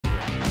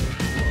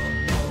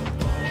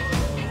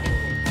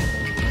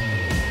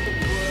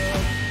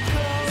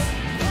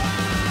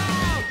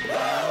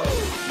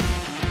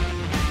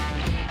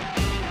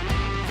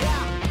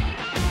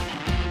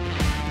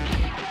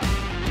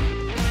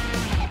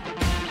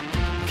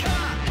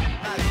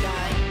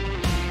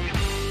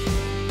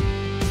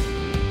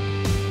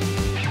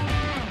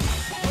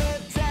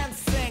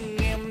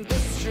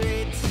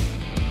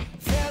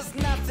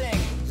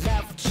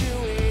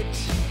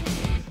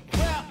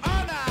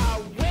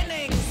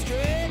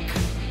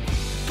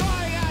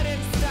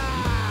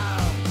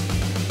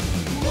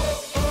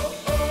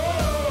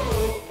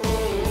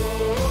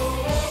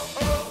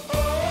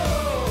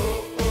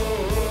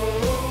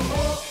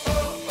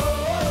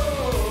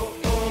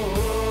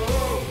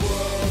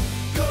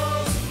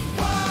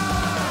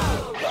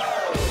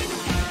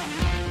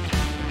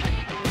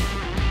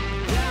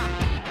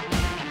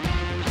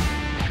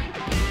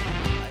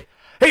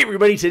Hey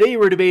everybody, today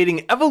we're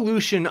debating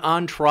evolution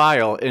on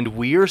trial, and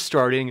we are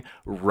starting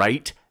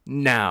right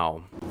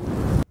now.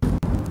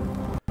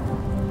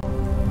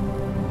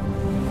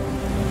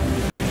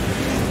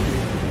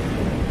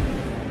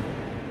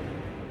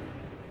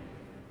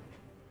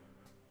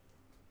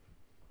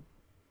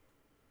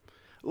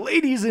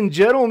 Ladies and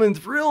gentlemen,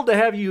 thrilled to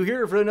have you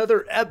here for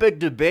another epic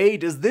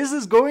debate, as this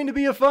is going to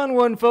be a fun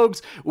one,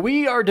 folks.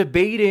 We are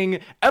debating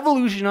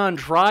evolution on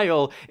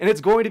trial, and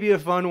it's going to be a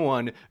fun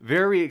one.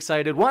 Very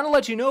excited. Want to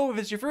let you know, if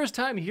it's your first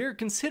time here,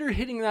 consider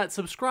hitting that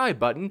subscribe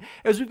button,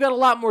 as we've got a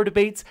lot more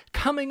debates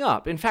coming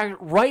up. In fact,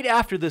 right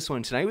after this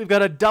one tonight, we've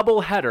got a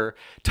double header,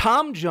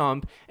 Tom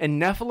Jump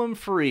and Nephilim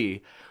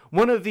Free.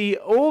 One of the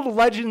old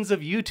legends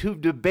of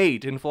YouTube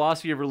debate in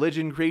philosophy of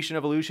religion, creation,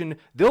 evolution.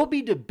 They'll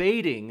be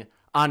debating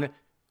on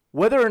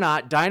whether or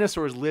not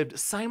dinosaurs lived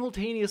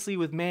simultaneously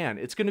with man.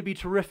 It's going to be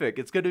terrific.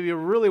 It's going to be a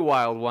really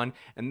wild one,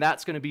 and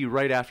that's going to be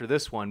right after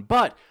this one.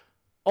 But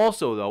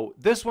also, though,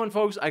 this one,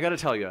 folks, I got to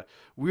tell you,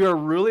 we are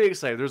really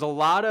excited. There's a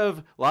lot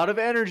of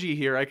energy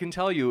here, I can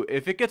tell you.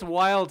 If it gets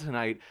wild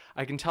tonight,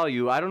 I can tell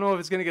you, I don't know if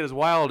it's going to get as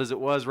wild as it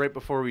was right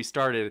before we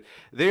started.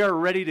 They are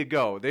ready to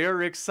go. They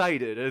are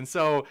excited. And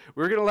so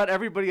we're going to let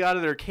everybody out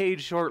of their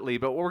cage shortly.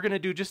 But what we're going to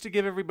do, just to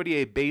give everybody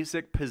a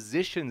basic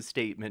position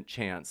statement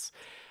chance,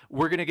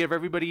 we're going to give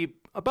everybody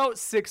about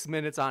 6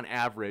 minutes on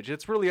average.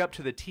 It's really up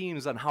to the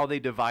teams on how they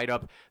divide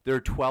up their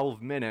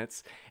 12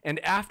 minutes. And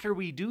after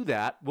we do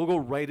that, we'll go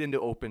right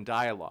into open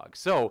dialogue.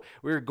 So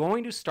we're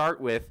going to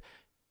start with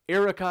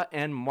Erica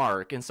and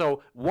Mark. And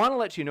so want to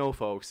let you know,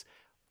 folks,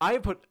 I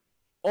have put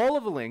all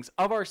of the links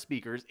of our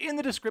speakers in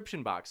the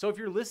description box. So if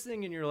you're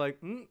listening and you're like,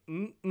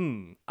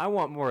 I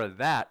want more of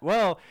that,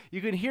 well,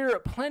 you can hear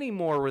plenty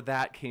more where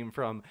that came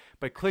from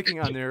by clicking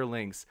on their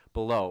links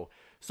below.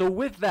 So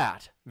with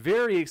that,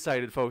 very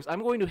excited, folks,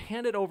 I'm going to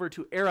hand it over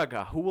to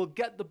Erica, who will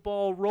get the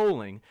ball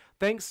rolling.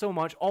 Thanks so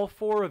much, all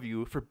four of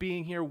you, for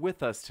being here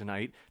with us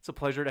tonight. It's a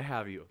pleasure to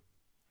have you.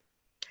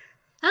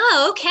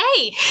 Oh,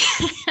 okay.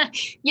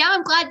 Yeah,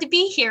 I'm glad to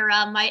be here.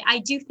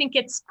 I do think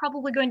it's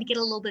probably going to get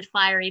a little bit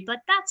fiery, but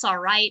that's all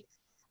right.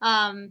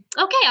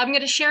 Okay, I'm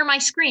going to share my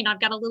screen. I'm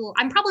probably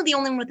the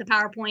only one with the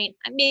PowerPoint.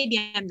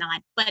 Maybe I'm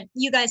not, but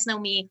you guys know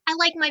me. I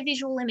like my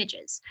visual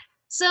images.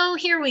 So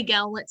here we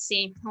go. Let's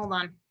see. Hold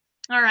on.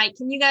 All right,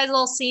 can you guys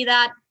all see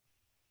that?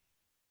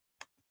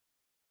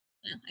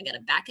 I gotta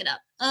back it up.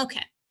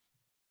 Okay.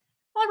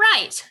 All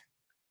right.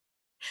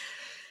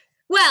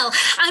 Well,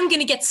 I'm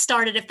gonna get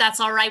started if that's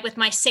all right with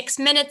my 6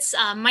 minutes.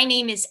 My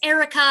name is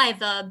Erica. I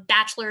have a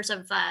bachelor's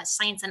of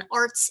science and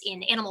arts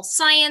in animal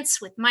science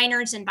with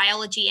minors in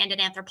biology and in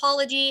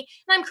anthropology.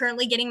 And I'm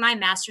currently getting my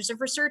master's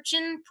of research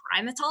in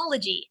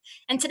primatology.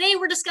 And today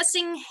we're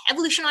discussing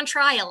evolution on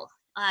trial.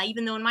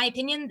 Even though in my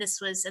opinion, this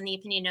was, in the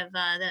opinion of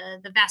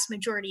the vast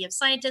majority of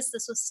scientists,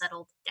 this was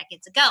settled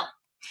decades ago.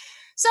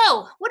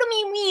 So what do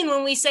we mean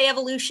when we say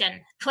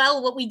evolution?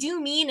 Well, what we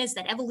do mean is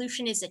that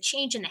evolution is a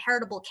change in the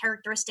heritable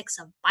characteristics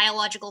of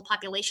biological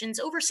populations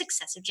over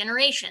successive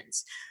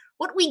generations.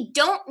 What we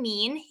don't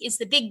mean is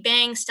the Big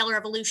Bang, stellar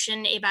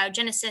evolution,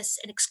 abiogenesis,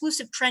 an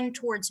exclusive trend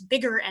towards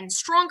bigger and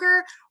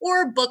stronger,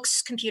 or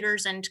books,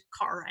 computers, and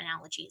car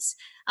analogies.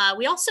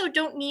 We also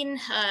don't mean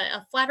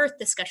a flat Earth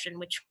discussion,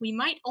 which we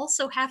might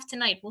also have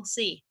tonight. We'll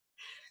see.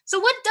 So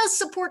what does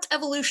support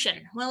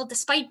evolution? Well,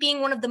 despite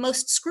being one of the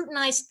most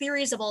scrutinized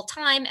theories of all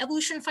time,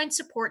 evolution finds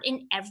support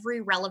in every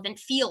relevant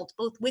field,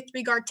 both with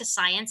regard to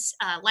science,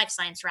 life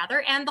science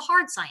rather, and the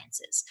hard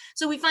sciences.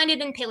 So we find it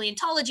in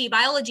paleontology,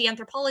 biology,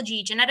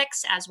 anthropology,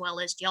 genetics, as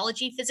well as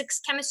geology, physics,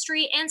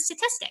 chemistry, and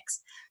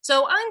statistics.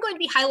 So I'm going to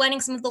be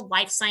highlighting some of the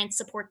life science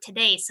support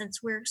today,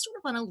 since we're sort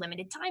of on a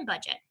limited time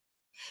budget.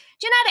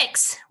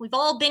 Genetics. We've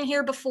all been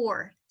here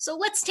before. So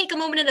let's take a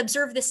moment and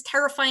observe this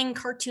terrifying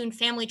cartoon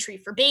family tree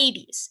for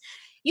babies.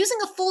 Using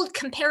a full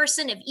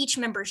comparison of each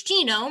member's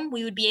genome,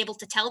 we would be able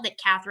to tell that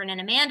Catherine and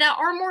Amanda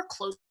are more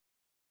close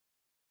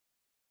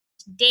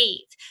to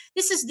Dave.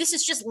 This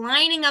is just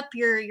lining up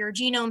your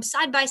genome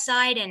side by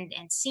side and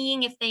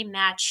seeing if they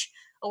match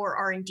or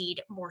are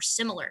indeed more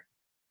similar.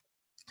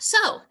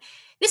 So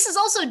this is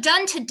also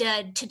done to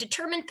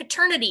determine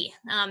paternity.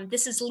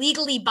 This is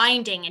legally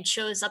binding and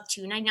shows up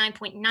to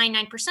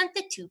 99.99%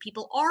 that two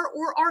people are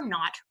or are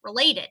not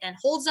related and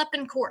holds up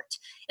in court.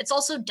 It's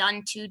also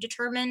done to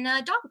determine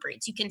dog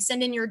breeds. You can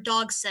send in your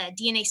dog's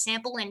DNA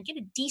sample and get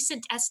a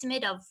decent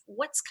estimate of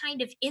what's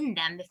kind of in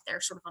them if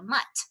they're sort of a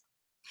mutt.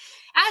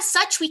 As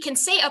such, we can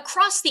say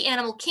across the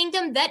animal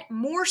kingdom that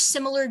more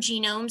similar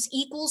genomes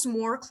equals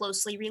more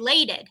closely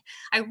related.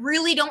 I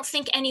really don't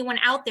think anyone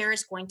out there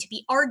is going to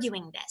be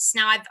arguing this.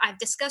 Now, I've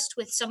discussed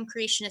with some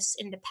creationists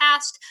in the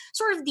past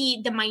sort of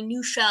the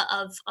minutia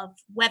of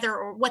whether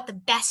or what the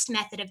best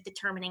method of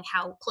determining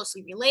how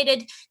closely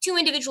related two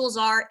individuals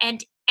are,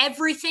 and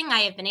everything I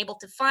have been able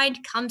to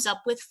find comes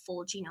up with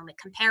full genomic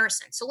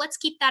comparison. So let's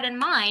keep that in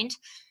mind,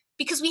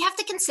 because we have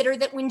to consider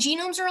that when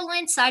genomes are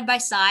aligned side by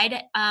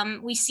side,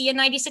 we see a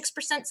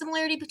 96%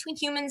 similarity between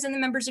humans and the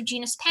members of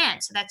genus Pan.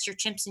 So that's your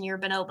chimps and your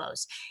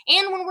bonobos.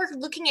 And when we're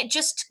looking at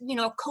just,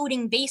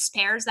 coding base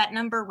pairs, that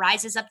number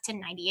rises up to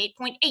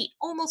 98.8,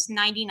 almost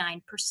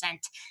 99%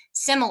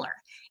 similar.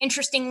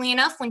 Interestingly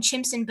enough, when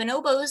chimps and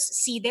bonobos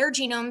see their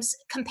genomes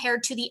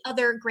compared to the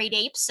other great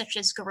apes, such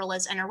as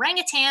gorillas and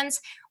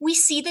orangutans, we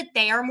see that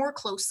they are more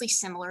closely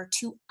similar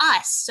to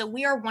us. So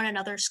we are one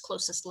another's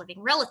closest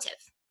living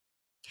relative.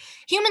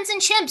 Humans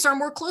and chimps are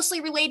more closely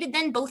related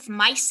than both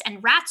mice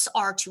and rats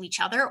are to each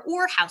other,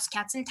 or house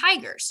cats and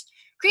tigers.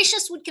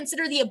 Creationists would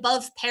consider the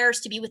above pairs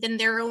to be within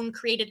their own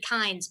created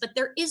kinds, but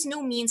there is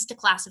no means to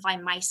classify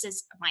mice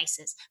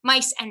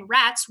and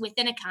rats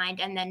within a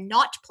kind and then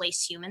not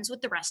place humans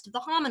with the rest of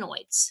the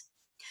hominoids.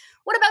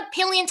 What about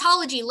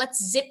paleontology?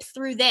 Let's zip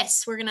through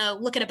this. We're going to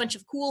look at a bunch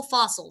of cool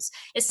fossils.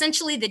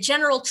 Essentially, the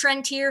general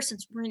trend here,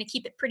 since we're going to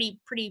keep it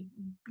pretty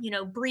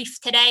brief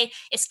today,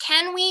 is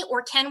can we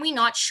or can we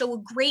not show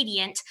a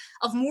gradient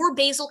of more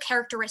basal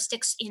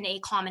characteristics in a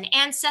common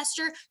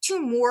ancestor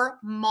to more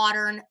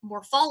modern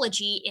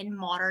morphology in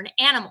modern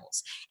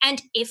animals?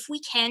 And if we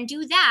can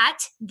do that,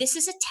 this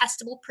is a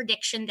testable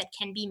prediction that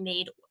can be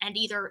made and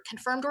either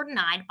confirmed or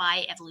denied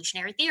by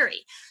evolutionary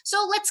theory.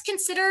 So let's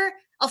consider,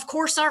 of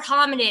course, our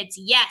hominids.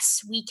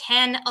 Yes, we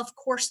can, of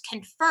course,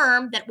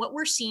 confirm that what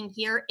we're seeing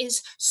here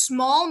is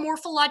small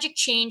morphologic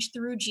change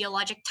through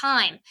geologic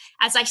time.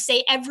 As I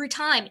say every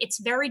time,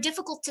 it's very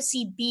difficult to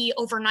see B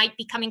overnight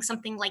becoming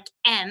something like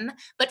M,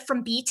 but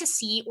from B to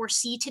C or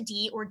C to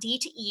D or D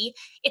to E,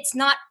 it's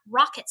not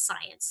rocket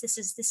science. This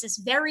is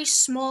very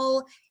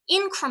small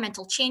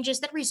incremental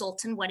changes that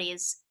result in what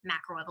is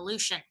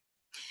macroevolution.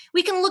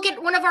 We can look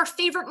at one of our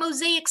favorite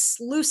mosaics,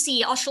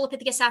 Lucy,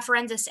 Australopithecus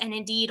afarensis, and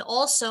indeed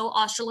also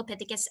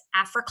Australopithecus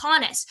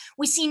africanus.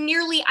 We see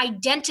nearly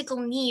identical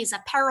knees,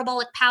 a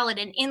parabolic palate,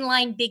 an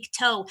inline big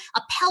toe,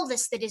 a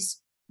pelvis that is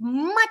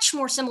much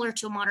more similar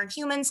to modern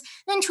humans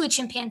than to a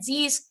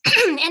chimpanzee's,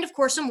 and of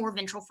course a more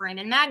ventral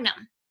foramen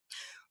magnum.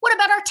 What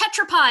about our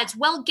tetrapods?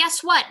 Well, guess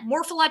what?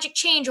 Morphologic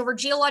change over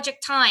geologic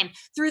time.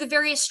 Through the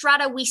various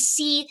strata, we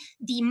see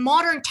the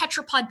modern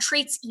tetrapod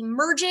traits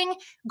emerging,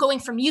 going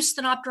from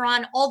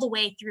Eusthenopteron all the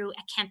way through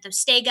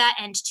Acanthostega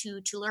and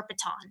to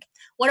Lurpeton.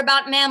 What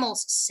about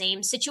mammals?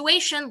 Same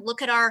situation.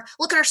 Look at our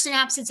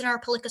synapsids and our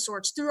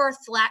pelycosaurs, through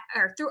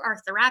our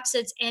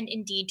therapsids, and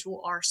indeed to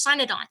our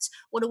cynodonts.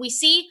 What do we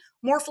see?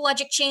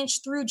 Morphologic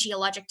change through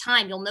geologic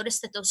time. You'll notice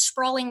that those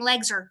sprawling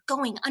legs are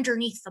going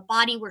underneath the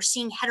body. We're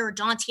seeing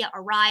heterodontia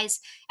arise,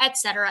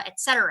 etc.,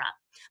 etc.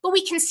 But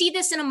we can see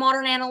this in a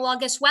modern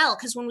analog as well,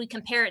 because when we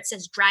compare, it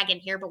says dragon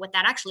here, but what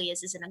that actually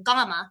is an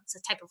agama. It's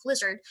a type of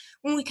lizard.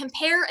 When we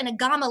compare an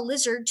agama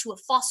lizard to a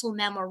fossil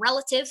mammal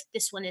relative,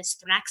 this one is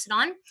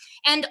Thranaxodon,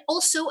 and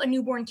also a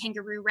newborn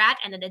kangaroo rat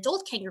and an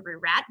adult kangaroo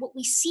rat, what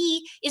we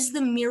see is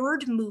the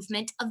mirrored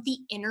movement of the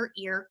inner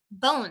ear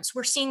bones.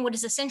 We're seeing what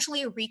is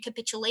essentially a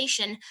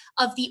recapitulation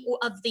of the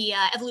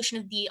evolution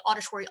of the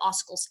auditory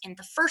ossicles in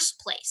the first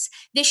place.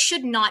 This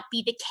should not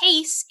be the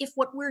case if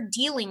what we're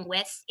dealing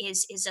with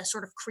is a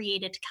sort of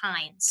created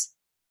kinds.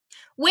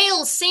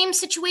 Whales, same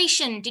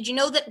situation. Did you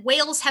know that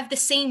whales have the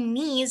same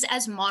knees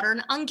as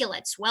modern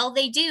ungulates? Well,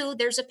 they do.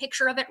 There's a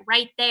picture of it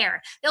right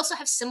there. They also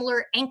have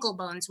similar ankle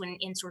bones when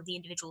in sort of the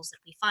individuals that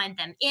we find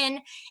them in.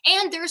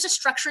 And there's a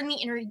structure in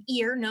the inner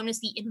ear known as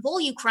the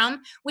involucrum,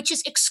 which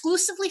is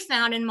exclusively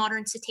found in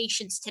modern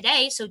cetaceans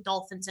today, so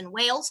dolphins and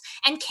whales,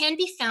 and can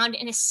be found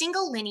in a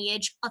single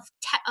lineage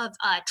of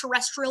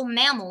terrestrial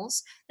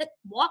mammals that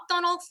walked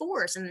on all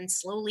fours, and then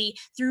slowly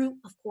through,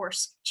 of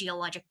course,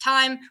 geologic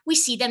time, we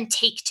see them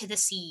take to the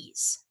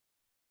seas.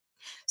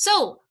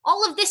 So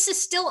all of this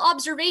is still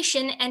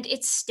observation, and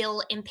it's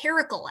still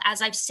empirical.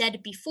 As I've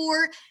said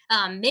before,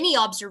 many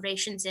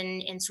observations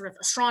in sort of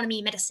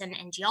astronomy, medicine,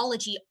 and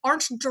geology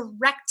aren't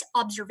direct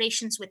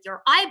observations with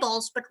your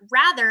eyeballs, but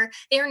rather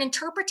they're an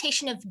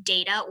interpretation of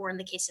data, or in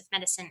the case of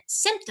medicine,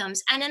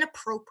 symptoms, and an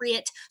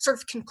appropriate sort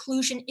of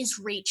conclusion is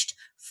reached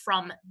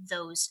from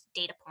those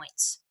data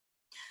points.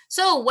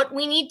 So what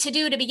we need to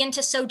do to begin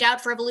to sow doubt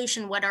for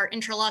evolution, what our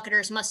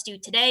interlocutors must do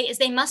today, is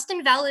they must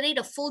invalidate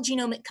a full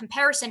genomic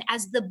comparison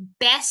as the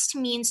best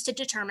means to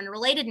determine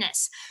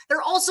relatedness.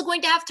 They're also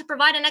going to have to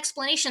provide an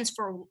explanation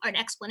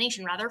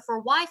for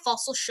why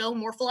fossils show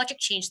morphologic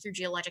change through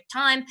geologic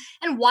time,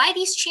 and why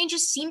these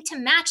changes seem to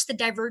match the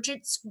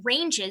divergence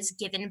ranges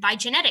given by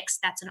genetics.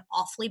 That's an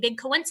awfully big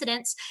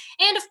coincidence.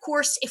 And of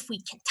course, if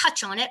we can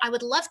touch on it, I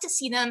would love to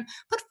see them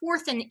put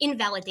forth an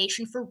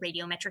invalidation for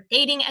radiometric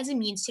dating as a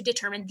means to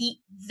determine the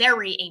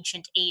very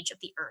ancient age of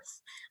the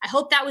Earth. I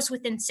hope that was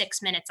within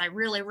 6 minutes. I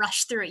really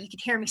rushed through it. You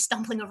could hear me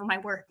stumbling over my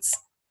words.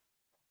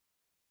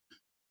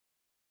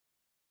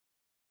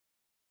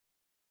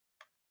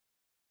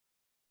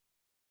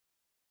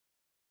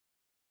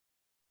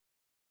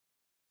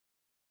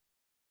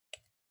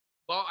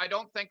 Well, I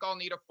don't think I'll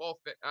need a full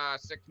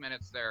 6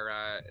 minutes there,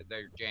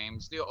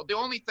 James. The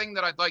only thing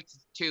that I'd like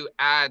to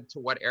add to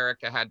what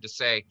Erica had to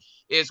say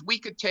is we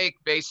could take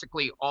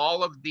basically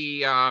all of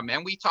the,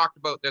 and we talked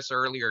about this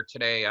earlier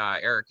today.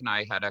 Eric and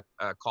I had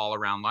a call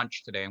around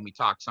lunch today, and we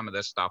talked some of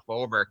this stuff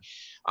over.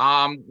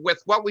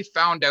 With what we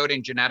found out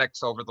in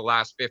genetics over the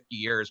last 50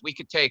 years, we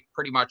could take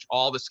pretty much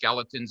all the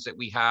skeletons that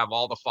we have,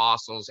 all the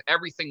fossils,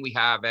 everything we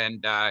have,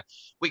 and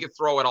we could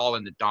throw it all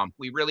in the dump.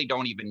 We really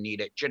don't even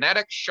need it.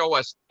 Genetics show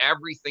us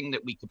everything that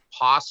we could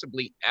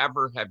possibly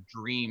ever have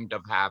dreamed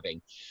of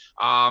having.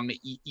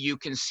 You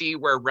can see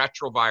where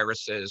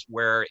retroviruses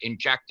were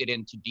injected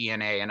into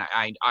DNA, and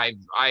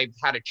I've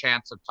had a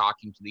chance of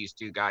talking to these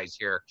two guys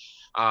here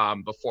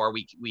before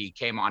we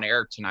came on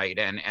air tonight,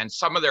 and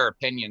some of their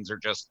opinions are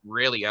just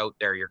really out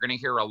there. You're going to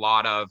hear a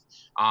lot of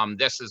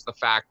this is the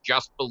fact,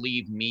 just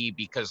believe me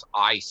because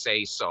I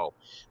say so.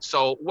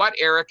 So what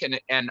Eric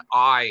and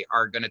I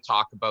are going to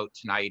talk about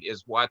tonight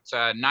is what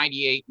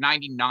 99%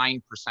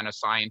 of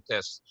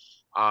scientists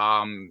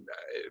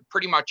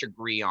pretty much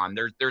agree on.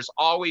 There's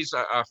always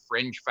a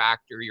fringe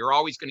factor. You're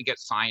always going to get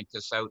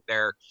scientists out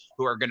there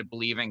who are going to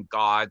believe in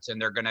gods,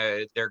 and they're going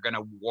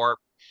to warp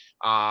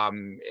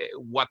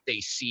what they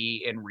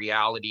see in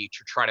reality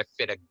to try to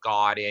fit a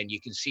god in.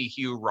 You can see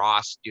Hugh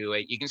Ross do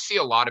it. You can see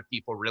a lot of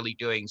people really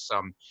doing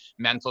some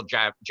mental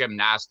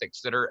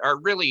gymnastics that are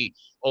really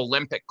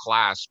Olympic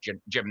class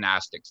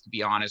gymnastics, to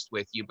be honest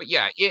with you. But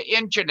yeah,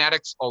 in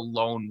genetics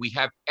alone, we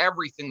have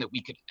everything that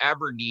we could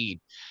ever need,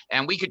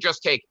 and we could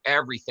just take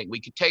everything.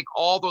 We could take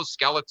all those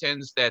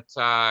skeletons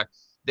that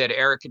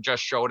Erica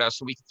just showed us,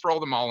 and we can throw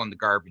them all in the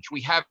garbage.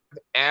 We have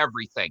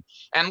everything.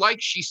 And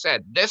like she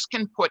said, this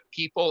can put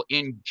people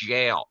in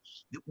jail.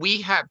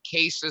 We have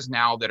cases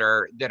now that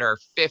are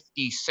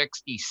 50,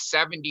 60,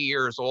 70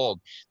 years old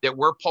that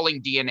we're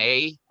pulling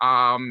DNA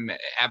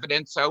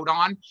evidence out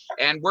on,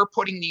 and we're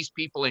putting these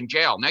people in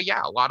jail. Now,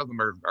 yeah, a lot of them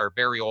are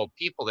very old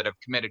people that have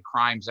committed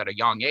crimes at a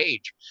young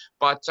age,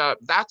 but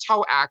that's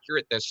how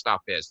accurate this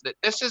stuff is. That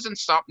this isn't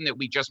something that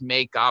we just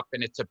make up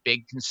and it's a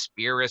big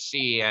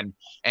conspiracy and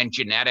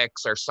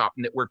genetics are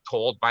something that we're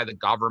told by the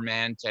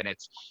government, and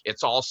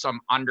it's all some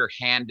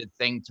underhanded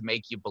thing to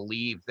make you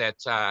believe that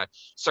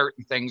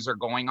certain things are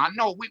going on.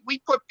 No, we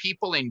put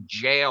people in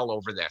jail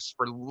over this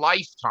for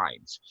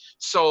lifetimes.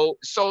 So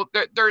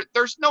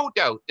there's no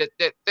doubt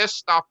that this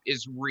stuff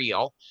is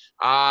real.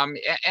 And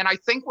I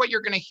think what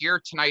you're going to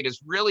hear tonight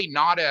is really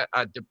not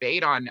a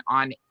debate on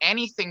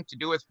anything to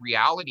do with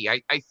reality.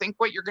 I think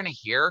what you're going to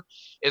hear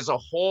is a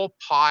whole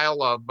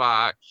pile of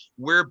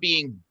we're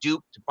being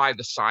duped by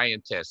the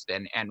scientists,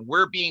 and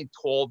we're being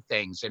told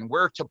things, and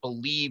we're to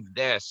believe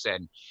this,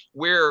 and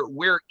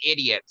we're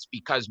idiots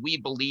because we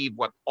believe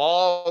what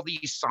all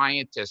these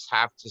scientists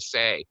have to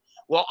say.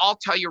 Well, I'll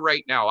tell you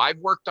right now, I've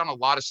worked on a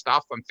lot of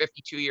stuff. I'm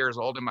 52 years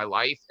old in my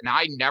life, and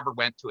I never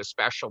went to a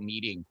special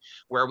meeting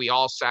where we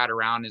all sat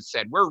around and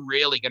said, we're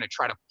really going to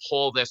try to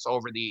pull this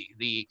over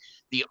the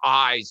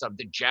eyes of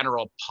the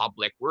general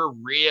public. We're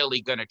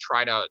really going to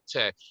try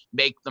to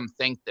make them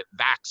think that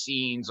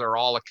vaccines are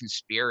all a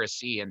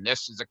conspiracy and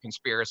this is a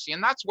conspiracy.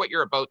 And that's what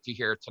you're about to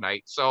hear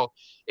tonight. So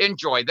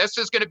enjoy. This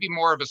is going to be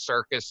more of a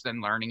circus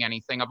than learning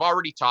anything. I've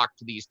already talked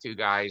to these two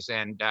guys,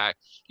 and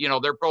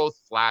they're both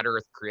flat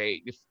earth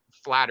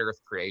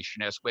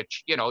creationists,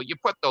 which, you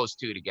put those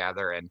two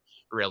together and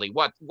really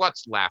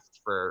what's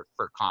left for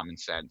common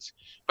sense.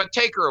 But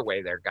take her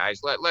away there, guys.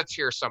 Let's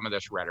hear some of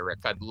this rhetoric.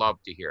 I'd love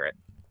to hear it.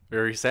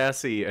 Very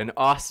sassy. And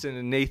Austin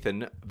and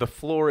Nathan, the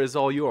floor is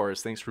all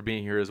yours. Thanks for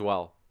being here as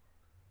well.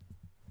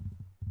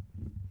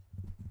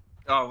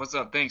 Oh, what's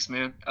up? Thanks,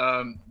 man.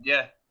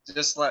 Yeah,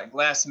 just like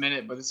last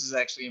minute, but this is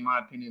actually, in my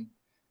opinion,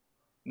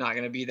 not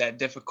going to be that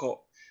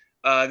difficult.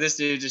 This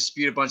dude just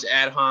spewed a bunch of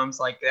ad homs,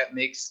 like that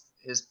makes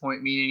his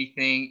point mean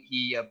anything.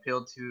 He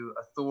appealed to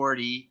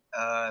authority,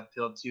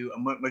 appealed to a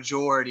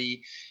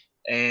majority,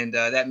 and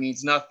that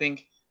means nothing.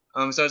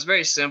 So it's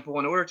very simple.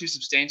 In order to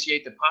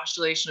substantiate the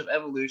postulation of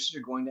evolution,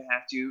 you're going to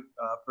have to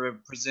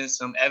present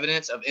some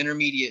evidence of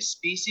intermediate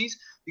species.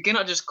 You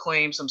cannot just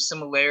claim some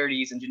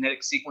similarities in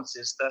genetic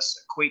sequences, thus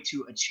equate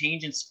to a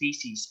change in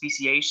species.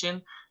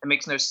 Speciation, that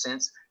makes no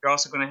sense. You're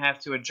also going to have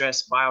to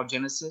address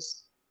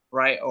biogenesis,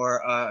 right?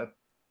 Or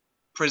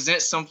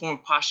present some form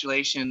of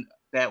postulation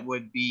that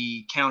would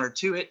be counter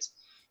to it.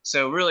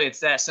 So really,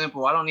 it's that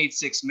simple. I don't need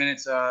 6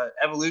 minutes.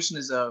 Evolution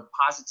is a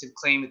positive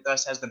claim. It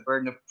thus has the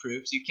burden of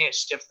proof. So you can't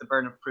shift the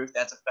burden of proof.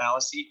 That's a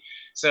fallacy.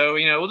 So,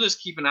 we'll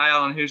just keep an eye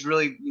on who's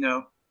really,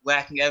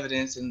 lacking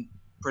evidence and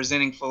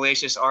presenting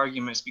fallacious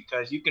arguments,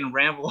 because you can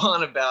ramble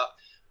on about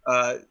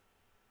a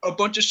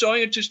bunch of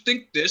scientists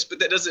think this, but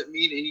that doesn't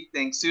mean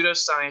anything.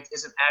 Pseudoscience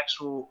is an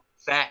actual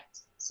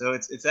fact. So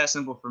it's that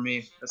simple for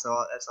me. That's all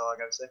I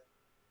got to say.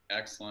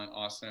 Excellent,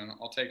 Austin.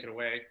 I'll take it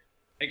away.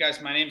 Hey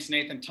guys, my name is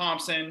Nathan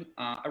Thompson.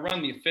 I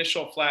run the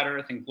official Flat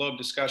Earth and Globe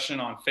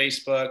discussion on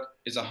Facebook.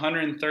 It's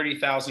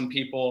 130,000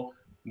 people.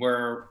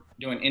 We're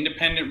doing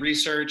independent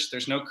research.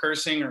 There's no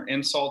cursing or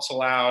insults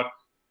allowed.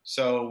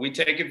 So we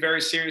take it very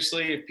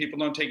seriously. If people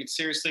don't take it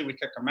seriously, we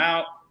kick them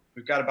out.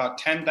 We've got about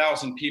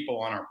 10,000 people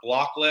on our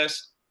block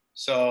list.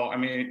 So, I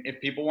mean, if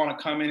people want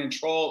to come in and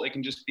troll, it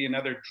can just be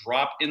another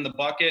drop in the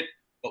bucket.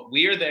 But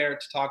we are there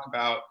to talk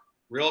about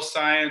real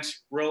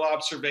science, real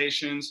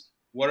observations.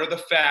 What are the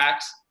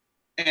facts?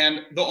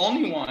 And the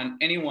only one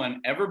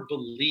anyone ever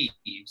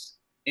believes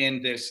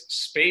in this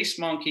space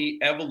monkey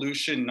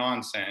evolution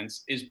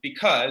nonsense is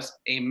because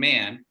a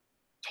man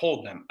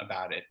told them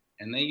about it.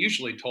 And they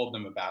usually told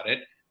them about it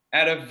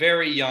at a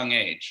very young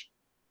age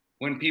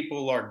when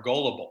people are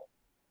gullible.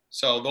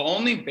 So the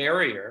only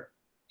barrier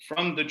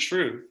from the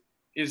truth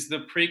is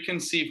the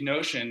preconceived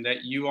notion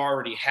that you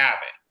already have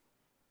it.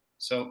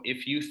 So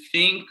if you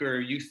think, or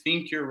you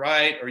think you're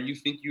right, or you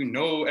think you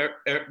know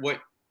what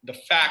the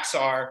facts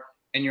are,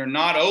 and you're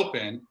not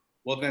open,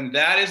 well, then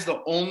that is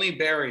the only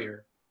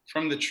barrier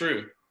from the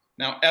truth.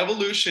 Now,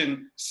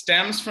 evolution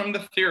stems from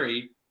the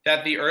theory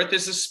that the Earth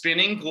is a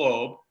spinning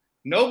globe.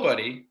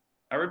 Nobody,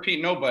 I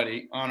repeat,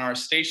 nobody on our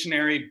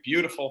stationary,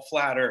 beautiful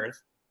flat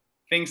Earth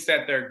thinks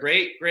that their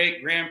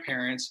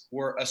great-great-grandparents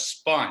were a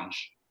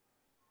sponge.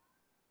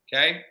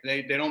 Okay?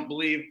 They don't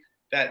believe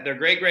that their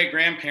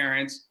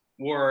great-great-grandparents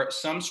were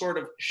some sort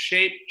of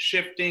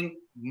shape-shifting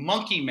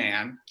monkey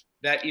man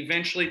that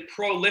eventually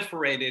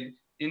proliferated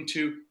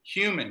into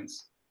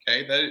humans.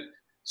 Okay?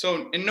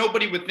 And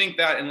nobody would think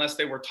that unless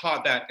they were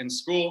taught that in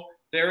school.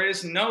 There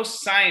is no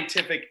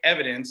scientific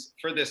evidence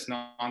for this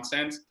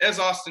nonsense. As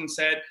Austin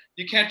said,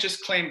 you can't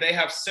just claim they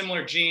have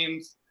similar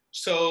genes,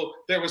 so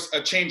there was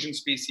a change in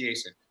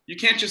speciation. You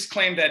can't just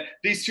claim that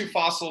these two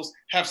fossils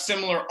have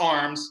similar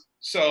arms,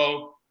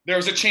 so there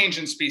was a change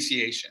in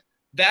speciation.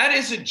 That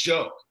is a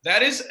joke.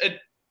 That is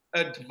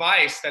a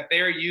device that they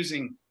are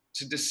using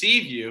to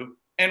deceive you.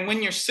 And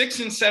when you're 6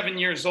 and 7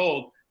 years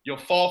old, you'll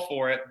fall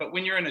for it. But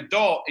when you're an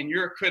adult and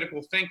you're a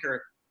critical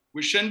thinker,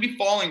 we shouldn't be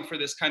falling for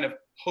this kind of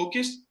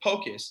hocus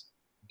pocus,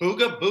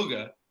 booga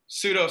booga,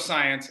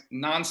 pseudoscience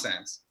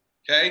nonsense.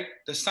 Okay?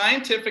 The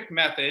scientific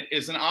method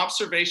is an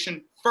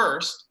observation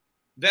first,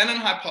 then an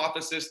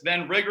hypothesis,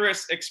 then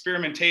rigorous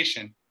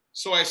experimentation.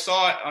 So I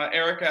saw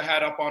Erica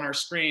had up on her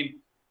screen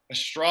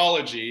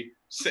astrology,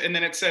 and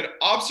then it said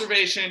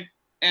observation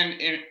and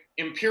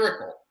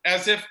empirical,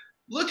 as if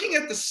looking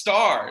at the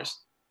stars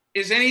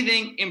is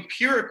anything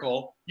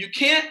empirical. You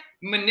can't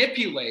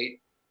manipulate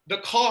the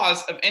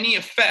cause of any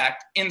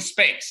effect in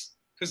space,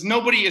 because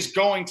nobody is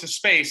going to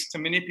space to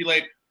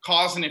manipulate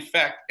cause and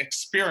effect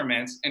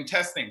experiments and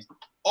test things.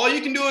 All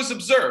you can do is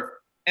observe,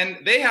 and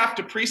they have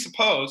to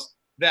presuppose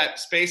that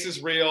space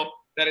is real,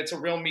 that it's a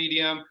real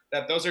medium,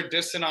 that those are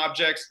distant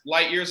objects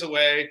light years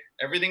away,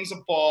 everything's a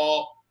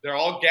ball, they're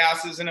all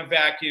gases in a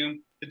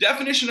vacuum. The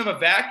definition of a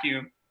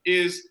vacuum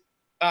is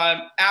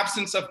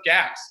absence of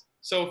gas.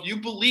 So if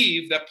you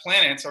believe that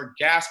planets are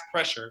gas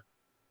pressure,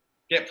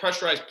 get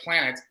pressurized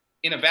planets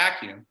in a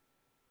vacuum,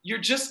 you're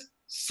just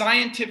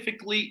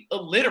scientifically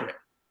illiterate,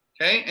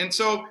 okay? And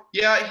so,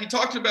 yeah, he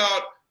talked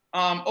about,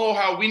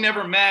 how we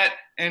never met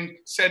and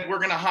said we're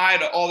gonna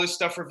hide all this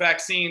stuff for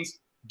vaccines.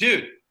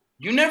 Dude,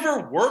 you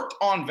never worked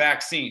on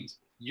vaccines.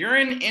 You're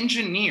an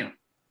engineer,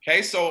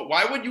 okay? So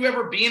why would you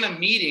ever be in a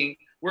meeting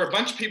where a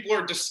bunch of people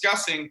are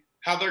discussing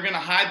how they're gonna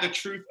hide the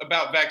truth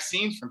about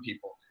vaccines from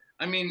people?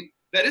 I mean,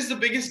 that is the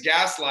biggest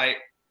gaslight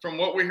from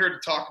what we're here to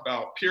talk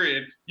about,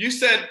 period. You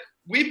said,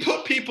 we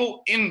put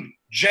people in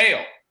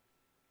jail.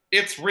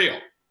 It's real.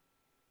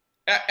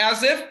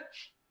 As if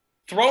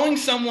throwing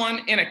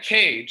someone in a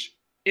cage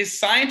is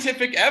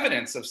scientific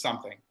evidence of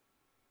something.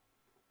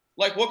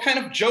 Like, what kind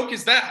of joke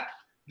is that?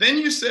 Then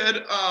you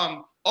said,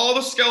 all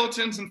the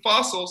skeletons and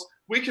fossils,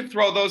 we could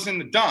throw those in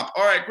the dump.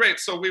 All right, great,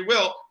 so we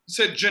will. You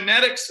said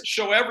genetics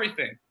show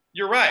everything.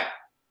 You're right,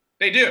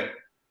 they do.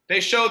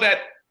 They show that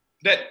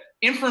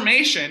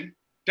information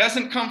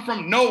doesn't come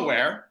from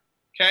nowhere,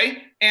 okay?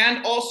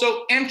 And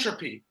also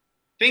entropy.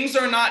 Things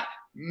are not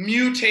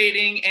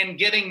mutating and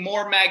getting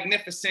more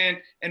magnificent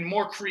and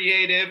more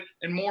creative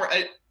and more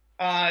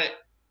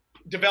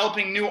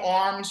developing new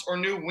arms or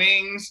new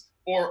wings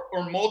or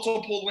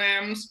multiple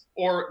limbs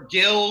or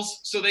gills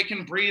so they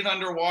can breathe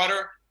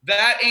underwater.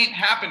 That ain't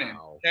happening,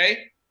 okay?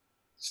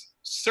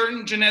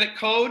 Certain genetic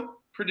code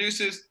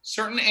produces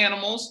certain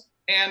animals,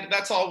 and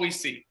that's all we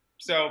see.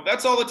 So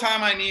that's all the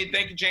time I need.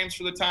 Thank you, James,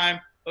 for the time.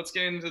 Let's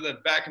get into the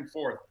back and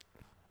forth.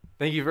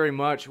 Thank you very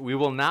much. We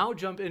will now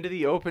jump into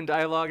the open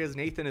dialogue, as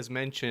Nathan has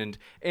mentioned.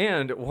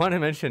 And want to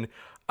mention,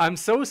 I'm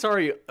so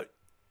sorry,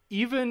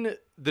 even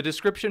the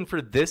description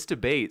for this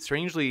debate,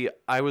 strangely,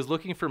 I was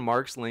looking for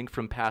Mark's link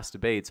from past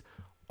debates.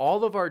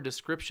 All of our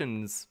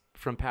descriptions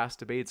from past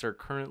debates are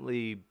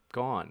currently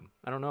gone.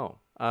 I don't know.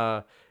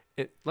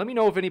 Let me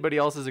know if anybody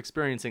else is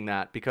experiencing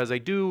that, because I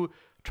do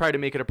try to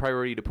make it a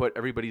priority to put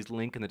everybody's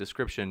link in the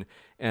description,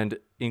 and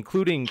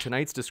including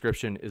tonight's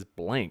description is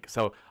blank.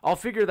 So I'll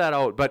figure that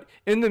out. But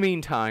in the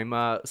meantime,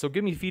 so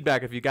give me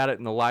feedback if you got it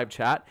in the live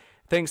chat.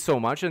 Thanks so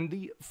much. And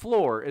the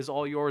floor is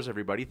all yours,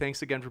 everybody.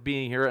 Thanks again for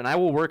being here. And I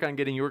will work on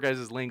getting your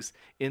guys' links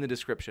in the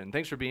description.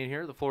 Thanks for being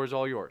here. The floor is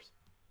all yours.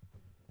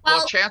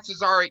 Well,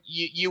 chances are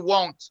you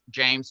won't,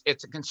 James.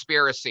 It's a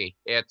conspiracy.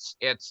 It's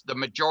the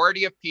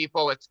majority of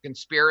people. It's a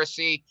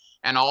conspiracy,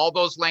 and all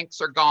those links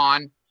are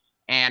gone,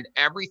 and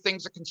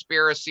everything's a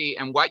conspiracy.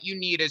 And what you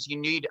need is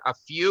a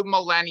few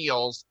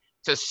millennials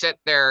to sit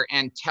there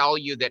and tell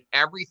you that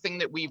everything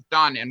that we've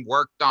done and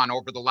worked on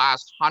over the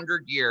last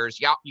 100 years.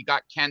 Yep, you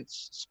got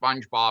Kent's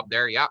SpongeBob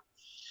there. Yep.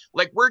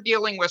 Like, we're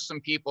dealing with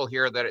some people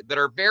here that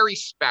are very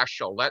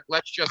special.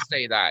 Let's just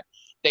say that.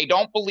 They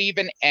don't believe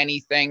in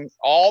anything.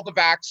 All the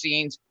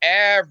vaccines,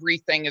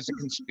 everything is a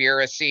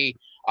conspiracy.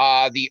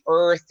 The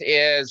earth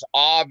is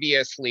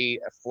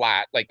obviously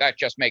flat. Like, that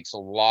just makes a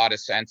lot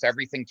of sense.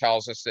 Everything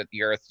tells us that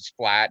the earth is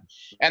flat.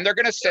 And they're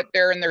going to sit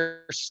there in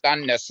their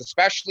stunnedness,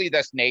 especially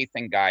this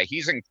Nathan guy.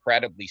 He's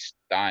incredibly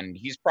stunned.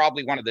 He's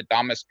probably one of the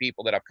dumbest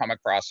people that I've come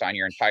across on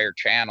your entire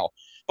channel.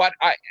 But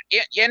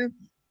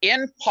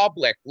in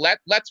public,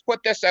 let's put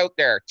this out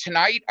there.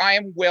 Tonight, I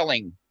am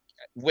willing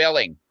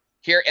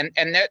here,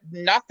 and that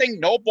nothing,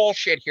 no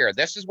bullshit here.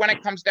 This is when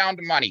it comes down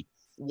to money.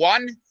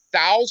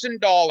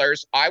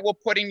 $1,000 I will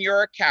put in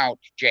your account,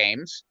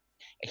 James.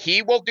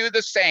 He will do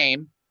the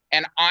same.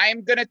 And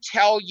I'm going to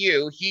tell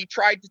you, he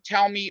tried to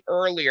tell me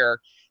earlier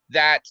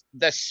that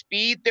the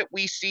speed that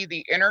we see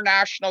the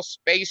International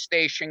Space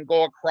Station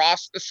go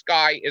across the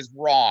sky is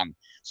wrong.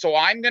 So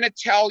I'm going to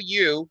tell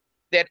you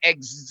that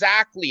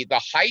exactly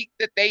the height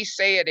that they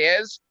say it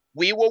is,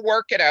 we will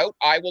work it out.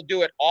 I will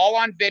do it all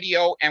on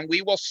video, and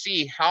we will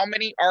see how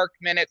many arc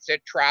minutes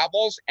it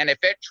travels. And if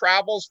it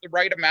travels the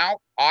right amount,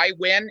 I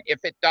win.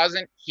 If it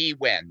doesn't, he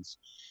wins.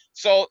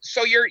 So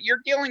you're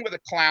dealing with a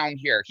clown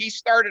here. He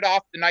started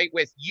off the night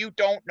with, "You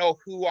don't know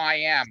who I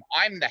am.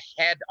 I'm the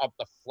head of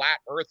the Flat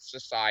Earth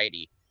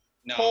Society."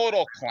 No.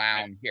 Total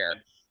clown here.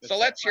 So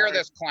let's hear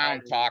this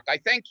clown talk. I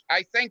think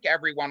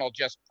everyone will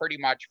just pretty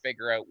much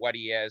figure out what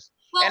he is.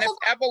 Well, and if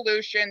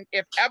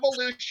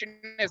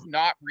evolution is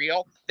not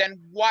real,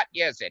 then what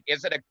is it?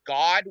 Is it a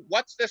god?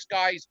 What's this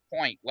guy's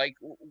point? Like,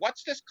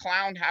 what's this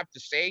clown have to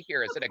say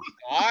here? Is it a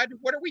god?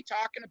 What are we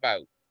talking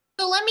about?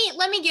 So let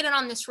me get in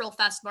on this real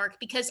fast, Mark,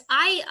 because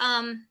I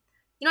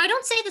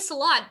don't say this a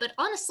lot, but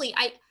honestly,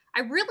 I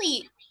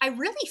really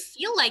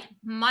feel like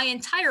my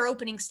entire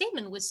opening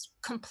statement was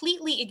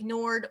completely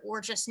ignored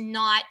or just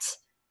not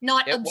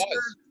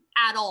observed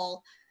at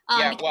all.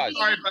 Yeah, it was.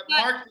 Sorry, but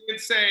Mark did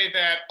say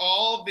that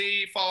all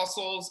the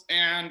fossils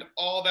and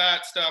all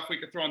that stuff we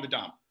could throw in the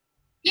dump.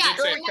 Yeah,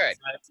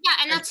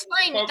 and that's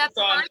fine. That's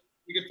fine.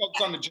 We could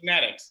focus on the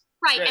genetics.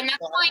 Right, and that's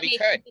fine.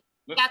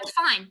 That's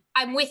fine.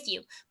 I'm with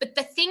you. But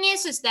the thing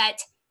is that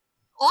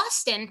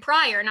Austin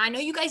prior, and I know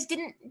you guys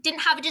didn't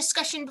have a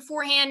discussion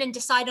beforehand and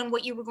decide on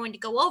what you were going to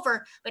go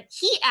over, but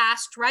he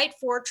asked, right,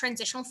 for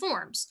transitional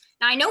forms.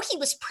 Now, I know he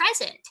was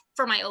present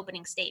for my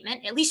opening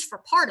statement, at least for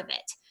part of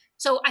it.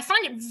 So I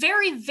find it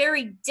very,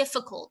 very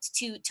difficult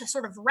to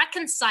sort of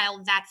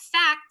reconcile that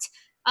fact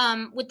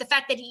with the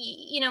fact that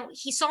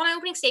he saw my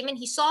opening statement.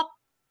 He saw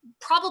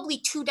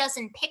probably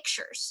 24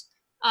 pictures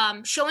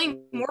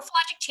showing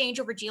morphologic change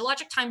over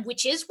geologic time,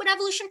 which is what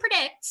evolution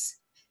predicts.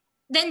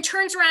 Then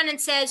turns around and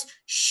says,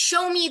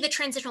 "Show me the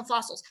transitional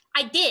fossils."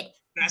 I did.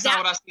 That's not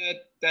what I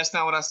said. That's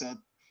not what I said.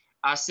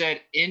 I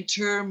said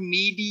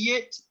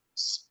intermediate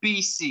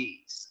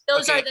species.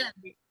 Those are the.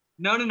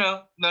 No.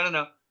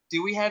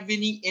 Do we have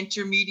any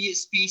intermediate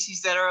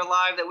species that are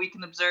alive that we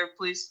can observe,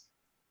 please?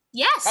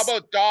 Yes. How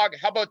about dog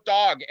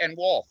and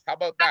wolf? How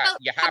about that?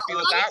 You happy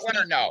with that one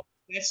or no?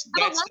 That's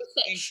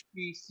the same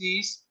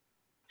species.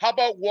 How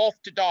about wolf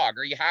to dog?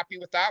 Are you happy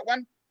with that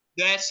one?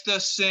 That's the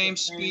same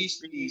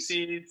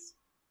species.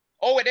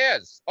 Oh, it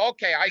is.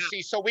 Okay, I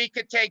see. So we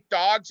could take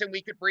dogs and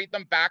we could breed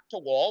them back to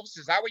wolves.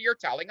 Is that what you're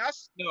telling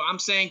us? No, I'm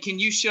saying, can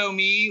you show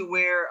me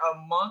where a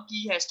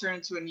monkey has turned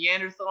into a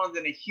Neanderthal and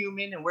then a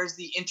human, and where's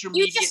the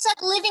intermediate? You just said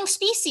living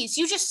species.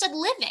 You just said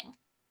living.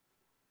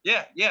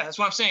 Yeah, that's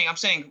what I'm saying. I'm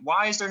saying,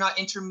 why is there not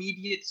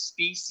intermediate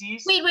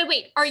species?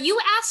 Wait. Are you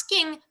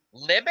asking?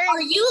 Living?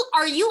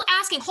 Are you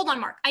asking? Hold on,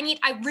 Mark.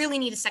 I really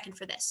need a second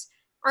for this.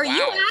 Are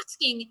you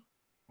asking?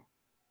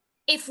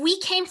 If we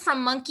came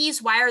from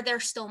monkeys, why are there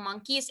still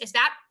monkeys? Is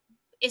that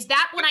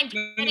what I'm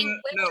getting?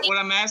 No, what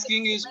I'm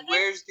asking is,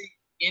 where's the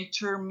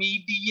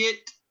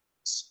intermediate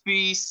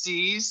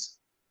species?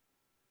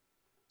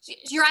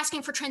 You're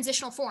asking for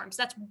transitional forms.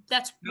 That's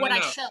what I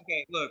showed.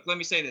 Okay, look, let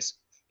me say this.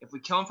 If we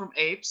come from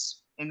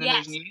apes, and then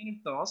there's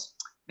Neanderthals,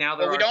 now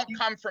we don't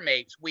come from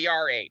apes. We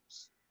are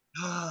apes.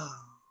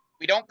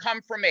 We don't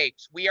come from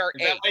apes. We are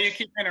apes. Is that why you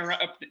keep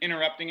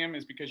interrupting him?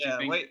 Is because you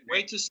think...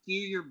 Wait to stew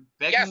your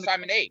begging. Yes,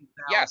 I'm an ape.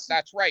 Yes,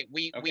 that's right.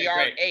 We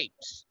are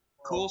apes.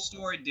 Cool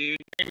story, dude.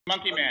 Hey,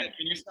 Monkey Man,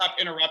 can you stop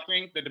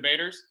interrupting the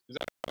debaters? Is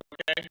that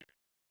okay?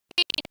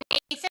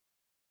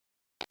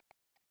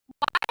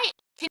 Why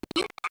can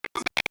you?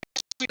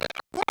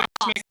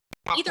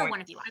 Either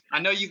one of you. I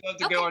know you love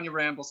to go on your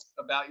rambles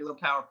about your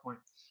little PowerPoint.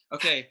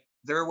 Okay,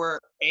 there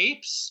were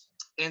apes,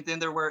 and then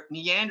there were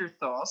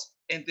Neanderthals,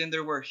 and then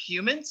there were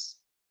humans,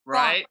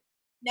 right?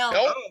 No.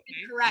 Nope.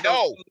 Correct.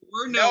 No,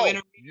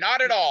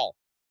 not at all.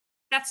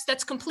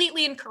 That's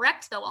completely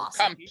incorrect, though,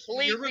 Austin.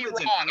 Completely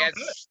wrong. As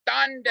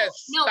stunned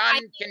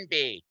can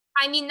be.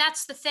 I mean,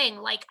 that's the thing.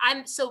 Like,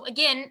 so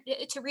again,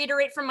 to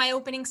reiterate from my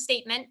opening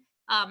statement,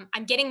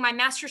 I'm getting my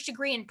master's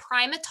degree in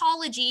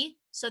primatology.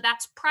 So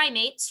that's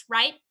primates,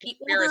 right? The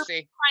order of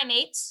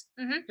primates.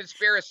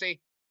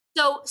 Conspiracy.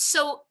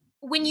 So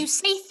when you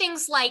say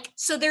things like,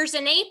 so there's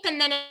an ape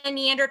and then a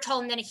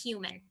Neanderthal and then a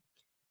human,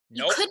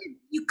 nope.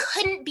 you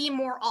couldn't be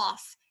more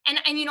off.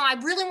 And you know, I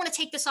really want to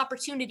take this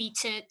opportunity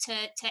to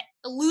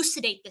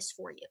elucidate this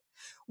for you.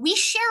 We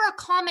share a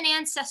common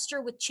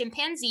ancestor with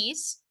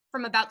chimpanzees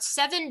from about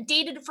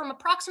dated from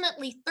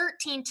approximately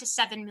 13 to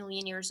 7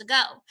 million years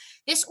ago.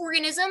 This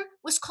organism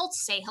was called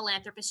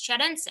Sahelanthropus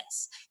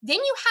chadensis. Then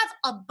you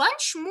have a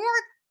bunch more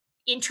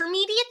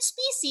intermediate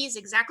species,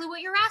 exactly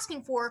what you're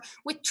asking for,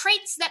 with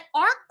traits that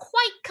aren't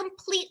quite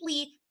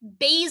completely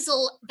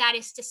basal, that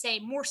is to say,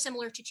 more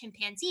similar to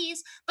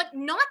chimpanzees, but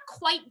not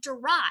quite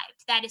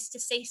derived, that is to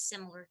say,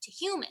 similar to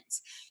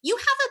humans. You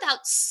have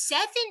about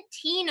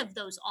 17 of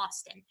those,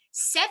 Austin,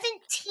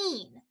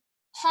 17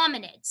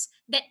 hominids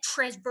that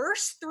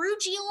traverse through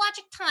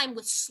geologic time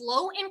with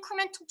slow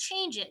incremental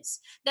changes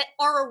that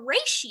are a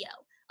ratio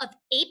of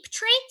ape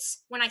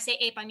traits. When I say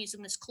ape, I'm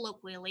using this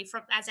colloquially,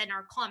 as in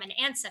our common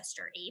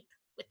ancestor ape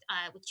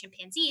with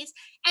chimpanzees,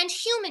 and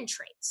human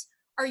traits.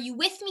 Are you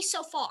with me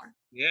so far?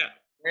 Yeah.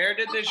 Where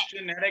did this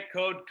genetic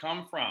code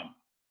come from?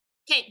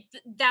 Okay,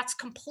 that's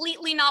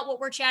completely not what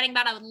we're chatting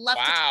about. I would love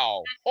to.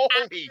 Wow!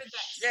 Holy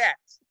shit!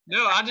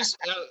 No, I just.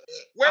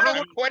 Where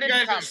does pudding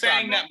come from?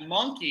 Saying that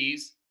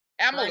monkeys.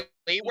 Emily,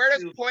 where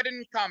does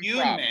pudding come from?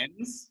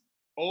 Humans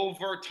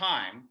over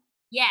time.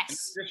 Yes.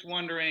 I'm just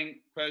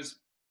wondering, because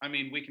I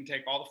mean, we can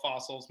take all the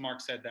fossils. Mark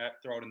said that,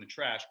 throw it in the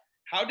trash.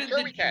 How did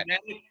the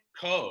genetic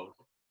code,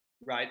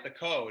 right? The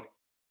code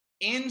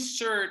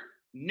insert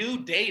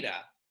new data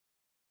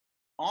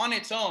on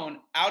its own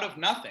out of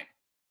nothing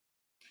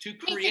to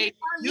create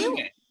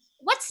humans?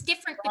 What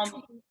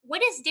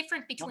is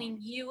different between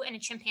you and a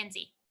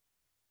chimpanzee?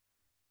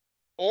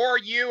 Or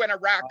you and a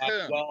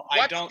raccoon?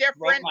 What's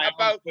different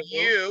about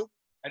you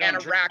and a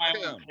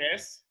raccoon?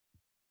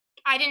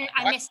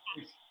 I missed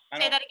that.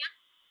 Say that again.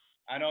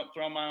 I don't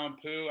throw my own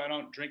poo. I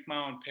don't drink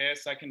my own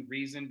piss. I can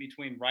reason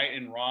between right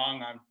and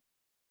wrong.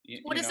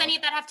 What does any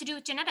of that have to do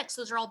with genetics?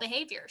 Those are all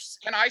behaviors.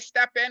 Can I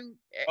step in,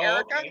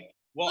 Erica? Okay.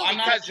 Well,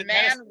 because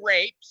man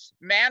rapes,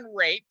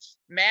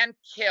 man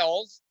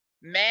kills,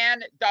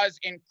 man does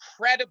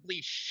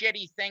incredibly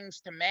shitty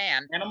things to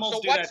man.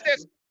 Animals so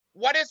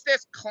what is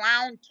this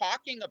clown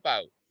talking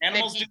about?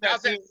 Animals that he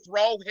doesn't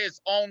throw his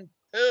own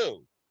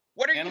poo.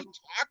 What are you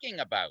talking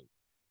about?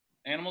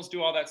 Animals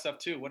do all that stuff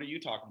too. What are you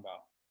talking about?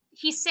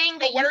 He's saying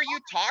that. What are you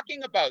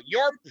talking about?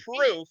 Your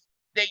proof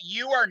that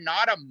you are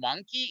not a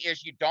monkey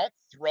is you don't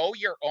throw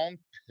your own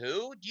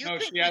poo? Do you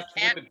think we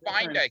can't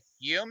find a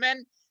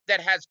human that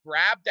has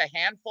grabbed a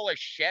handful of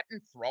shit and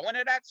thrown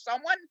it at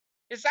someone?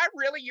 Is that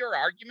really your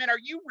argument? Are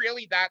you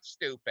really that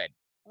stupid?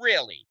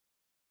 Really?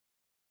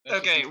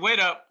 Okay, wait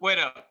up.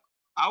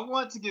 I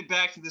want to get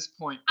back to this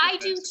point. I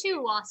do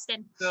too,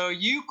 Austin. So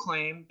you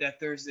claim that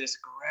there's this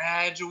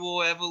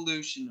gradual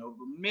evolution over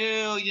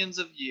millions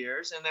of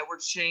years and that we're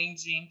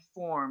changing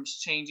forms,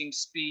 changing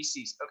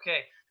species.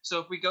 Okay, so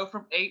if we go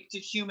from ape to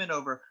human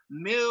over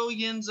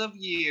millions of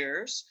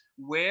years,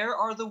 where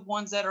are the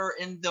ones that are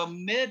in the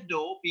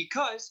middle?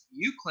 Because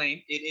you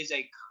claim it is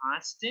a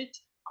constant,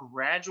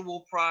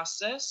 gradual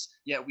process,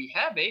 yet we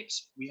have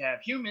apes, we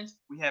have humans,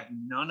 we have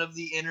none of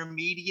the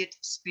intermediate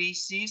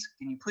species.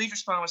 Can you please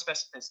respond with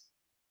specificity?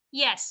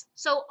 Yes.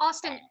 So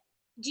Austin,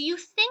 do you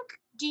think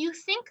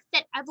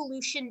that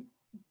evolution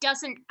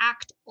doesn't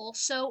act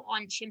also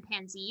on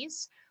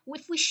chimpanzees?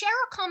 If we share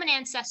a common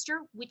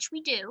ancestor, which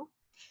we do,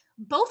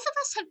 both of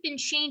us have been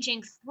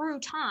changing through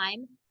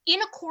time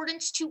in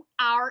accordance to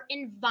our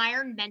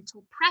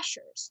environmental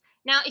pressures.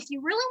 Now, if you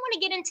really want to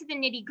get into the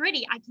nitty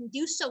gritty, I can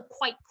do so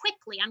quite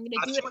quickly. I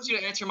just want you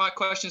to answer my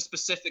question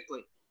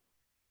specifically.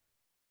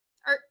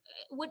 Or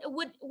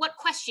what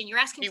question you're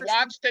asking? He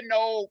wants to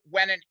know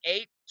when an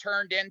ape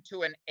turned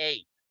into an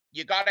ape.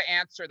 You got to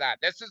answer that.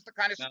 This is the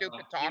kind of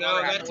stupid talk.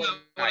 That's not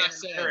what I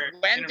said.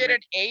 When did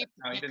an ape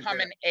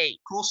become an ape?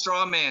 Cool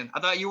straw man. I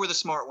thought you were the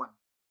smart one.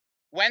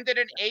 When did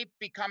an ape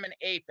become an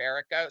ape,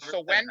 Erica?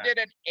 So when did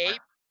an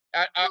ape,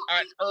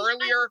 an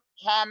earlier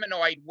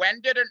hominoid,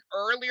 when did an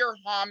earlier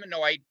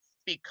hominoid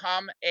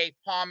become a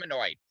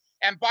hominoid?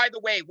 And by the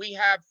way, we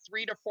have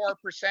 3 to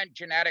 4%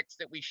 genetics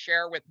that we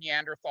share with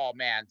Neanderthal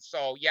man.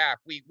 So yeah,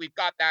 we've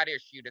got that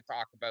issue to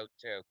talk about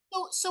too.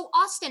 So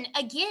Austin,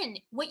 again,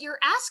 what you're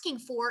asking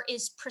for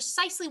is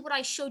precisely what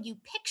I showed you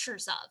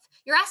pictures of.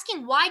 You're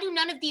asking, why do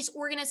none of these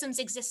organisms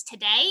exist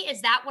today?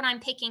 Is that what I'm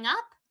picking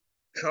up?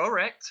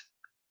 Correct.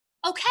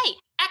 Okay,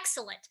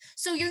 excellent.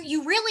 So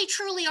you really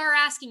truly are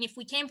asking, if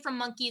we came from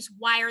monkeys,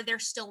 why are there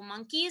still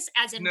monkeys?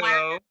 As in,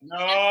 no.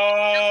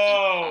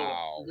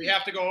 We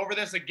have to go over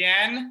this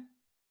again.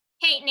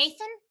 Hey,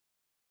 Nathan?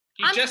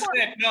 You just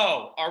said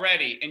no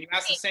already, and you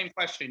asked the same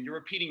question. You're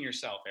repeating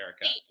yourself,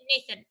 Erica. Hey,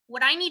 Nathan,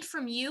 what I need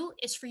from you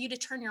is for you to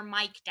turn your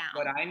mic down.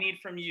 What I need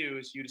from you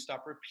is you to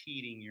stop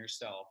repeating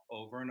yourself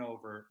over and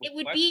over. It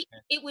would be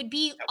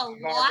a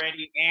lot.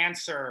 Already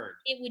answered.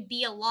 It would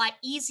be a lot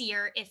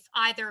easier if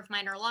either of my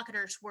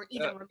interlocutors were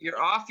even. You're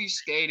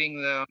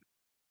obfuscating though.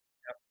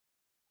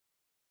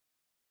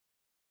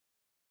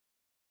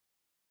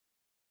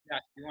 Yeah,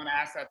 you want to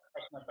ask that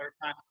question a third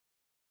time?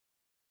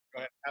 Go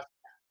ahead. Ask.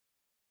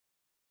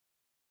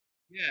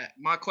 Yeah,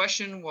 my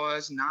question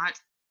was not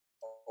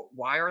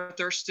why are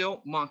there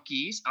still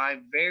monkeys? I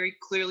very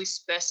clearly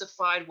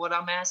specified what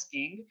I'm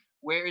asking.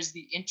 Where is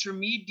the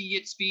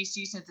intermediate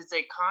species? Since it's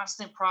a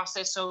constant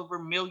process over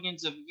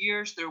millions of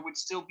years, there would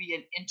still be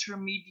an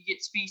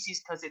intermediate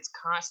species because it's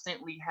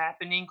constantly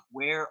happening.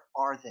 Where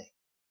are they?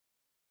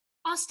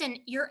 Austin,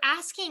 you're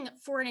asking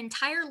for an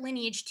entire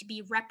lineage to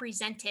be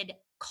represented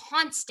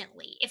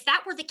constantly. If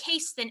that were the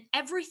case, then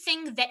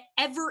everything that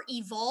ever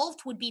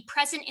evolved would be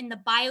present in the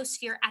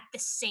biosphere at the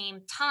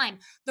same time.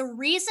 The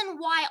reason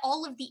why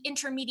all of the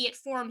intermediate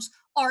forms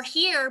are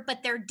here,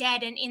 but they're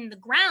dead and in the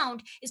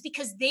ground, is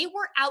because they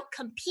were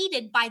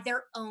outcompeted by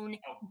their own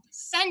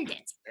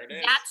descendants.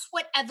 That's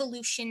what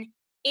evolution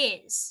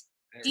is.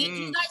 Do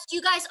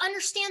you guys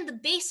understand the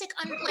basic?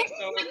 So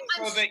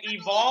the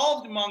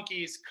evolved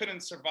monkeys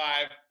couldn't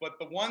survive, but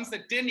the ones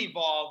that didn't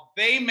evolve,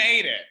 they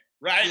made it,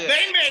 right? Yeah.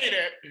 They made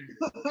it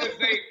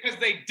because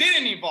they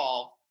didn't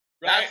evolve,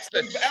 right?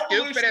 That's the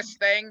stupidest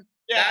thing.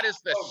 Yeah. That is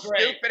the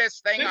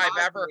stupidest thing I've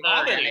ever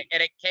heard,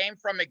 and it came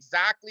from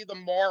exactly the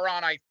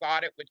moron I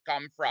thought it would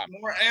come from.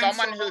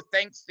 Someone who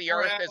thinks the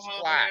Earth is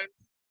flat.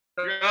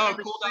 So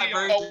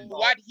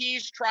what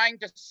he's trying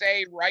to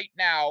say right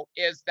now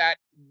is that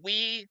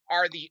we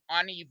are the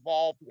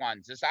unevolved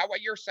ones. Is that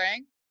what you're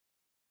saying?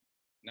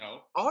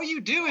 No. All you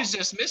do is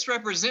just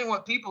misrepresent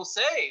what people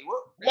say.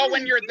 Well,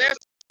 when you're this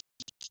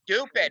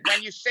stupid,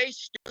 when you say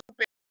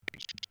stupid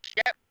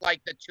shit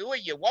like the two of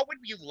you, what would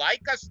you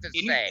like us to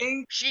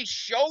say? She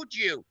showed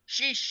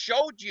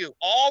you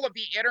all of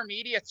the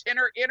intermediates in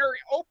her inner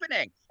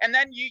opening, and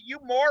then you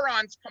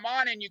morons come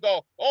on and you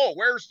go, oh,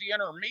 where's the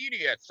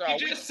intermediates?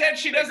 She just said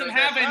she doesn't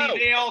have any.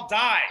 They all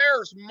died.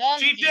 There's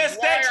monkeys. She just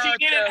said she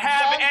didn't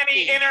have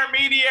any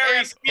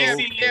intermediary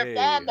species. If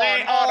I'm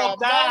they all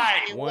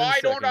died. Monkey, why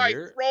don't I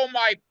throw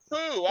my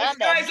poo? I'm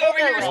guy's over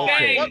here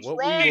saying, what's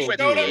wrong with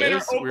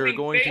you? We're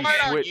going to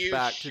switch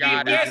back to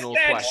the original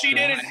question. She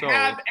didn't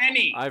have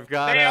any. I've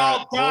got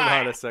hold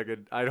on a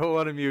second. I don't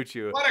want to mute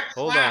you.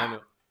 Hold on.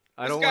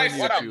 I don't want to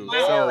mute you.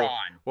 So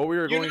what we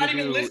were going to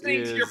do is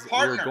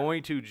we're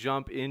going to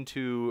jump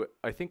into,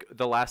 I think,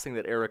 the last thing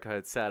that Erica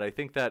had said. I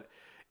think that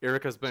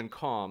Erica's been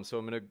calm, so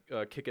I'm going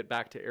to kick it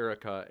back to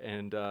Erica,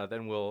 and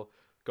then we'll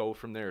go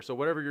from there. So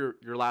whatever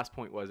your last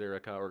point was,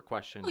 Erica, or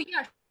question. Oh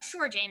yeah,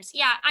 sure, James.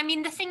 Yeah, I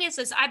mean, the thing is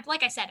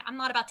like I said, I'm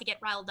not about to get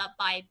riled up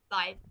by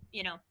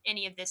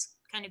any of this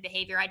kind of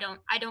behavior. I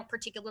don't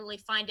particularly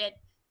find it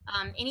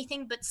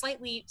anything but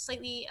slightly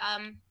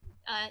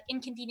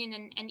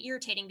inconvenient and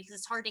irritating, because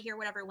it's hard to hear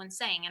what everyone's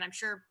saying, and I'm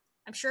sure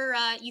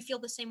you feel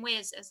the same way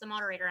as the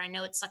moderator. I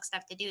know it sucks to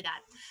have to do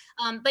that.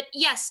 But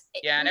yes.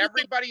 Yeah, and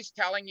everybody's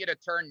telling you to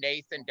turn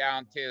Nathan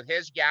down too.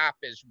 His yap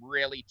is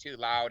really too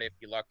loud if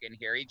you look in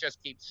here. He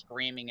just keeps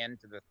screaming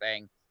into the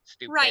thing.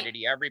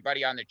 Stupidity. Right.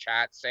 Everybody on the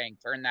chat saying,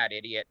 turn that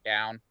idiot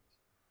down.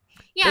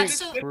 Yeah, thanks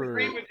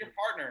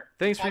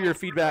for your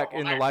feedback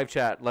in the live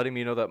chat, letting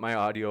me know that my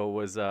audio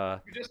was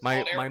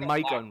my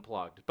mic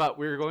unplugged. But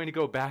we're going to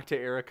go back to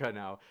Erica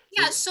now.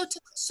 Yeah, so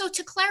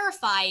to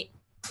clarify,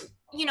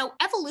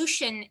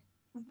 evolution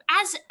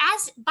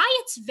as by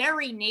its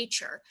very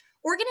nature,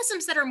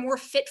 organisms that are more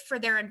fit for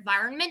their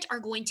environment are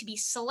going to be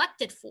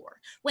selected for.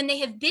 When they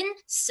have been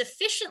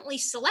sufficiently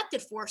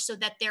selected for so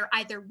that they're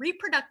either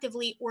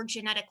reproductively or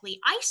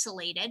genetically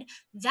isolated,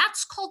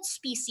 that's called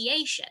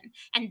speciation.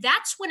 And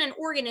that's when an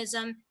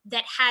organism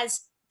that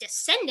has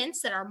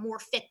descendants that are more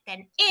fit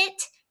than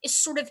it is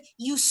sort of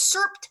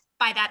usurped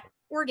by that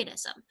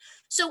organism.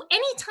 So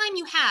anytime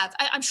you have,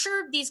 I'm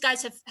sure these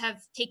guys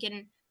have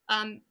taken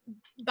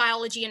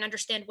biology and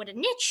understand what a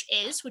niche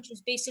is, which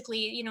is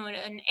basically,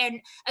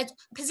 a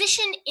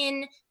position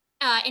in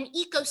an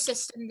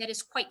ecosystem that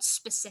is quite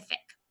specific.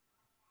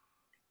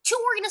 Two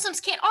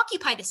organisms can't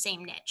occupy the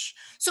same niche.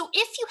 So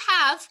if you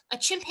have a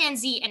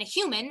chimpanzee and a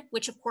human,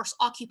 which of course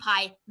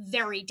occupy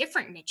very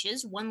different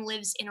niches, one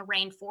lives in a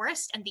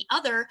rainforest and the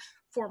other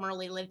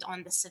formerly lived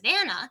on the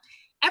savanna,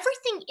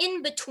 everything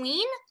in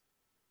between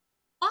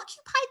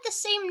occupied the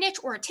same niche,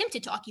 or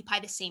attempted to occupy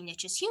the same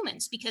niche as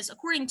humans, because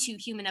according to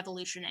human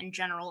evolution and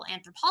general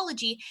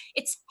anthropology,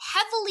 it's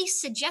heavily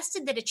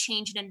suggested that a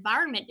change in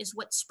environment is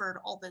what spurred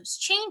all those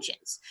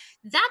changes.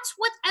 That's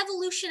what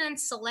evolution and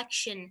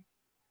selection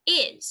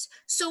is.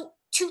 So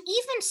to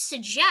even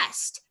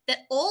suggest that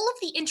all of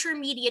the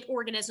intermediate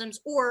organisms,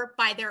 or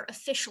by their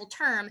official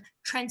term,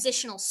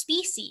 transitional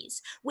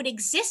species, would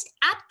exist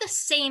at the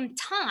same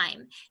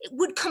time, it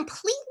would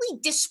completely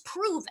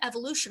disprove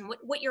evolution.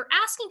 What you're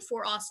asking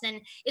for,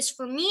 Austin, is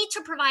for me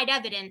to provide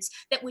evidence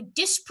that would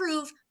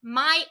disprove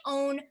my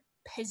own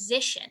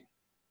position.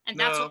 And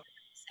that's what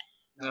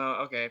No,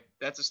 okay.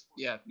 That's a,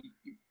 yeah,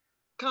 you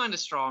kind of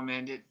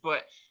straw-manned it,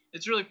 but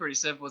it's really pretty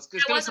simple. It's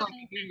going to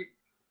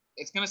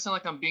sound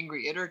like I'm being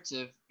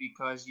reiterative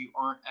because you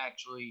aren't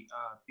actually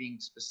being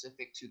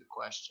specific to the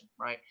question,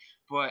 right?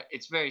 But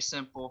it's very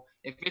simple.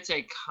 If it's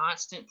a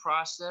constant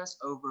process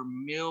over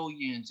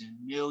millions and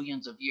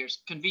millions of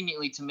years,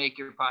 conveniently to make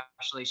your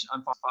postulation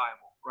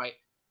unfalsifiable, right?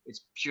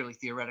 It's purely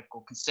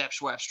theoretical,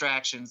 conceptual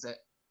abstractions that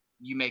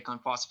you make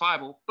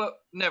unfalsifiable, but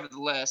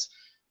nevertheless,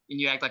 and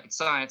you act like it's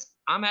science.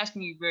 I'm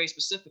asking you very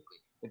specifically.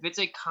 If it's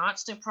a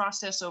constant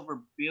process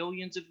over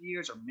billions of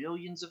years or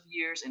millions of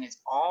years, and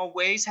it's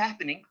always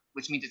happening,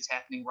 which means it's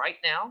happening right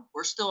now,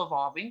 we're still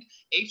evolving.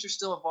 Apes are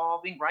still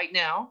evolving right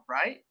now,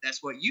 right?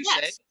 That's what you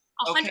say.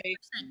 100%, okay,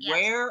 yes.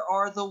 Where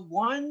are the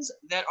ones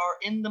that are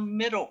in the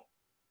middle?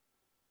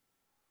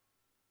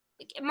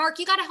 Mark,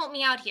 you got to help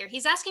me out here.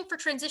 He's asking for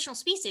transitional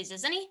species,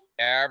 isn't he?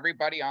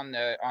 Everybody on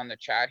the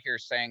chat here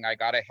saying I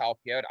gotta help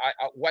you out.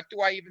 What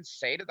do I even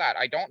say to that?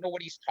 I don't know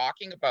what he's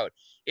talking about.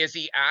 Is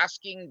he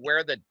asking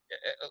where the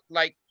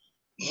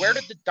where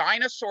did the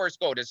dinosaurs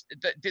go?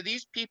 Do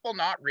these people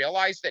not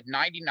realize that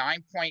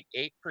 99.8%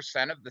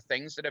 of the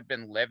things that have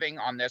been living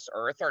on this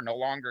earth are no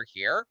longer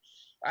here?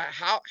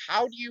 How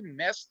do you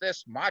miss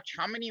this much?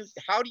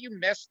 How do you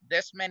miss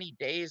this many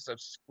days of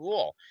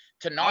school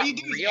to not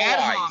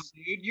realize?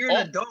 Dude. You're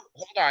an adult.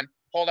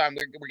 Hold on.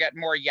 We're getting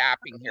more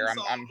yapping here.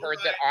 I'm heard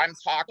that I'm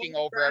talking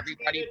over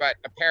everybody, but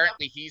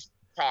apparently he's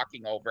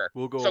talking over.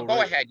 We'll go. So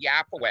go ahead,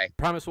 yap away.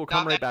 Promise we'll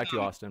come right back to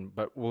you, Austin.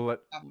 But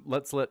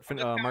let's let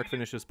Mark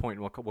finish his point,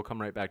 and we'll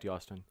come right back to you,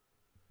 Austin.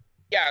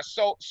 Yeah,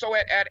 so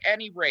at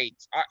any rate,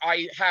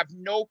 I have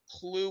no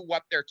clue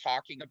what they're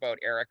talking about,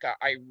 Erica.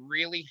 I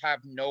really have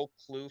no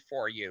clue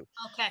for you.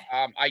 Okay.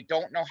 I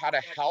don't know how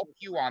to help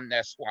you on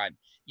this one.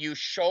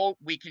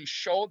 We can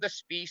show the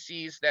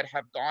species that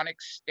have gone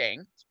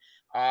extinct.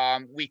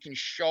 We can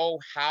show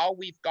how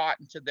we've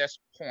gotten to this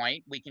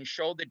point. We can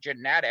show the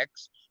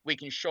genetics. We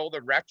can show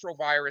the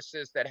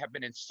retroviruses that have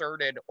been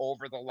inserted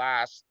over the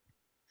last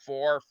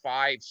 4,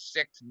 5,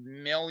 6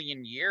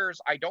 million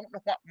years. I don't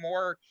know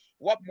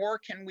what more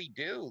can we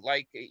do?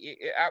 Like,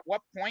 at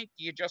what point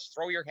do you just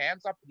throw your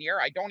hands up in the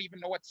air? I don't even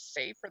know what to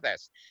say for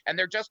this. And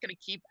they're just going to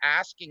keep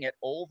asking it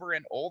over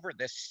and over,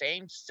 the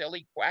same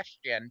silly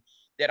question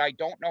that I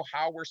don't know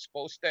how we're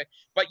supposed to,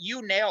 but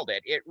you nailed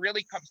it. It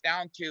really comes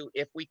down to,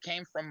 if we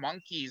came from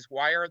monkeys,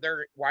 why are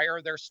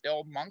there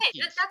still monkeys?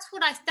 Hey, that's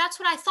what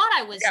I thought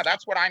I was. Yeah,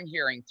 that's what I'm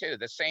hearing too.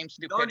 The same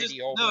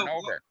stupidity over and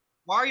over.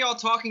 Why are y'all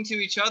talking to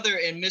each other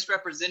and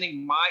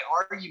misrepresenting my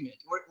argument?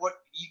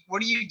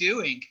 What are you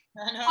doing?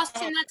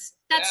 Austin, that's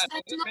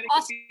not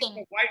Austin. A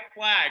white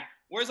flag.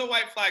 Where's a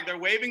white flag? They're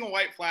waving a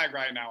white flag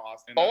right now,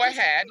 Austin. Go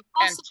ahead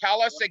and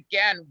tell us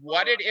again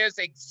what it is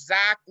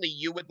exactly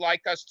you would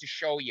like us to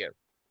show you.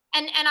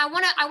 And I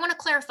want to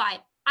clarify.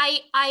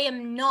 I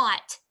am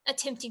not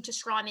attempting to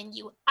strawman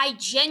you. I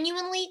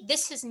genuinely,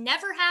 this has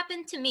never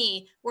happened to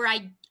me where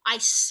I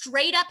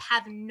straight up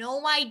have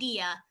no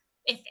idea.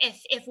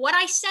 If what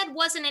I said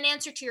wasn't an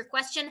answer to your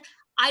question,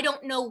 I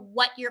don't know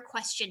what your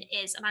question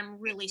is, and I'm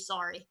really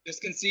sorry.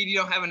 Just concede you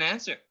don't have an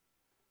answer.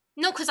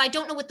 No, because I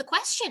don't know what the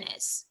question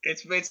is.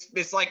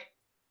 It's like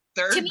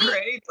third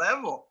grade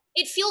level.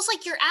 It feels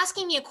like you're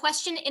asking me a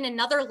question in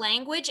another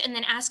language and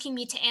then asking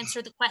me to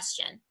answer the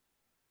question.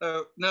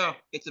 No,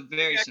 it's a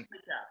very simple.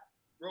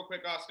 Real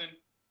quick, Austin.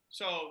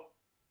 So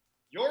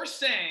you're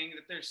saying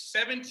that there's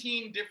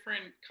 17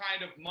 different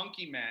kind of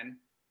monkey men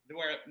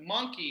where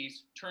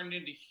monkeys turned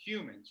into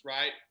humans,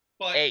 right?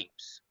 But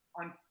apes.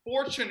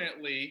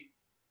 Unfortunately,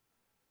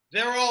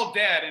 they're all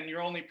dead and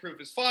your only proof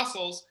is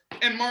fossils.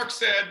 And Mark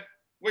said,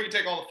 we can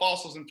take all the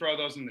fossils and throw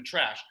those in the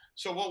trash.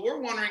 So what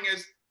we're wondering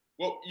is,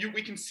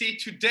 we can see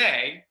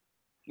today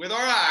with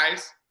our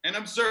eyes and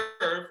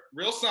observe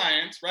real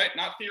science, right?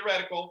 Not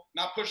theoretical,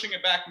 not pushing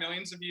it back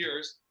millions of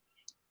years.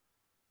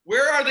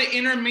 Where are the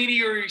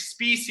intermediary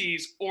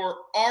species, or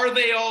are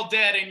they all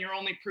dead and your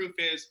only proof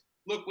is,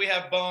 look, we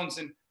have bones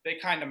and they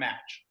kind of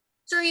match?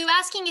 So are you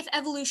asking if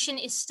evolution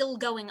is still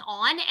going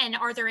on, and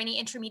are there any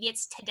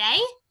intermediates today?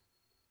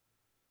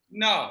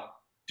 No.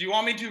 Do you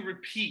want me to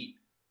repeat?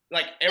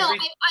 Like everything?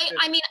 No,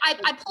 I mean,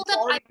 I pulled up.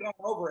 I've gone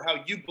over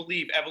how you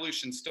believe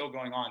evolution's still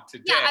going on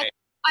today. Yeah,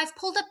 I've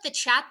pulled up the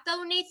chat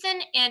though,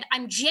 Nathan, and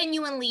I'm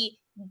genuinely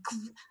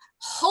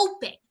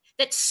hoping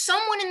that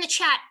someone in the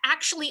chat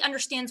actually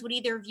understands what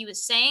either of you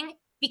is saying,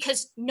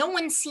 because no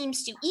one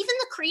seems to. Even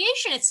the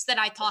creationists that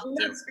I talk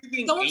to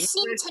don't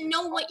seem to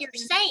know what you're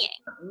saying.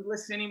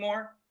 English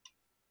anymore?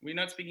 We're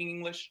not speaking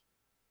English?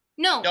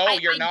 No,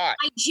 you're not.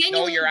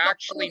 No, you're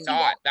actually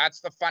not.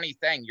 That's the funny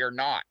thing. You're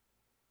not.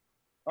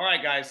 All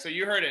right, guys. So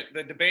you heard it.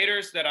 The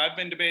debaters that I've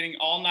been debating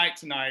all night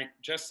tonight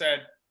just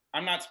said,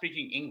 I'm not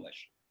speaking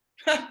English.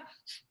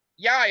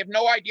 Yeah, I have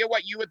no idea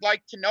what you would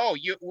like to know.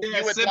 You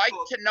would like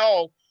to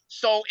know.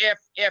 So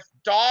if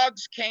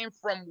dogs came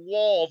from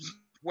wolves,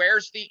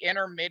 where's the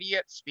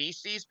intermediate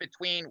species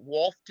between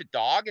wolf to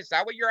dog? Is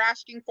that what you're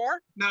asking for?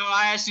 No,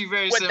 I asked you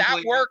very simply. Would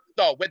that work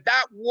though? Would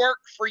that work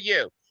for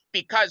you?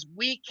 Because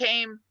we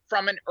came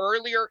from an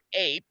earlier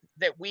ape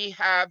that we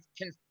have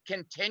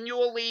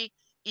continually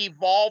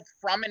evolved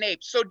from an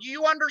ape. So do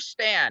you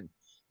understand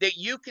that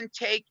you can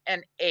take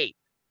an ape,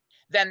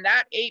 then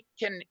that ape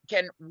can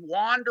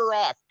wander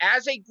off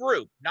as a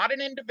group, not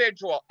an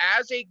individual,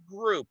 as a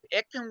group.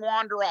 It can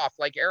wander off,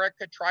 like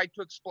Erica tried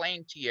to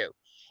explain to you,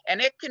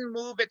 and it can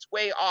move its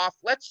way off,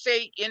 let's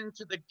say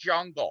into the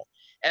jungle,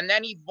 and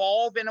then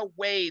evolve in a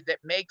way that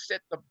makes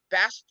it the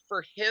best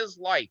for his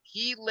life.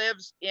 He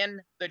lives in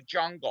the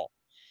jungle,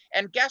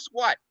 and guess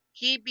what?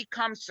 He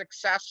becomes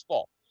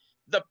successful.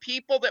 The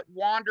people that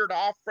wandered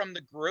off from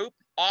the group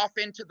off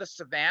into the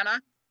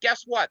savannah,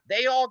 guess what?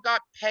 They all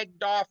got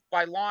pegged off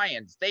by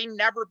lions. They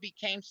never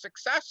became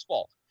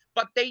successful,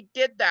 but they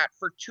did that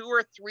for 200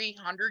 or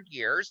 300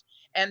 years,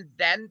 and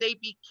then they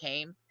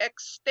became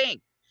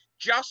extinct,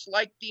 just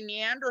like the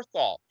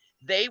Neanderthal.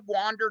 They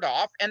wandered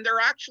off, and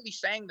they're actually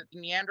saying that the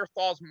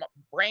Neanderthal's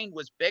brain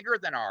was bigger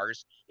than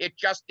ours. It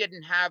just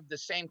didn't have the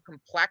same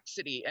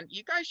complexity. And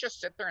you guys just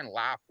sit there and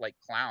laugh like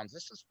clowns.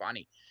 This is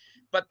funny.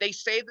 But they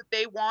say that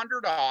they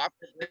wandered off,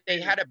 that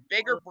they had a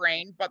bigger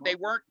brain, but they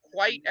weren't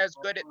quite as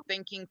good at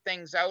thinking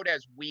things out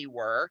as we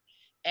were.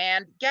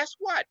 And guess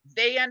what?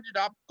 They ended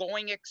up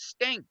going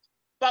extinct,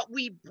 but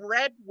we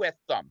bred with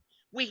them.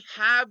 We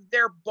have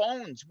their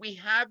bones, we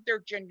have their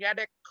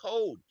genetic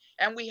code,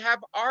 and we have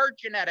our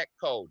genetic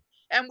code,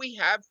 and we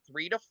have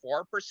 3 to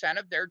 4%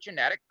 of their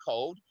genetic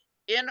code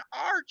in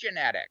our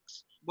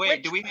genetics. Wait,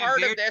 Which do we have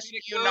part their of this do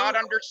genetic you code? not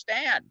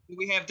understand? Do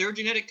we have their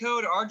genetic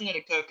code or our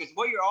genetic code? Because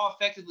what you're all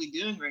effectively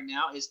doing right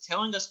now is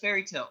telling us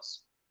fairy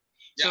tales.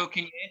 Yeah. So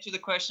can you answer the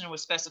question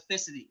with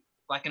specificity,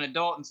 like an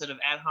adult instead of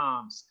ad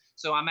homs?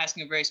 So I'm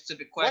asking a very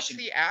specific question.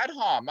 What's the ad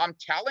hom? I'm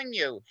telling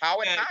you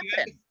how it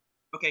happened.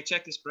 Okay,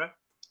 check this, bro.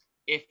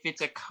 If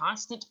it's a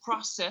constant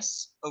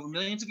process over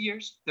millions of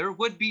years, there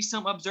would be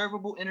some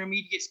observable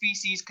intermediate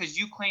species, because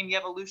you claim the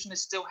evolution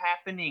is still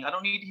happening. I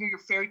don't need to hear your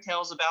fairy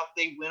tales about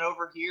they went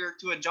over here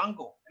to a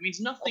jungle. It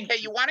means nothing. Okay,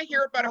 you want to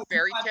hear about a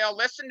fairy tale?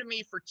 Listen to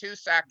me for 2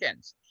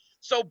 seconds.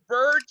 So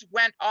birds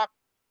went up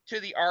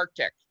to the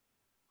Arctic.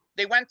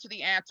 They went to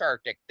the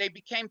Antarctic. They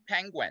became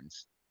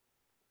penguins.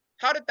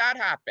 How did that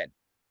happen?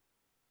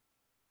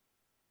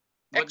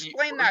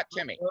 Explain that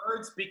to me.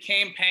 Birds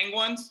became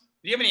penguins?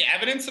 Do you have any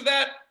evidence of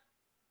that?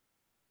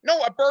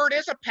 No, a bird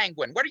is a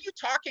penguin. What are you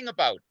talking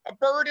about? A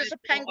bird is a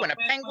penguin. A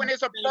penguin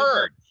is a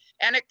bird,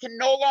 and it can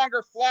no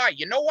longer fly.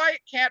 You know why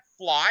it can't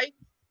fly?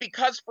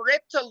 Because for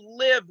it to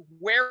live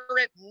where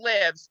it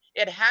lives,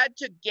 it had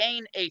to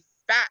gain a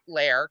fat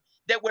layer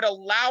that would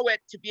allow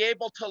it to be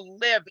able to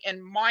live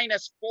in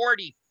minus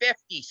 40,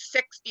 50,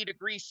 60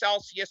 degrees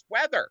Celsius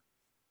weather.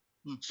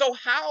 So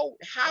how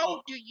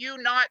do you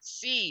not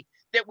see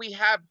that we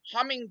have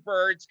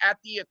hummingbirds at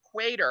the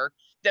equator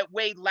that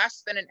weigh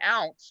less than an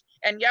ounce,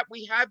 and yet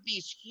we have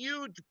these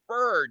huge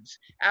birds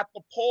at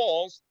the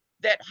poles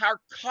that are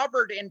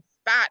covered in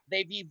fat?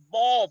 They've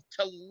evolved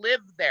to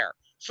live there.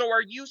 So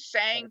are you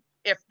saying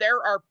if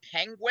there are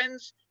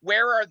penguins,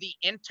 where are the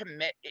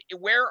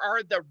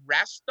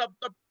rest of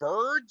the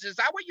birds? Is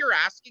that what you're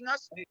asking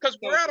us? Because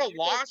we're at a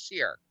loss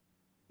here.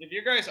 If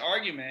your guys'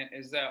 argument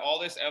is that all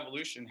this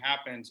evolution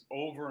happens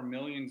over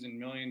millions and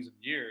millions of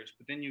years,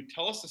 but then you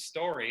tell us a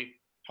story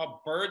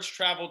how birds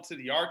traveled to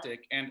the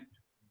Arctic and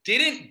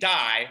didn't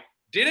die,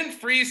 didn't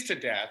freeze to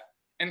death,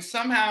 and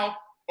somehow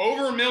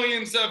over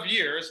millions of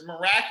years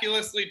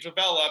miraculously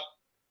developed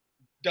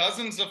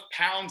dozens of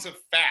pounds of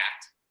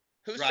fat.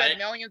 Who said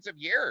millions of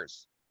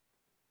years?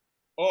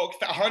 Oh,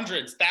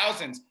 hundreds,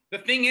 thousands. The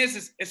thing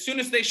is as soon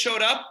as they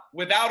showed up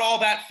without all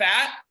that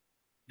fat,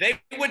 they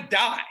would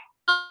die.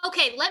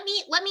 Okay, let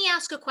me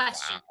ask a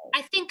question. Wow.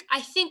 I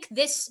think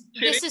this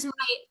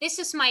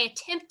is my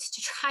attempt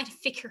to try to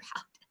figure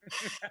out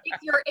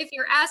if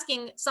you're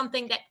asking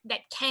something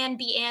that can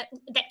be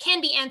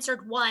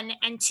answered, 1,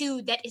 and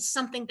 2, that is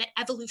something that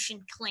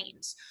evolution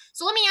claims.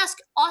 So let me ask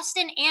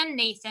Austin and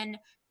Nathan,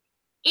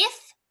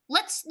 if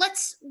let's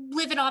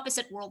live in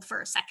opposite world for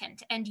a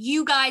second, and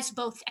you guys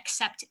both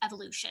accept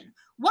evolution,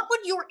 what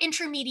would your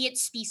intermediate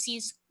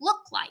species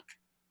look like?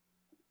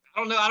 I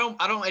don't know.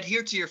 I don't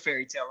adhere to your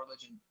fairy tale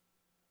religion.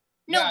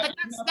 No, yeah,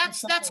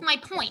 but that's my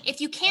point.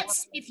 If you can't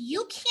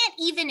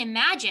even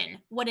imagine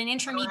what an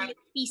intermediate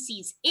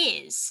species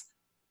is,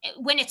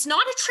 when it's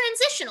not a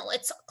transitional,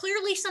 it's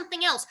clearly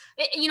something else.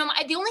 You know,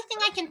 the only thing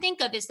I can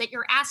think of is that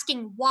you're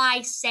asking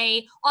why,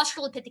 say,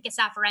 Australopithecus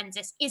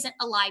afarensis isn't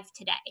alive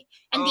today.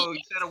 And you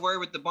said a word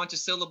with a bunch of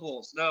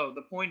syllables. No,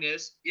 the point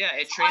is, yeah,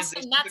 it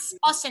transitions.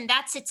 Austin,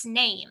 that's its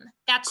name.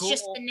 That's cool.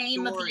 Just the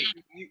name of the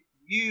animal.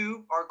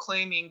 You are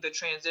claiming the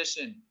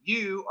transition.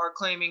 You are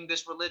claiming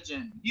this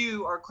religion.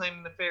 You are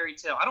claiming the fairy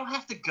tale. I don't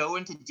have to go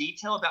into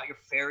detail about your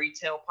fairy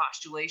tale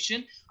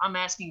postulation. I'm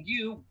asking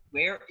you,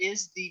 where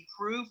is the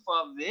proof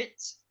of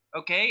it?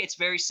 Okay, it's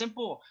very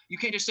simple. You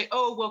can't just say,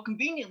 oh, well,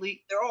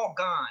 conveniently, they're all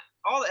gone.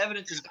 All the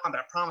evidence is gone,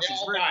 but I promise you.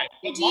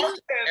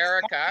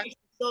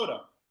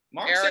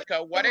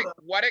 Erica, what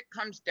it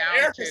comes down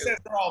Erica to. says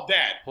they're all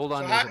dead. Hold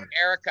on,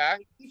 Erica.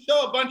 You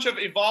show a bunch of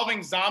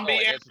evolving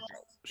zombie animals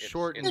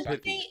short and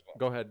pithy.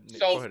 Go ahead. So,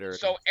 go ahead, Erica.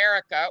 So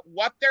Erica,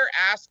 what they're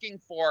asking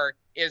for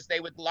is they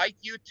would like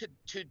you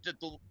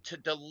to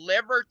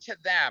deliver to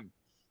them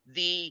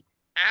the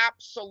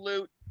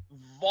absolute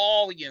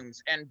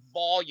volumes and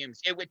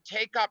volumes. It would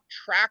take up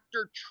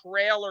tractor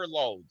trailer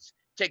loads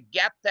to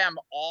get them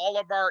all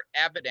of our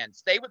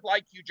evidence. They would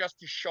like you just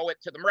to show it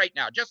to them right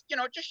now. Just,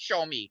 just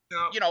show me,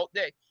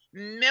 the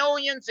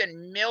millions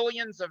and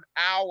millions of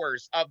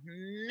hours of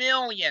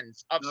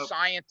millions of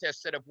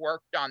scientists that have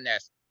worked on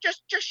this.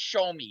 Just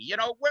show me,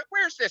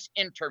 where's this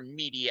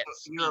intermediate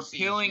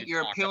species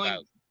you're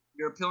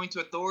appealing to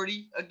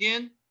authority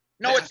again?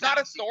 No, it's not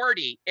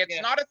authority.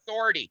 It's not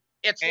authority.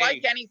 It's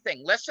like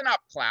anything. Listen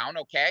up, clown,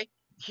 okay?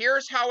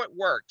 Here's how it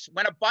works.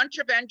 When a bunch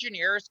of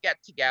engineers get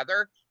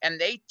together and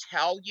they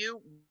tell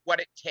you what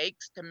it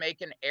takes to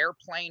make an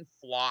airplane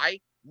fly,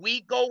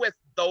 we go with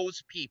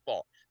those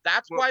people.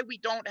 That's why we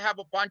don't have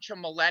a bunch of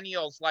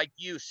millennials like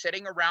you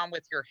sitting around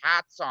with your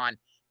hats on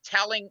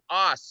telling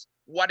us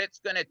what it's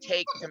going to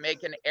take to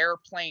make an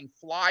airplane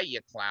fly, you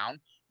clown.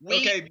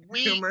 We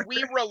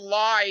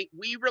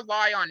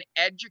rely on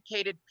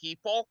educated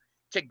people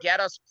to get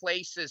us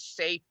places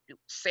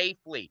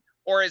safely.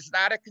 Or is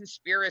that a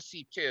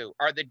conspiracy too?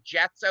 Are the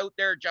jets out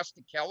there just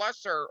to kill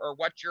us, or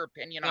what's your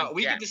opinion on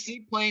we jets? get to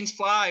see planes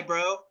fly,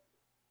 bro.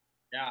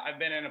 Yeah, I've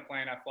been in a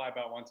plane. I fly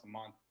about once a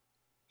month.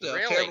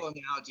 Really? Terrible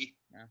analogy.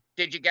 Yeah.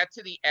 Did you get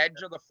to the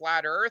edge of the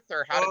flat Earth,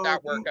 or how did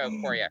that work out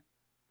for you?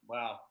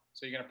 Wow.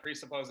 So you're gonna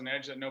presuppose an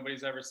edge that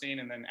nobody's ever seen,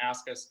 and then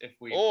ask us if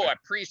we. So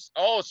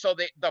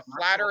the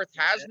flat Earth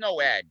has no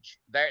edge.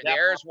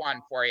 There's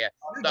one for you.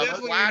 The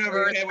flat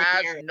Earth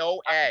has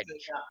no edge.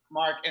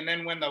 Mark, and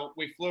then when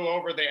we flew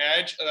over the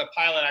edge, the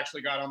pilot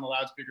actually got on the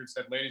loudspeaker and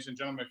said, "Ladies and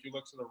gentlemen, if you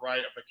look to the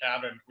right of the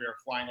cabin, we are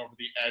flying over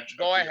the edge."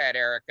 Go ahead,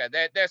 Erica.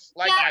 This,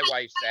 like my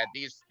wife said,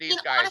 these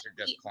guys are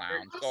just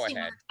clowns. Go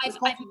ahead. I've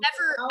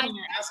never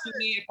asking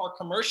me if our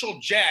commercial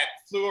jet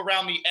flew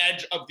around the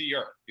edge of the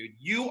Earth, dude.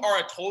 You are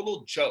a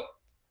total joke.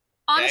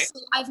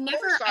 Honestly, I've never.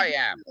 Of course I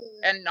am.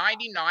 And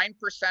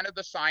 99% of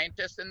the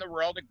scientists in the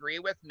world agree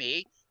with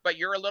me, but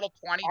you're a little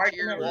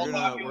 22-year-old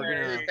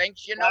who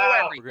thinks you know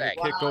everything.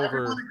 We're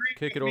gonna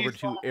kick it over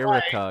to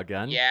Erica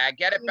again. Yeah,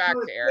 get it back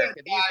to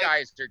Erica. These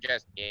guys are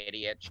just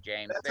idiots,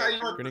 James.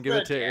 We're gonna give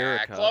it to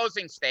Erica.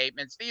 Closing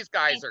statements. These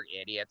guys are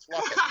idiots.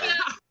 Look at them.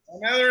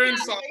 Another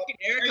insult.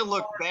 Erica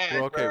look bad.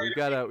 Well, okay, we've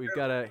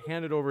gotta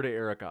hand it over to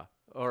Erica.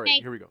 All right,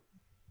 here we go.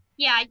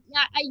 Yeah,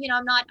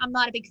 I'm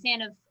not a big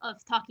fan of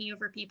talking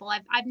over people.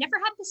 I've never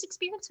had this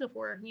experience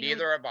before.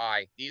 Neither have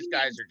I. These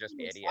guys are just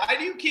idiots. Why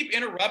do you keep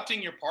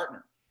interrupting your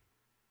partner?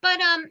 But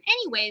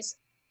anyways,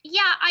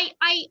 yeah,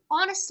 I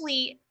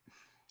honestly,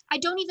 I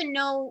don't even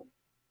know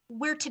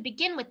where to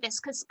begin with this,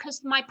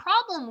 because my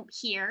problem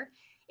here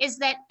is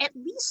that at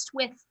least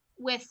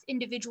with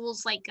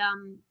individuals like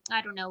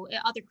I don't know,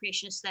 other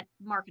creationists that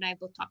Mark and I have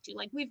both talked to,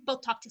 like we've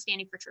both talked to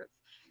Standing for Truth.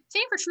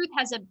 Standing for Truth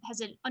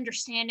has an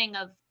understanding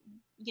of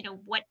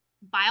what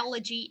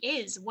biology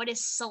is, what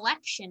is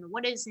selection,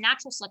 what is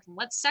natural selection,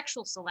 what's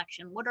sexual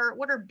selection, what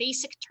are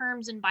basic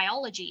terms in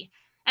biology.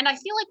 And I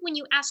feel like when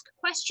you ask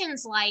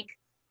questions like,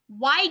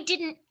 why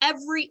didn't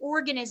every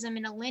organism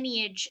in a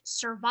lineage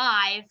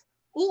survive?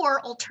 Or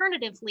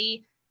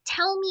alternatively,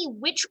 tell me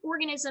which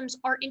organisms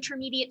are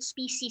intermediate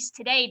species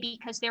today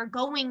because they're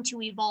going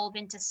to evolve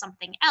into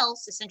something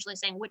else, essentially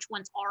saying which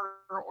ones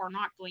are or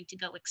not going to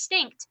go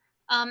extinct.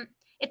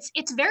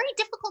 It's very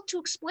difficult to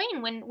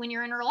explain when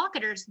your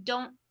interlocutors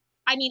don't.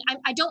 I mean,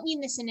 I don't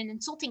mean this in an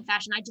insulting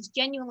fashion. I just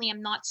genuinely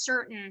am not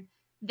certain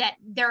that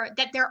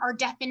there are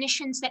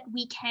definitions that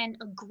we can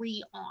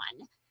agree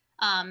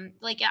on.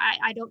 Like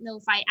I don't know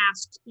if I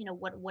asked,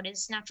 what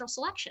is natural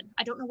selection?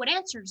 I don't know what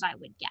answers I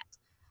would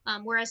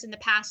get. Whereas in the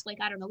past, like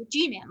I don't know, with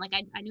G-Man, like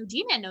I know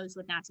G-Man knows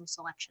what natural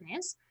selection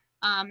is,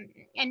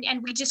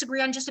 and we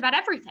disagree on just about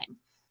everything.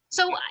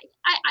 So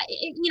I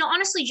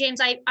honestly, James,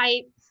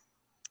 I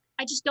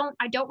just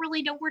don't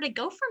really know where to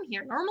go from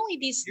here. Normally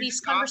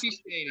these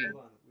conversations.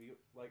 Hold on.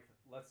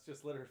 Let's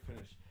just let her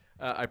finish.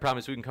 I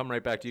promise we can come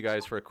right back to you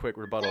guys for a quick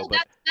rebuttal. No,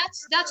 but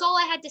that's all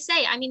I had to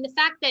say. I mean, the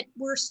fact that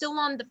we're still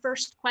on the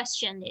first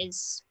question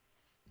is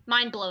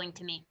mind-blowing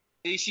to me.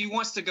 She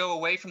wants to go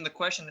away from the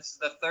question. This is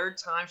the third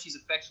time she's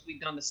effectively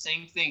done the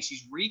same thing.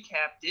 She's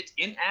recapped it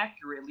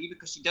inaccurately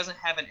because she doesn't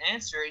have an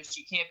answer, and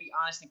she can't be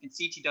honest and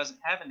concede she doesn't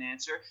have an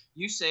answer.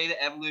 You say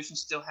that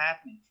evolution's still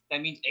happening. That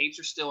means apes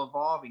are still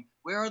evolving.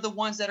 Where are the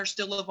ones that are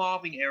still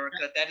evolving,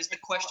 Erica? That is the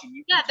question.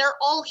 They're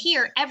all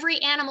here. Every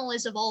animal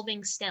is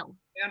evolving still.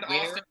 And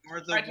where Austin,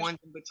 are the ones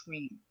in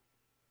between?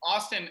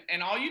 Austin,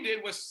 and all you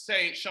did was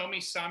say, show me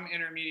some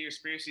intermediate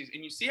species.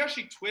 And you see how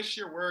she twists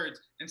your words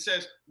and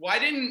says, why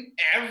didn't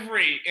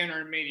every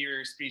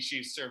intermediate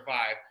species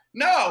survive?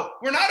 No,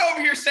 we're not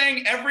over here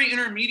saying every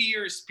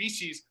intermediate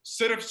species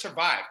should have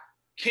survived.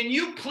 Can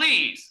you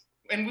please,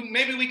 and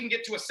maybe we can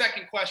get to a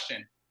second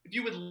question, if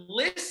you would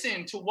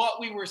listen to what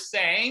we were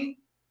saying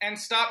and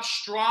stop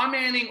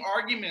straw-manning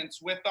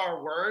arguments with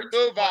our words.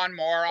 Move on,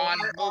 moron.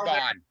 Move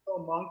on.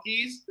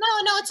 Monkeys.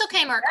 No, it's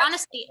okay, Mark.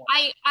 Honestly,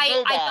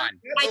 Move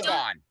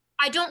on.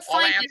 I don't I'll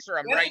find answer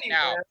them right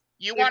now.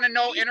 You want to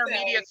know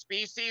intermediate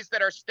species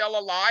that are still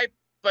alive?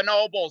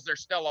 Bonobos are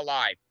still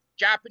alive.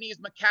 Japanese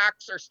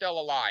macaques are still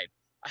alive.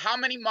 How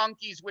many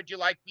monkeys would you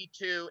like me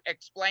to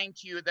explain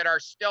to you that are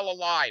still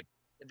alive,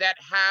 that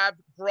have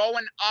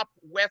grown up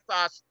with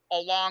us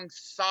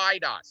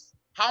alongside us?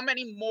 How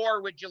many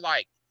more would you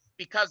like?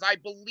 Because I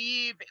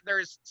believe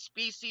there's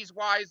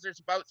species-wise, there's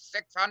about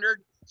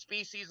 600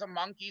 species of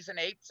monkeys and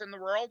apes in the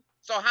world.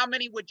 So how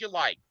many would you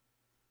like?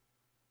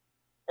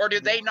 Or do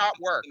they not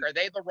work? Are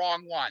they the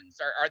wrong ones?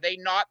 Are they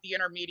not the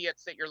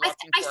intermediates that you're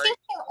looking I for? think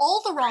they're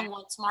all the wrong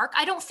ones, Mark.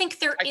 I don't think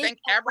there is. I think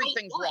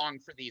everything's wrong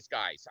for these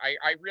guys.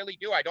 I really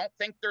do. I don't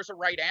think there's a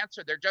right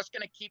answer. They're just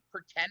going to keep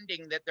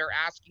pretending that they're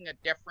asking a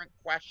different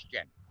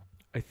question.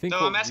 I think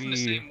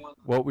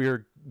what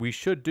we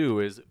should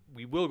do is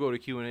we will go to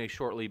Q&A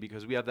shortly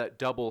because we have that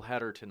double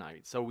header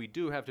tonight. So we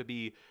do have to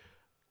be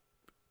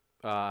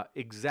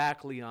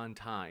exactly on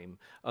time.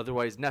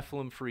 Otherwise,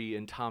 Nephilim Free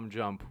and Tom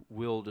Jump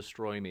will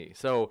destroy me.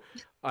 So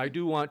I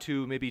do want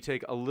to maybe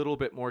take a little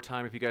bit more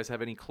time if you guys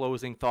have any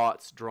closing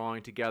thoughts,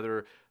 drawing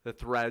together the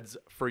threads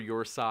for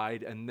your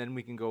side, and then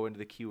we can go into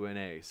the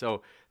Q&A.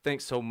 So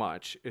thanks so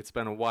much. It's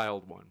been a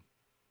wild one.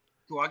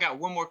 Cool. I got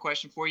one more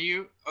question for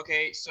you.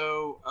 Okay,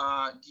 so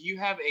do you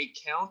have a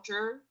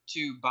counter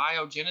to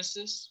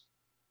biogenesis,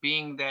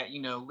 being that,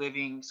 you know,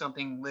 living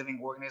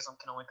organism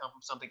can only come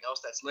from something else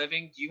that's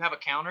living? Do you have a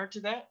counter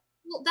to that?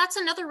 Well, that's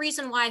another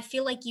reason why I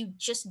feel like you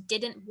just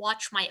didn't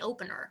watch my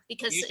opener,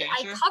 because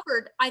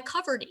I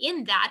covered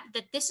in that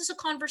this is a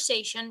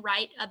conversation,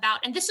 right, about,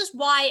 and this is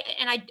why,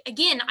 and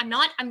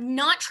I'm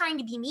not trying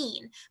to be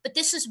mean, but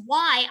this is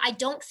why I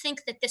don't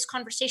think that this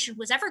conversation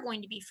was ever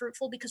going to be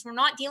fruitful, because we're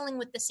not dealing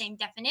with the same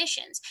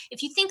definitions.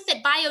 If you think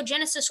that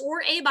biogenesis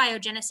or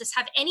abiogenesis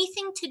have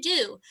anything to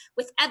do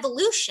with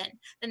evolution,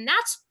 then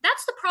that's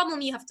the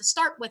problem you have to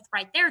start with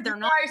right there. They're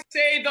not. I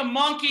say the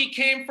monkey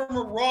came from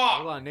a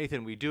rock. Hold on,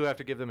 Nathan. We do have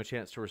to give them a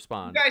chance to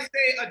respond. You guys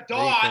say a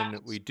dog.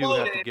 Nathan, we do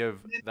have to give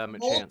them a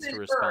chance to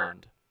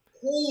respond.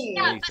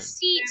 Yeah, but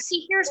see,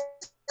 here's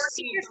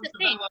the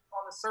thing. On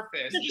the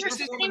surface. Here's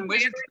the thing.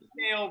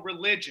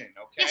 Religion,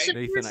 okay?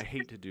 Nathan, I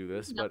hate to do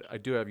this, but I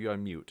do have you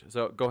on mute.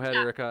 So go ahead,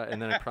 Erica,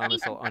 and then I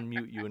promise I'll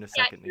unmute you in a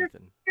second,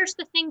 Nathan. Here's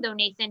the thing, though,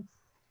 Nathan.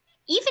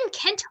 Even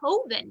Kent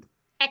Hovind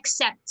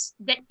accepts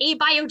that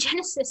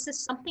abiogenesis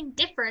is something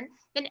different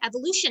than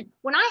evolution.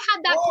 When I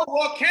had that... Oh,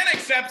 well, Ken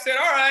accepts it.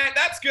 All right,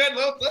 that's good.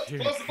 Let's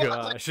close the book.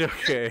 Gosh,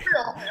 okay.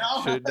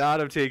 Should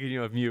not have taken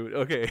you off mute.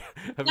 Okay.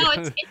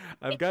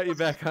 I've got you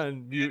back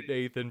on mute,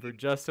 Nathan, for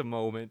just a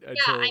moment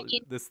until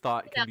this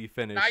thought can be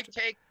finished.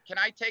 Can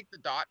I take the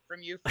dot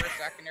from you for a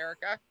second,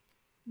 Erica?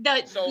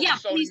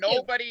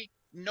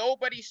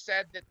 Nobody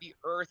said that the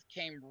Earth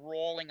came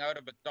rolling out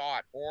of a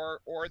dot, or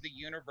the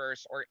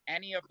universe, or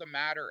any of the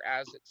matter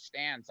as it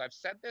stands. I've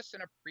said this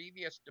in a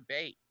previous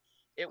debate.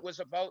 It was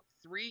about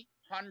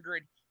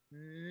 300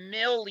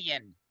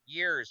 million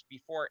years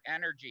before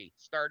energy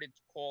started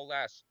to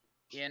coalesce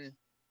into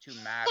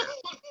matter.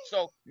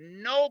 So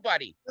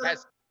nobody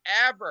has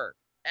ever,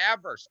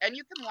 and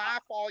you can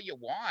laugh all you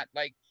want,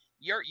 like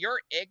your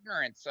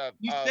ignorance of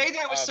say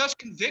that with such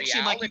conviction,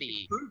 reality. like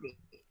you can prove it.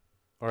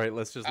 All right,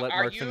 let's just let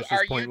Mark finish his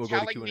point. We'll go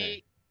to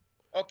Q&A.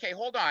 Okay,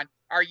 hold on.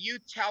 Are you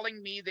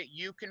telling me that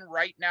you can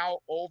right now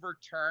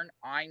overturn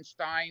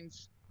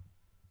Einstein's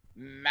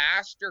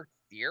master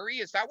theory?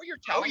 Is that what you're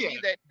telling me?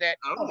 That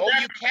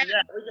you can?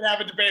 Yeah, we can have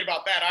a debate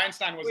about that.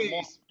 Einstein was a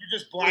moron. You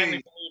just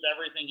blindly believe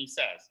everything he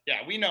says.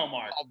 Yeah, we know,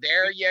 Mark. Oh,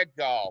 there you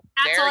go.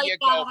 That's there all you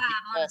go.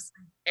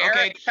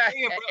 Eric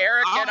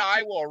and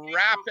I will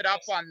wrap it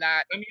up on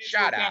that.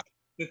 Shut up.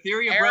 The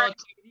theory of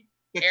relativity.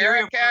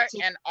 Erica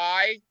and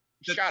I.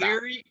 The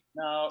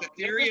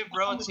theory of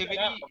relativity.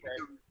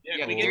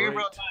 Yeah, the theory of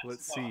relativity.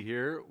 Let's see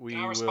here. We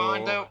will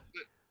respond though.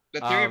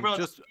 The theory of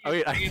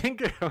relativity. I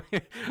think.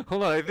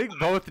 Hold on. I think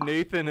both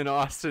Nathan and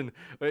Austin.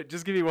 Wait,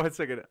 just give me 1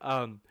 second.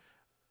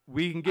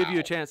 We can give you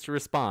a chance to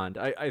respond.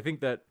 I think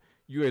that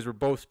you guys were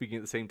both speaking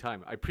at the same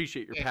time. I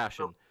appreciate your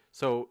passion.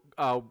 So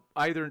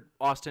either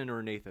Austin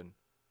or Nathan.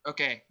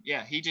 Okay,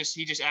 yeah, he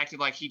just acted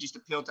like he just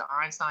appealed to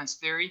Einstein's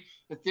theory.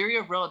 The theory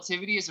of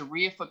relativity is a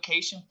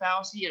reification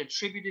fallacy. It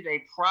attributed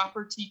a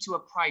property to a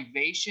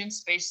privation.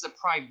 Space is a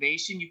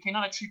privation. You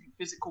cannot attribute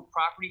physical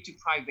property to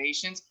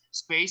privations.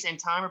 Space and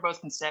time are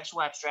both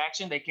conceptual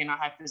abstraction. They cannot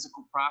have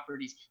physical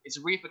properties. It's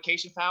a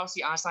reification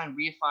fallacy. Einstein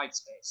reified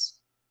space.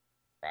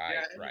 Right,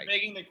 yeah, and you're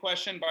making the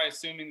question by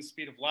assuming the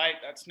speed of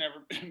light. That's never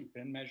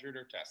been measured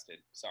or tested.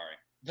 Sorry.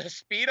 The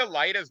speed of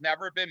light has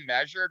never been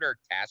measured or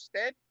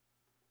tested?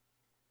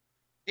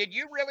 Did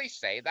you really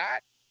say that?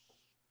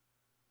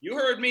 You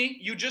heard me.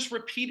 You just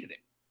repeated it.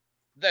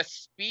 The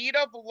speed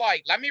of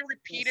light, let me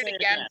repeat it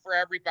again for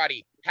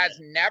everybody, has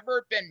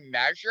never been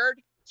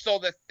measured. So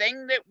the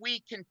thing that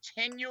we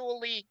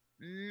continually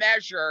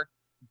measure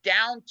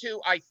down to,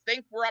 I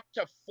think we're up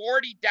to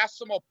 40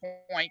 decimal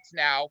points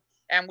now,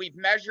 and we've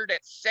measured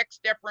it 6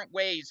 different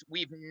ways.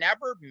 We've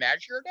never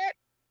measured it?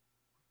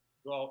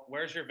 Well,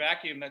 where's your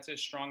vacuum that's as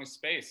strong as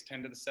space?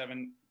 10 to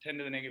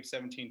the negative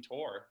 17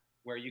 torr.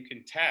 where you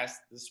can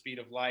test the speed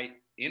of light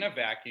in a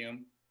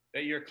vacuum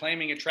that you're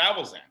claiming it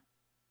travels in.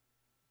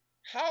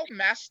 How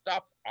messed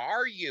up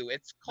are you?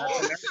 It's called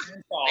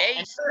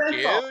space,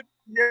 dude.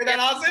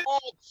 It's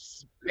called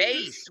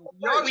space.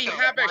 We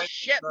have a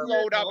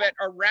shitload of it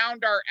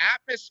around our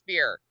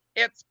atmosphere.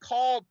 It's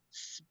called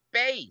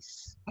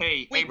space.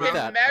 Hey, we With can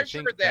that, measure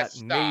I think this that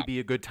stuff. may be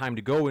a good time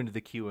to go into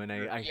the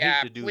Q&A. I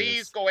hate to do please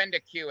this. go into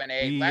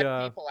Q&A.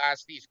 Let people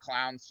ask these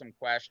clowns some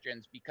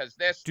questions, because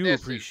this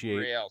appreciate is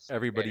real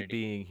everybody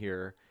stupidity. being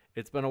here.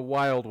 It's been a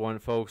wild one,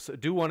 folks. I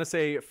do want to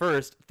say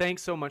first,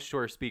 thanks so much to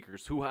our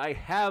speakers who I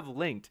have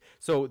linked.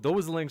 So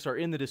those links are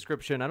in the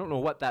description. I don't know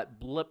what that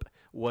blip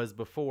was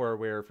before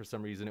where for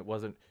some reason it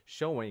wasn't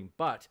showing,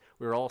 but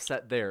we're all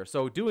set there.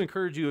 So do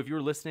encourage you, if you're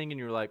listening and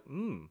you're like,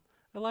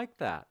 I like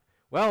that.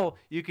 Well,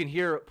 you can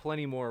hear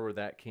plenty more where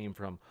that came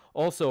from.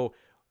 Also,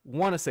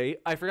 want to say,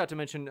 I forgot to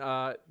mention,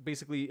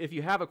 basically, if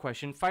you have a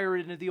question, fire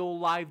it into the old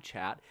live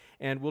chat,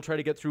 and we'll try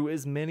to get through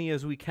as many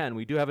as we can.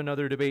 We do have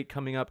another debate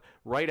coming up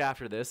right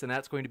after this, and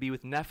that's going to be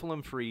with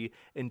Nephilim Free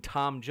and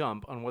Tom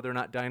Jump on whether or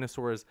not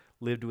dinosaurs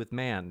lived with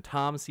man.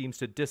 Tom seems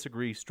to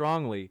disagree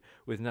strongly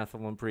with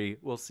Nephilim Free.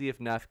 We'll see if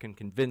Neph can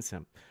convince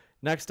him.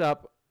 Next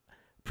up,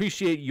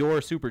 appreciate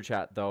your super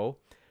chat, though.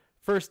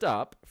 First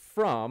up,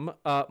 from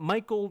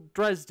Michael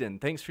Dresden.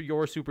 Thanks for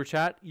your super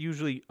chat.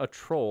 Usually a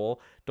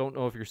troll. Don't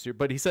know if you're super,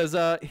 but he says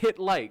hit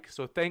like.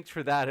 So thanks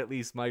for that, at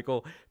least,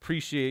 Michael.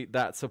 Appreciate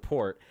that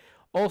support.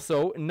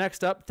 Also,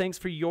 next up, thanks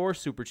for your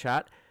super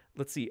chat.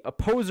 Let's see.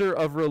 Opposer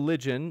of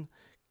Religion.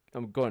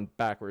 I'm going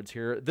backwards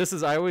here. This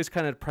is, I always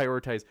kind of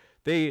prioritize.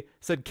 They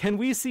said, can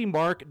we see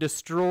Mark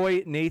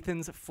destroy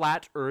Nathan's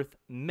flat earth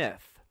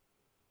myth?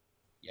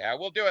 Yeah,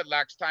 we'll do it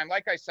next time.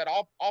 Like I said,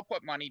 I'll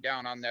put money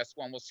down on this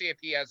one. We'll see if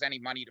he has any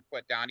money to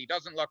put down. He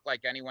doesn't look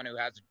like anyone who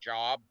has a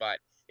job, but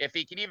if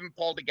he can even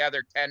pull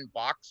together $10,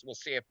 we'll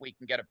see if we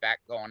can get a bet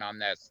going on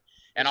this.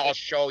 And I'll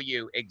show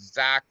you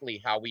exactly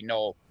how we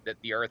know that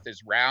the Earth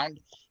is round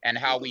and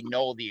how we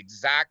know the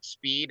exact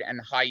speed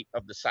and height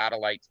of the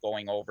satellites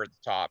going over the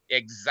top.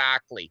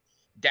 Exactly.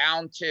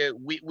 Down to,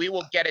 we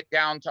will get it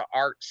down to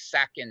arc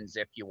seconds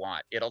if you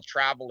want. It'll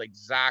travel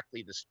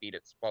exactly the speed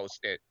it's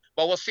supposed to.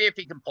 But we'll see if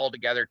he can pull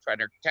together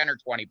 10 or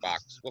 20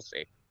 bucks. We'll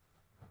see.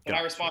 Can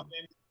I respond,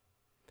 James?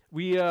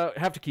 We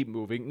have to keep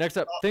moving. Next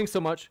up, thanks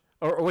so much.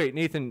 Or wait,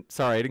 Nathan,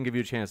 sorry, I didn't give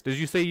you a chance. Did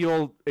you say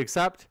you'll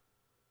accept?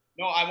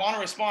 No, I want to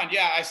respond.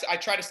 Yeah, I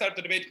tried to set up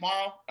the debate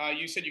tomorrow.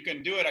 You said you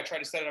couldn't do it. I tried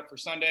to set it up for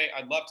Sunday.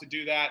 I'd love to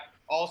do that.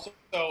 Also,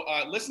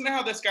 listen to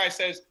how this guy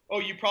says, oh,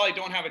 you probably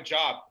don't have a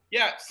job.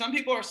 Yeah, some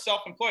people are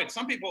self-employed.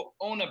 Some people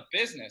own a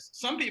business.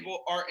 Some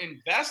people are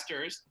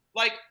investors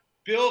like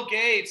Bill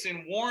Gates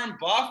and Warren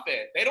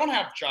Buffett. They don't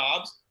have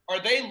jobs.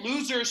 Are they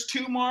losers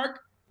too, Mark?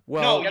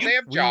 Well, no, they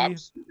have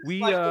jobs. They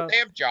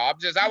have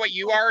jobs. Is that what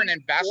you are, an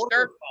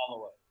investor?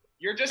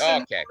 You're just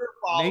an order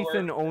follower.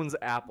 Nathan owns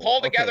Apple.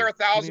 Pull together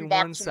 $1,000 and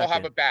we'll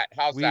have a bet.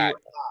 How's that?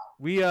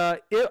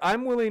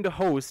 I'm willing to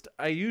host.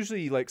 I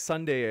usually, like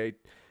Sunday,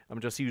 I'm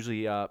just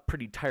usually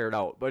pretty tired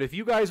out. But if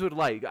you guys would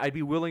like, I'd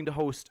be willing to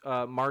host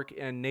Mark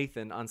and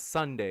Nathan on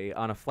Sunday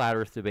on a flat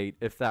Earth debate,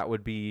 if that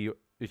would be,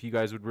 if you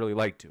guys would really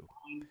like to.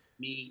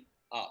 Me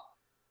up.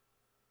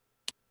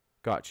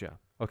 Gotcha.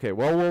 Okay,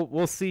 well,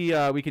 we'll see.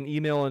 We can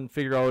email and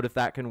figure out if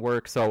that can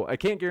work. So I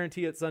can't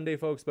guarantee it Sunday,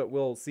 folks, but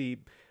we'll see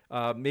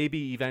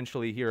maybe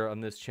eventually here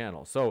on this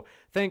channel. So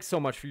thanks so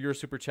much for your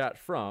super chat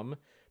from.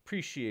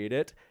 Appreciate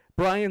it.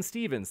 Brian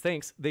Stevens,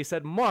 thanks. They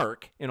said,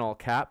 Mark, in all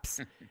caps,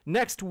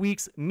 next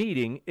week's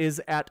meeting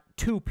is at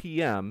 2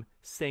 p.m.,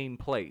 same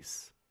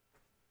place.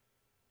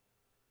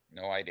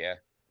 No idea.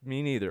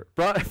 Me neither.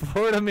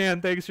 Florida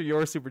Man, thanks for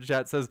your super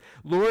chat, says,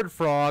 Lord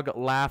Frog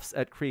laughs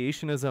at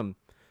creationism.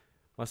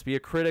 Must be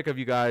a critic of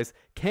you guys.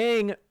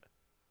 Kang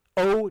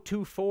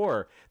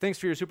 024, thanks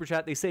for your super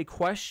chat. They say,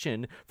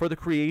 question for the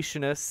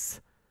creationists,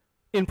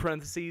 in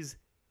parentheses,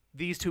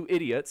 these two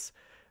idiots.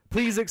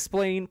 Please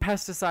explain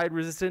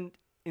pesticide-resistant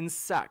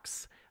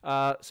insects.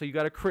 So you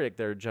got a critic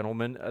there,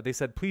 gentlemen. They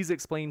said, please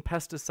explain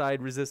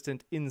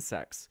pesticide-resistant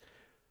insects.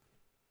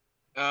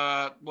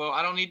 Well,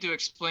 I don't need to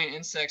explain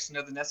insects to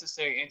know the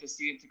necessary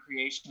antecedent to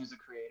creation is a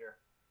creator.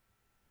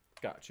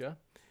 Gotcha.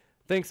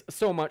 Thanks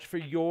so much for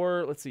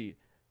your, let's see,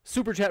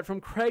 super chat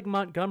from Craig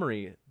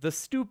Montgomery. The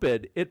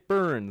stupid, it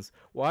burns.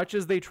 Watch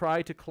as they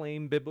try to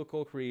claim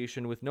biblical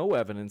creation with no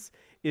evidence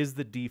is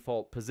the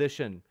default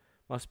position.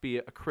 Must be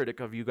a critic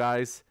of you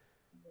guys.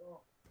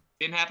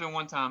 Didn't happen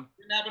one time.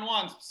 Didn't happen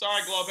once.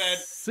 Sorry, Globehead.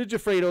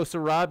 Sigifredo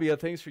Sarabia,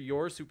 thanks for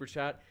your super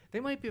chat.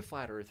 They might be a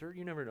flat earther.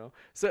 You never know.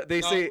 So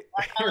they say...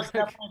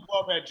 definitely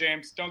Globehead,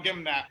 James. Don't give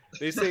him that.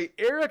 They say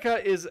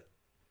Erica is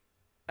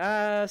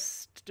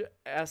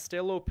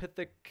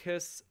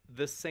Australopithecus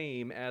the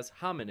same as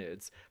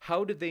hominids.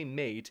 How did they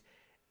mate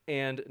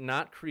and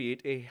not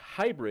create a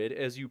hybrid,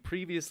 as you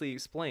previously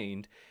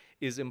explained,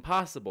 is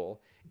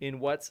impossible in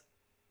what's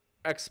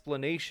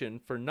explanation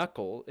for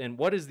knuckle, and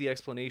what is the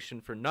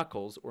explanation for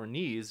knuckles or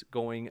knees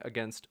going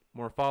against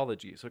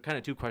morphology? So kind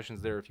of two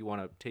questions there if you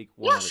want to take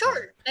one. Yeah,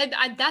 sure.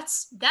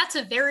 That's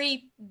a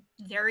very,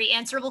 very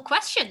answerable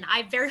question.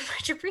 I very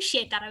much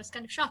appreciate that. I was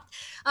kind of shocked.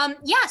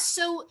 Yeah,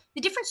 so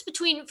the difference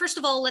between, first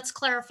of all, let's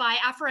clarify,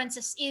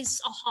 afarensis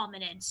is a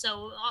hominid.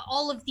 So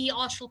all of the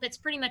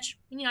australopiths pretty much,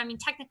 I mean,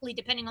 technically,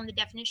 depending on the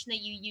definition that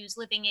you use,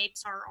 living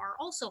apes are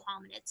also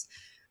hominids.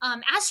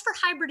 As for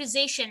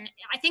hybridization,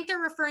 I think they're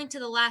referring to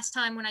the last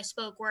time when I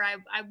spoke where I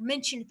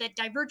mentioned that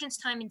divergence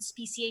time and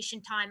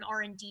speciation time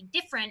are indeed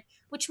different,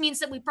 which means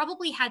that we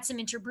probably had some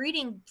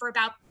interbreeding for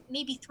about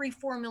maybe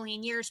 3-4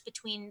 million years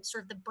between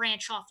sort of the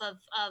branch off of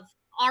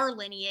our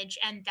lineage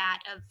and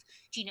that of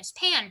genus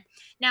Pan.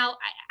 Now,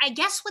 I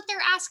guess what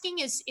they're asking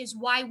is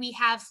why we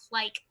have,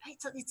 like,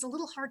 it's a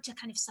little hard to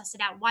kind of suss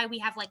it out, why we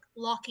have like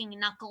locking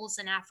knuckles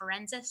and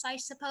afarensis, I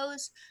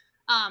suppose.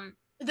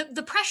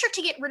 The pressure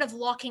to get rid of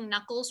locking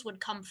knuckles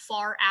would come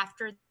far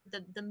after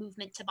the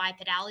movement to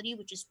bipedality,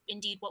 which is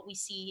indeed what we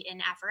see in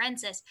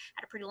afarensis. I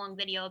had a pretty long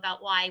video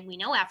about why we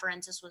know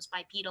afarensis was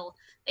bipedal,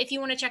 if you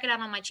want to check it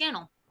out on my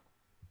channel.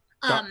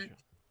 Gotcha.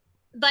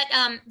 But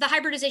the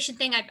hybridization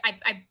thing,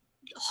 I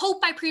hope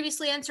I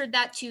previously answered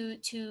that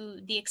to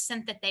the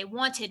extent that they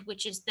wanted,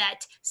 which is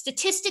that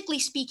statistically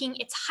speaking,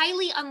 it's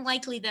highly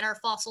unlikely that our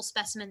fossil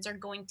specimens are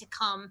going to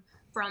come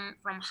from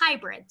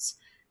hybrids.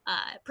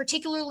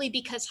 Particularly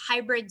because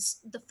hybrids,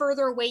 the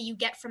further away you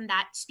get from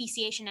that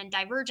speciation and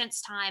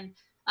divergence time,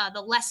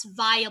 the less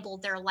viable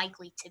they're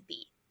likely to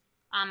be.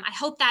 I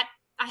hope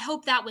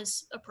that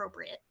was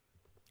appropriate.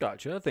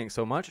 Gotcha. Thanks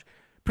so much.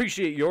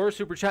 Appreciate your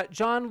super chat.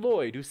 John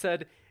Lloyd, who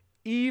said,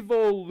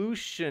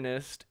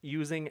 evolutionist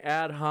using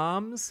ad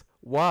homs.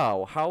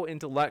 Wow, how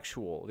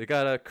intellectual. They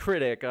got a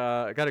critic.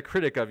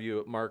 Of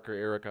you, Mark or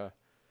Erica.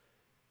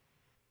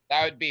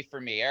 That would be for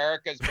me.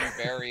 Erica's been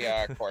very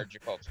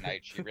cordial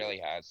tonight. She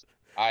really has.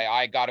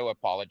 I got to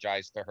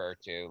apologize to her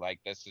too. Like,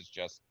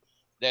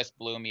 this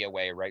blew me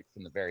away right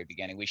from the very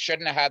beginning. We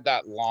shouldn't have had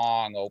that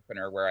long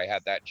opener where I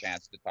had that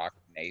chance to talk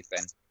to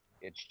Nathan.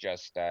 It's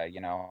just,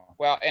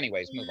 well,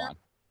 anyways, move on.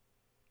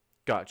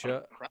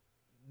 Gotcha.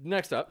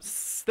 Next up,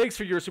 thanks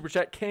for your super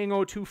chat,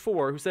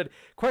 Kang024, who said,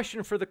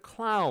 question for the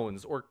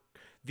clowns or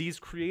these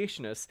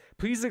creationists.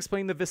 Please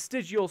explain the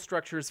vestigial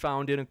structures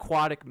found in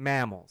aquatic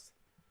mammals.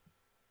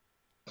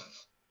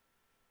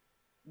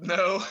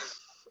 No.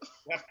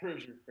 That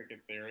proves your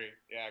freaking theory.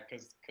 Yeah,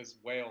 because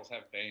whales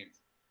have veins.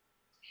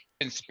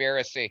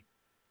 Conspiracy.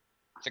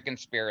 It's a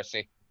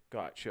conspiracy.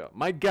 Gotcha.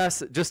 My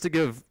guess, just to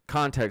give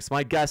context,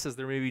 my guess is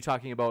they're maybe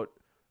talking about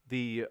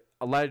the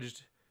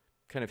alleged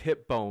kind of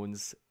hip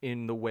bones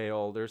in the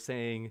whale. They're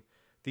saying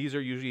these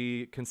are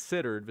usually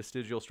considered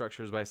vestigial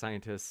structures by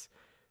scientists.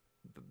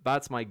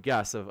 That's my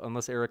guess,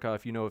 unless Erica,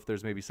 if you know if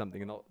there's maybe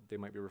something they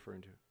might be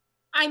referring to.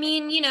 I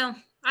mean,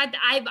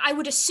 I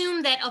would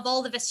assume that of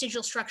all the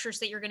vestigial structures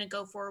that you're going to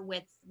go for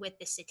with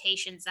the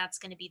cetaceans, that's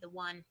going to be the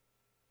one.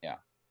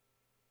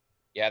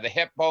 Yeah, the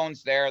hip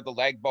bones there, the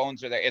leg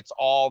bones are there. It's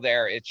all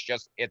there.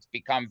 It's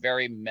become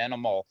very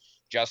minimal.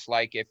 Just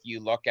like if you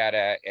look at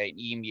an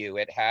emu,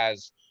 it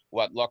has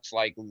what looks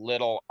like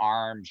little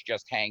arms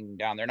just hanging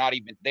down.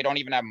 They don't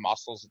even have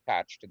muscles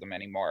attached to them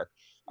anymore.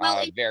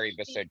 Well, very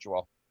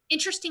vestigial.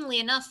 Interestingly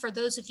enough, for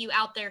those of you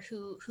out there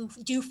who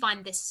do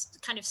find this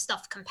kind of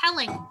stuff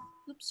compelling,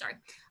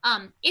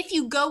 if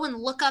you go and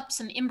look up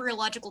some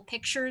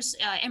pictures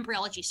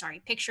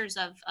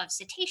of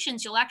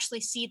cetaceans, you'll actually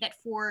see that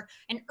for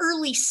an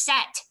early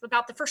set,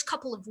 about the first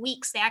couple of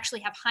weeks, they actually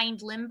have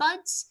hind limb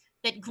buds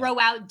that grow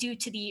out due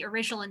to the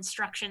original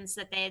instructions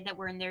that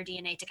were in their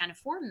DNA to kind of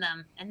form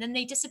them, and then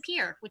they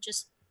disappear, which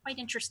is quite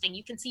interesting.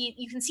 You can see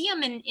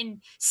them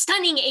in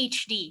stunning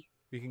HD.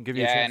 We can give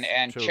you a chance.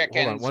 and chickens,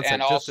 hold on one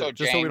and sec. also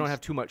just so we don't have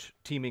too much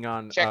teaming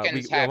on.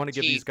 I want to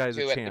give these guys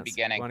a chance.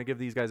 I want to give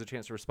these guys a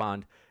chance to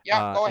respond.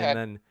 Yeah, go ahead.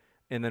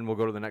 And then we'll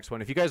go to the next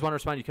one. If you guys want to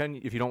respond, you can.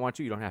 If you don't want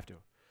to, you don't have to.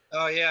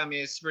 Oh yeah, I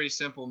mean it's pretty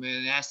simple,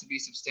 man. It has to be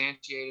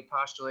substantiated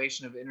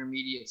postulation of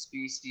intermediate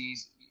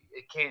species.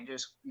 It can't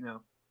just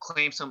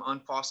claim some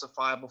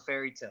unfalsifiable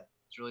fairy tale.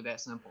 It's really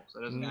that simple. So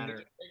it doesn't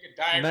matter.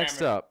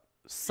 Next up,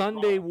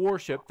 Sunday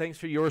Worship. Thanks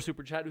for your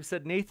super chat. Who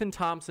said Nathan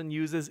Thompson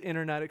uses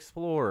Internet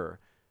Explorer?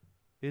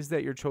 Is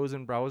that your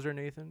chosen browser,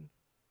 Nathan?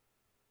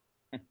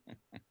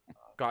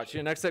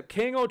 Gotcha. Next up,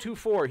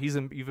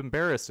 Kang024. You've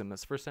embarrassed him.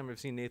 That's the first time I've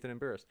seen Nathan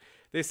embarrassed.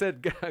 They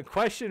said,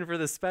 question for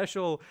the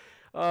special.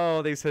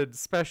 Oh, they said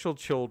special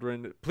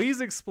children. Please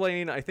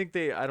explain. I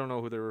don't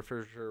know who they're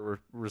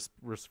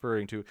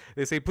referring to.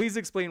 They say, please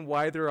explain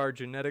why there are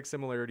genetic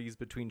similarities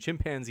between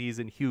chimpanzees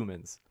and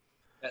humans.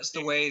 That's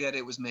the way that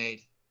it was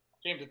made.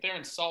 James, if they're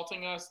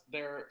insulting us,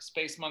 they're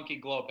space monkey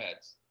globe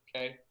heads.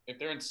 Okay, if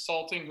they're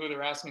insulting who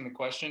they're asking the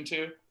question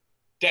to,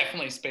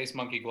 definitely space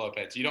monkey globe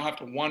heads. You don't have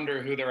to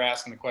wonder who they're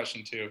asking the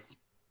question to.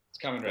 It's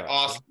coming right.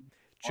 Awesome.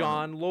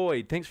 John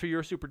Lloyd, thanks for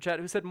your super chat.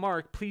 Who said,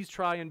 Mark, please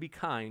try and be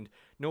kind.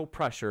 No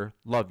pressure.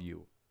 Love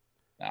you.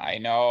 I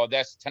know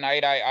this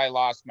tonight. I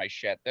lost my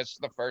shit. This is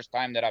the first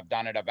time that I've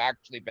done it. I've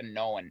actually been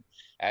known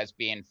as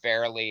being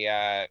fairly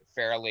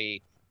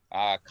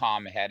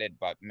calm-headed,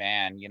 but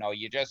man, you know,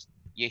 you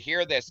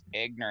hear this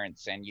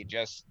ignorance and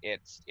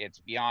it's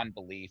beyond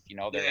belief. You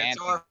know, they're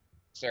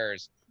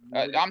anti-vaxxers.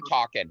 I'm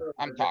talking.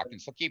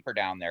 So keep her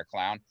down there,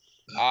 clown.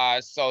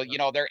 So you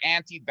know, they're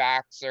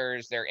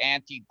anti-vaxxers, they're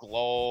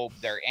anti-globe,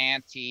 they're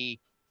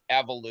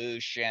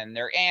anti-evolution,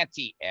 they're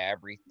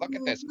anti-everything. Look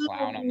at this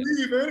clown on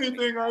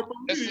the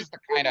This is the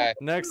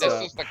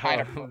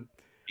kind of person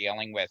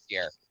dealing with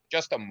here.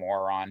 Just a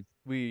moron.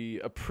 We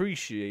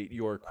appreciate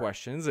your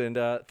questions, and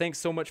thanks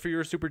so much for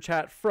your super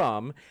chat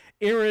from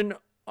Aaron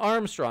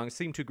Armstrong.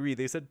 Seemed to agree.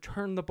 They said,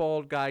 turn the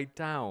bald guy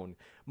down.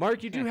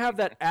 Mark, you do have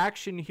that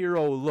action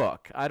hero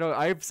look.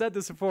 I've said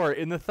this before.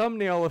 In the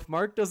thumbnail, if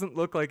Mark doesn't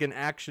look like an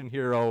action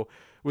hero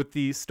with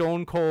the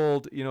stone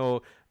cold, you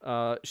know,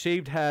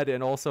 shaved head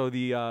and also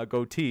the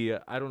goatee,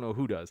 I don't know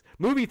who does.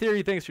 Movie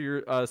Theory, thanks for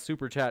your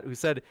super chat, who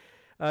said,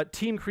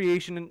 team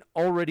creation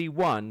already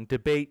won.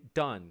 Debate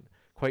done.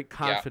 Quite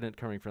confident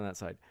coming from that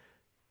side.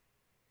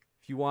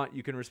 If you want,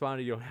 you can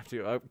respond. You don't have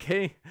to.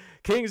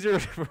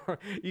 King04,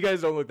 you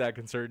guys don't look that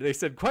concerned. They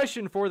said,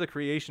 question for the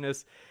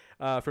creationists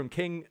from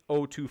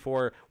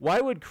King024.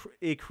 Why would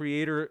a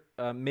creator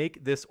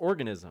make this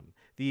organism?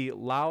 The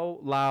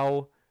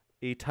Lao,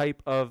 a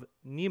type of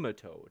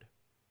nematode.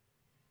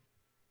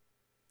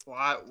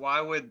 Why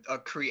would a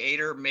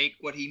creator make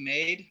what he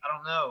made? I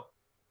don't know.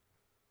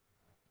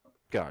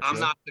 Gotcha.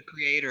 I'm not the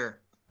creator.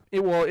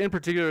 Well, in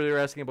particular, they're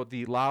asking about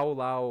the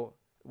Lao,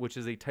 which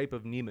is a type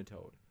of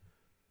nematode.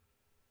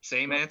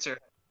 Same answer.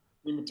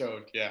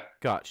 Nematode, yeah.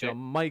 Gotcha. Yeah.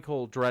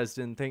 Michael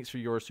Dresden, thanks for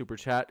your super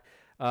chat.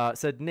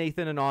 Said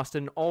Nathan and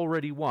Austin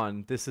already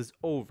won. This is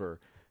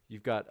over.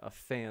 You've got a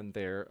fan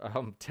there.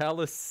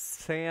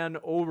 Talisan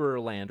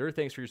Overlander,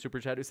 thanks for your super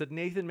chat, who said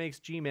Nathan makes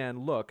G-Man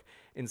look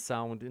and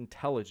sound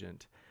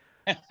intelligent.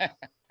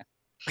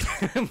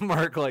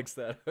 Mark likes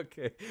that.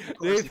 Okay.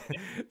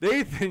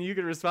 Nathan, you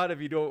can respond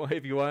if you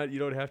want. You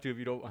don't have to if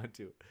you don't want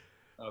to.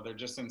 Oh, they're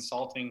just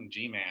insulting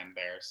G-Man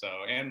there,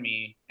 and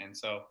me, and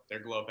so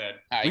they're globehead.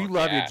 We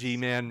love you,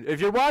 G-Man. If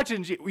you're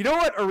watching, you know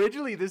what?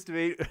 Originally, this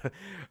debate,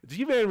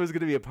 G-Man was going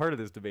to be a part of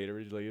this debate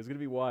originally. It was going to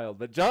be wild.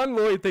 But John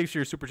Lloyd, thanks for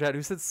your super chat,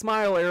 who said,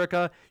 smile,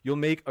 Erica. You'll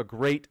make a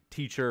great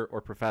teacher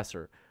or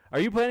professor. Are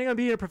you planning on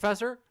being a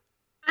professor?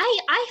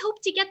 I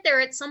hope to get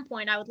there at some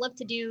point. I would love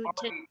to do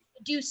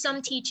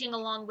some teaching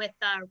along with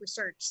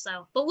research.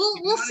 So, but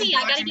we'll see.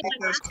 I gotta get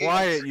my master's.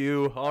 Quiet,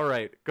 you. All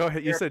right, go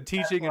ahead. You said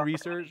teaching and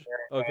research.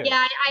 Okay.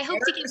 Yeah, I hope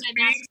to get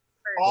my master's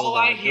first. All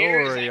I hear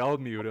Don't worry, I'll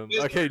mute him.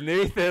 Okay,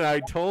 Nathan, I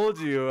told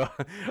you.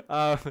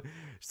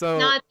 So.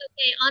 No, it's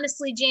okay.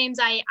 Honestly, James,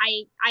 I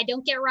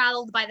don't get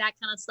rattled by that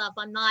kind of stuff.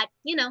 I'm not.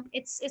 You know,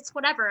 it's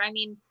whatever. I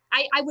mean,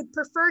 I would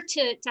prefer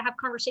to have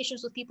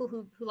conversations with people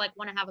who like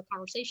want to have a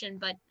conversation,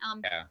 but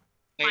Yeah.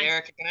 Hey,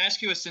 Eric, can I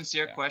ask you a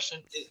sincere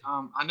question?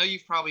 I know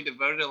you've probably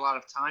devoted a lot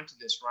of time to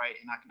this, right?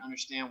 And I can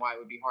understand why it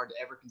would be hard to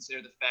ever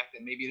consider the fact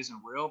that maybe it isn't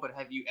real, but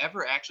have you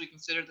ever actually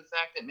considered the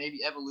fact that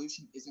maybe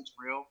evolution isn't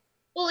real?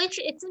 Well, it's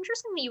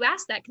interesting that you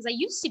asked that, because I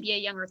used to be a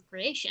young Earth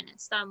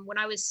creationist. When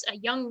I was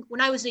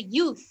a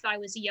youth, I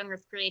was a young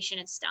Earth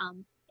creationist.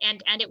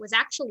 And it was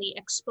actually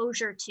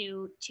exposure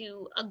to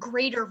a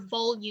greater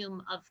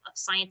volume of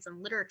science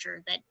and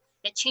literature that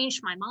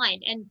changed my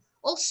mind. And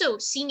also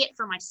seeing it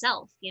for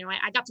myself. You know,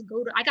 I got the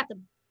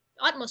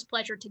utmost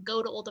pleasure to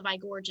go to Olduvai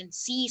Gorge and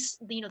see,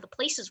 you know, the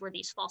places where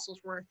these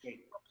fossils were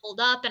pulled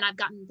up. And I've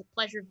gotten the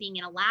pleasure of being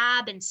in a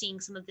lab and seeing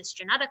some of this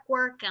genetic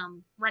work,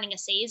 running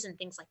assays and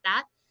things like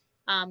that.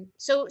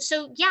 So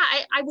yeah,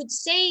 I would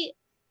say,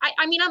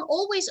 I mean, I'm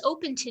always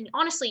open to,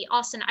 honestly,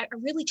 Austin, I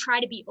really try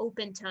to be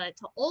open to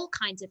all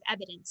kinds of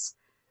evidence.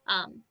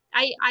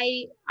 I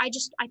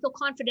feel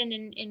confident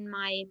in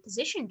my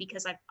position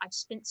because I've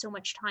spent so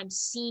much time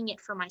seeing it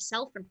for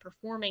myself and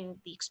performing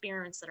the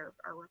experiments that are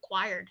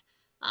required,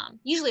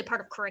 usually a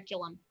part of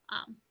curriculum.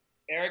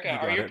 Erica,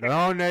 are you?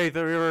 No,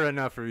 Nathan, we were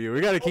enough for you.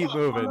 We got to keep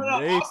moving.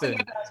 Nathan,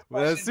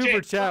 that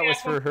super chat was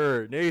for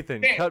her.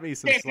 Nathan, cut me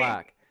some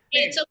slack.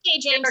 It's okay,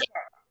 James. Erica,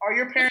 are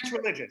your parents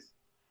religious?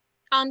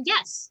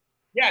 Yes.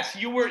 Yes,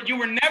 you were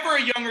never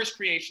a young Earth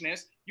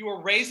creationist. You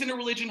were raised in a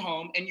religion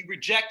home and you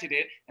rejected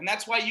it. And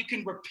that's why you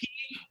can repeat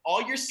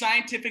all your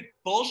scientific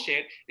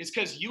bullshit, is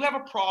because you have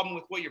a problem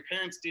with what your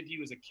parents did to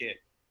you as a kid.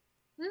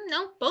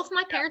 No, both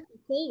my parents are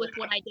cool with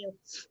what I do.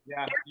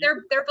 Yeah.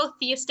 They're both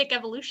theistic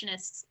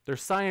evolutionists. They're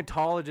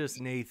Scientologists,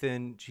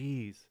 Nathan.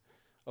 Jeez.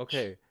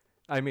 Okay.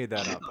 I made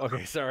that up.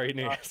 Okay, sorry,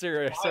 Nate.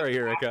 Sorry,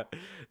 Erica.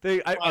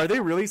 Are they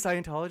really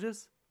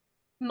Scientologists?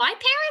 My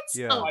parents?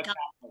 Yeah. Oh, God.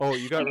 Oh,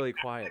 you got really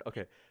quiet.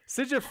 Okay.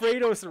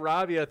 Sigifredo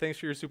Sarabia, thanks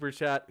for your super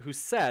chat, who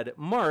said,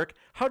 Mark,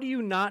 how do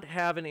you not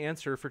have an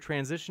answer for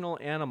transitional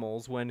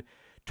animals when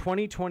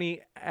 2020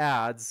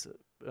 adds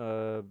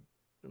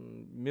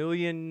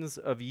millions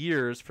of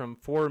years from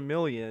 4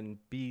 million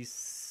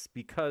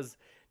because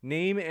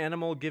name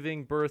animal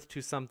giving birth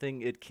to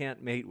something it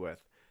can't mate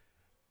with?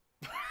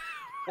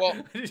 Well,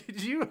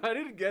 Did you? I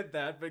didn't get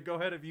that, but go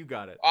ahead if you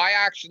got it. I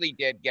actually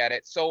did get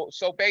it. So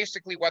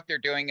basically what they're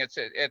doing,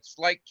 it's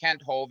like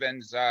Kent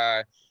Hovind's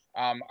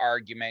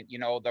argument, you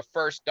know, the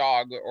first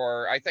dog,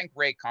 or I think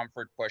Ray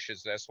Comfort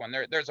pushes this one.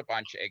 There's a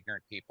bunch of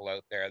ignorant people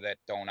out there that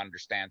don't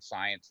understand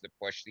science that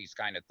push these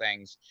kind of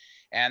things.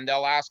 And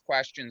they'll ask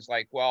questions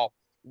like, well,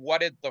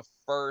 what did the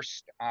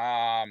first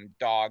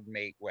dog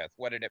mate with?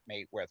 What did it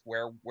mate with?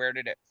 Where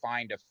did it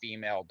find a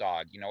female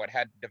dog? You know, it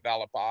had to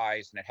develop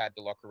eyes and it had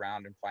to look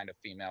around and find a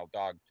female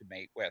dog to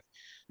mate with.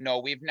 No,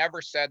 we've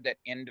never said that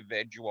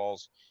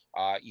individuals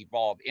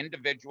evolve.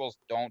 Individuals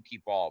don't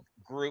evolve.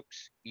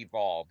 Groups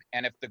evolve.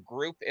 And if the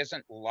group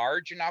isn't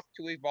large enough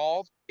to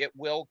evolve, it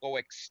will go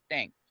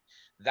extinct.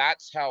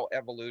 That's how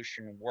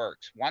evolution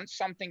works. Once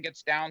something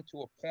gets down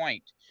to a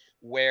point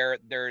where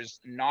there's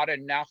not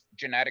enough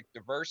genetic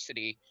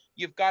diversity,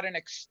 you've got an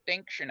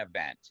extinction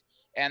event.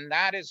 And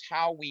that is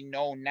how we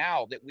know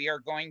now that we are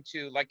going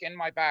to, like in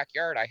my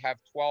backyard, I have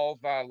 12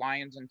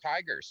 lions and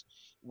tigers.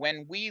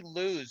 When we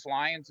lose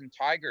lions and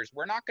tigers,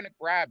 we're not going to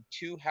grab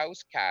 2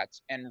 house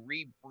cats and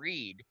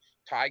rebreed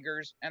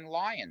tigers and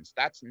lions.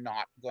 That's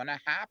not going to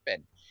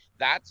happen.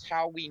 That's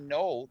how we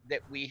know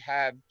that we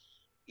have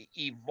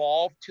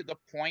evolved to the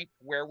point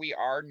where we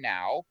are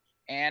now.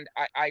 And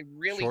I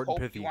really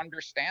hope you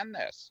understand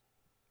this.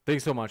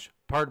 Thanks so much.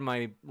 Pardon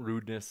my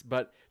rudeness,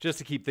 but just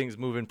to keep things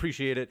moving,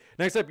 appreciate it.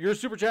 Next up, your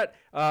super chat.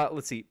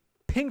 Let's see.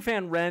 Ping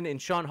Fan Ren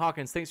and Sean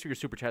Hawkins, thanks for your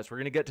super chats. We're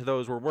going to get to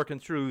those. We're working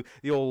through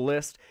the old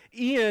list.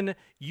 Ian,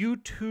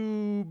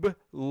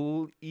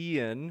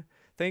 Ian,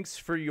 thanks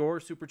for your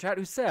super chat,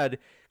 who said,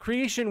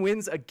 creation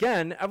wins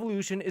again.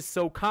 Evolution is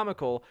so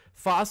comical.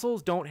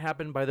 Fossils don't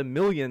happen by the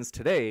millions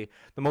today.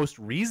 The most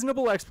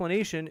reasonable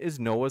explanation is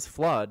Noah's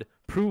flood.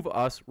 Prove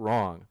us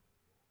wrong.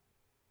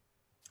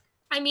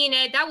 I mean,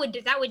 that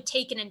would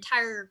take an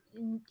entire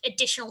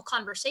additional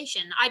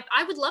conversation.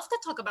 I would love to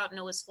talk about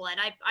Noah's flood.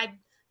 I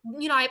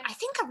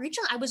think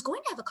originally I was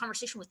going to have a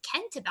conversation with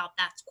Kent about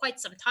that quite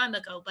some time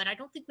ago, but I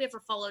don't think we ever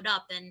followed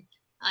up. And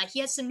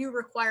he has some new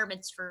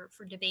requirements for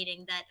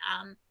debating that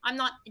I'm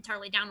not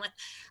entirely down with.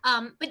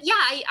 But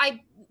yeah,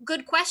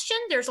 good question.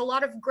 There's a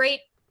lot of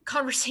great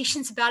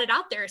conversations about it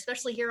out there,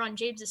 especially here on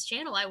James's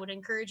channel. I would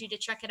encourage you to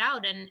check it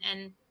out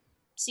and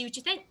see what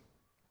you think.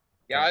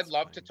 Yeah, I'd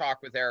love to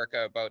talk with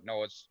Erica about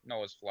Noah's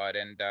flood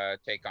and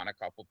take on a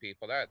couple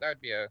people. That'd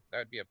be a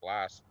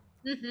blast.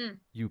 Mm-hmm.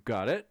 You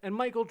got it. And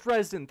Michael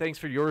Dresden, thanks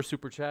for your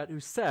super chat,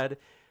 who said,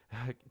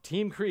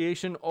 Team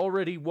Creation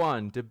already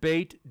won.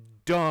 Debate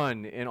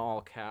done, in all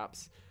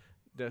caps.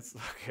 That's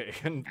okay.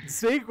 And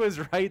Snake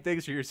was right.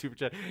 Thanks for your super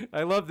chat.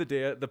 I love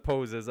the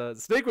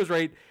poses. Snake was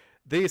right.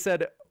 They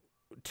said,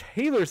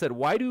 Taylor said,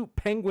 why do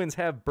penguins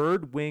have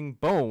bird wing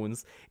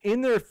bones in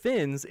their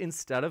fins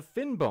instead of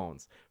fin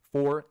bones?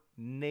 For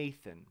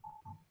Nathan.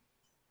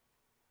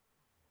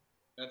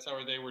 That's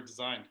how they were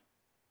designed.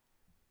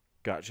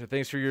 Gotcha.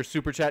 Thanks for your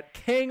super chat.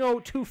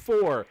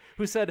 Kango24,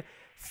 who said,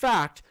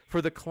 fact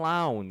for the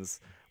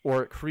clowns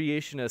or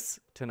creationists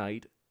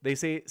tonight. They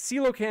say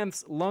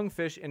coelacanths,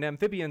 lungfish, and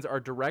amphibians are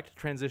direct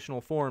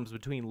transitional forms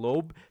between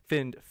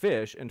lobe-finned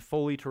fish and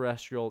fully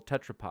terrestrial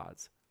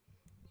tetrapods.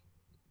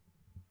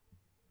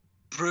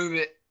 Prove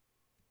it.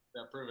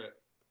 Yeah, prove it.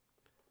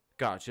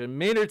 Gotcha.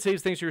 Maynard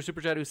saves, thanks for your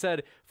super chat, who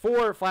said,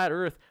 for Flat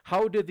Earth,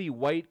 how did the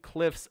White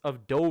Cliffs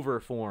of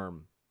Dover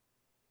form?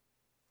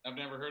 I've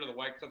never heard of the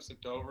White Cliffs of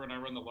Dover, and I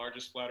run the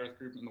largest Flat Earth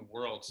group in the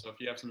world. So if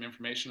you have some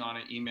information on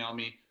it, email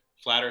me,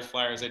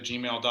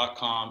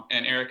 flatearthflyers@gmail.com.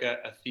 And Erica,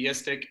 a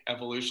theistic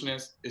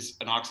evolutionist is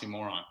an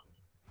oxymoron.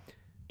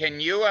 Can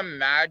you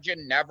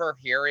imagine never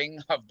hearing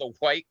of the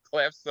White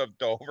Cliffs of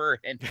Dover?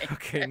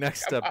 Okay,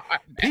 next up,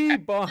 P.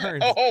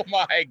 Barnes. Oh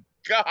my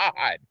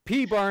God.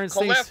 P. Barnes.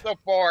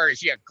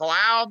 Calypsophores, you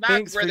clown.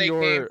 That's where they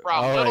came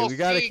from. All right, we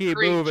got to keep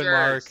moving,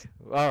 Mark.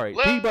 All right,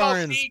 P.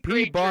 Barnes.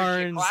 P.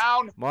 Barnes.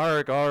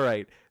 Mark, all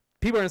right.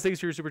 P. Barnes, thanks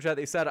for your super chat.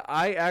 They said,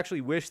 I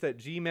actually wish that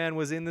G-Man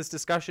was in this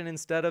discussion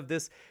instead of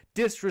this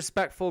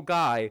disrespectful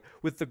guy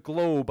with the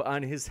globe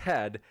on his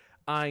head.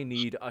 I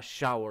need a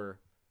shower.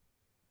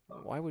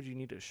 Why would you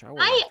need a shower?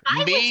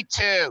 Me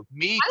too.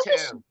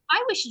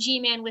 I wish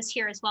G-Man was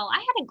here as well. I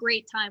had a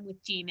great time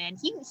with G-Man.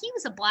 He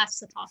was a blast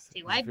to talk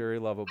to. He's very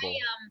lovable.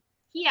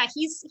 Yeah,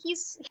 he's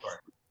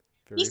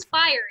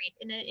fiery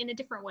in a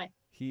different way.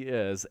 He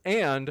is.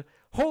 And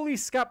Holy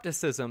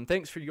Skepticism,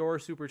 thanks for your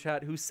super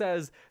chat, who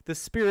says the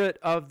spirit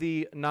of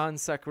the non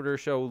sequitur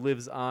show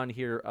lives on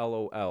here,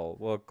 LOL.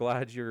 Well,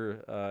 glad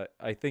you're,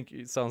 I think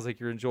it sounds like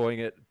you're enjoying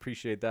it.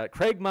 Appreciate that.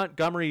 Craig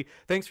Montgomery,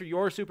 thanks for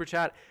your super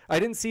chat. I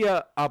didn't see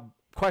a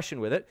question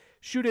with it.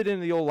 Shoot it in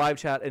the old live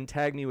chat and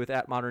tag me with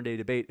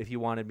 @ModernDayDebate if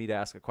you wanted me to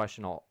ask a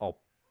question.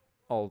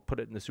 I'll put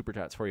it in the super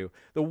chats for you.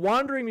 The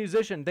Wandering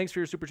Musician, thanks for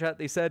your super chat.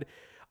 They said,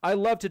 I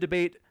love to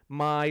debate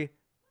my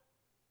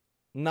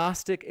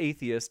Gnostic,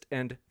 atheist,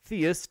 and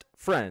theist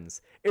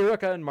friends.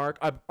 Erica and Mark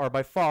are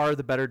by far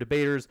the better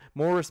debaters,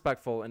 more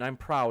respectful, and I'm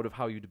proud of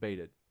how you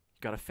debated.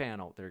 You got a fan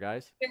out there,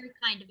 guys. Very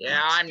kind of you.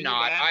 Yeah, I'm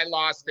not. I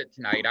lost it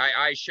tonight.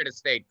 I should have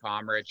stayed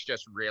calmer. It's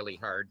just really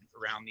hard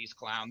around these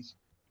clowns.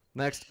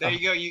 Next. There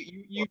you go.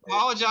 You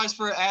apologize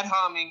for ad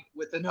homing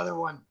with another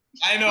one.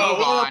 I know.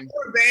 Move on.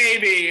 Poor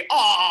baby.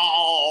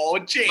 Oh,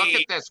 gee. Look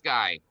at this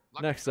guy.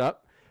 Next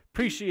up,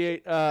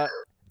 appreciate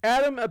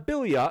Adam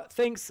Abilia.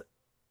 Thanks,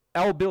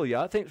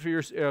 Albilia. Thanks for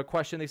your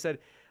question. They said,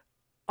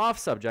 off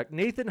subject,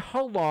 Nathan,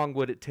 how long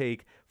would it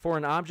take for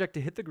an object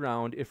to hit the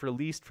ground if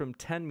released from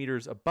 10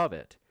 meters above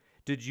it?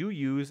 Did you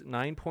use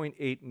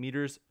 9.8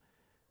 meters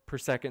per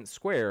second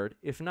squared?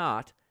 If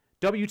not,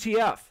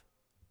 WTF?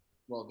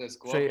 Well, this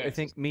globe So head I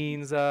think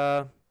means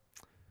that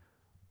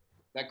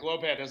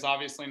globe head is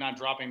obviously not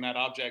dropping that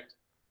object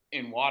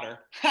in water.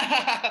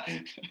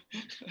 gotcha.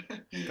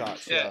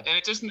 Yeah, and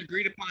it's just an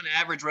agreed upon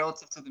average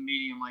relative to the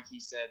medium, like he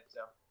said. So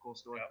cool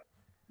story.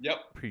 Yep.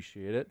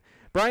 Appreciate it.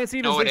 Brian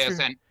Stevens. No, it thanks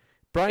for- isn't.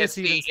 Brian It's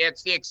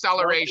Stevens. the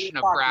acceleration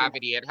of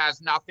gravity. It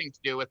has nothing to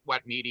do with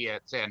what media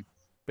it's in.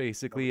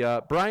 Basically,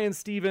 Brian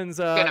Stevens,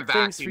 Gonna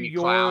thanks for vacuum, you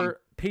your clown.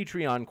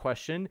 Patreon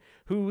question,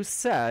 who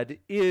said,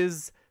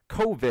 is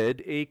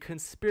COVID a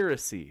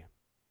conspiracy?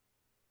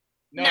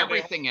 No,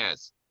 Everything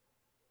is.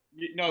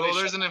 Well, there's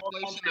shut an the whole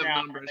inflation country of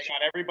down. numbers. They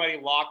got everybody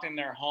locked in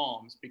their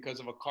homes because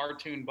of a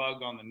cartoon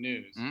bug on the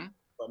news. Hmm?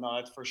 But no,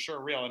 that's for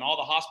sure real. And all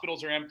the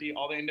hospitals are empty.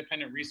 All the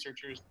independent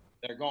researchers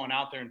that are going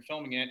out there and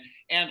filming it.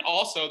 And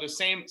also the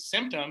same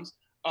symptoms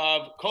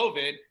of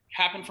COVID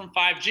happen from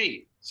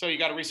 5G. So you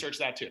got to research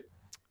that too.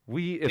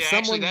 If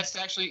someone the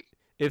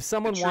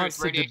wants truth,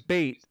 to radiation.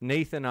 debate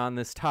Nathan on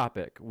this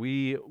topic,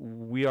 we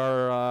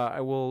are. I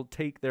will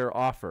take their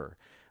offer.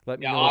 Let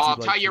me Yeah, know. if I'll you'd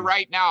like tell you to.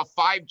 right now,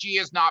 5G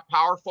is not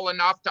powerful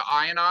enough to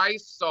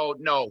ionize. So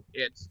no,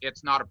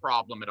 it's not a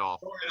problem at all.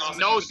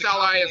 No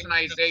cell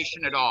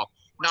ionization at all.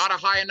 Not a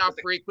high enough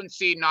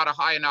frequency, not a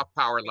high enough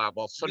power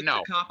level. So With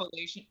no. the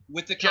compilation,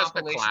 Just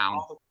a clown.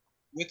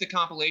 with the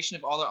compilation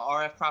of all the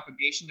RF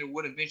propagation, there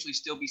would eventually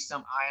still be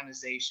some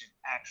ionization,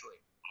 actually.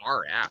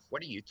 RF,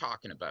 what are you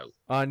talking about?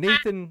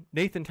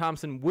 Nathan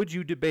Thompson, would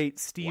you debate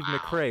Steve Wow.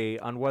 McRae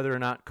on whether or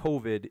not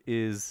COVID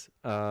is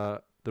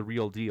the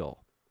real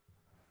deal?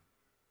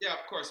 Yeah,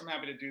 of course. I'm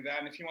happy to do that.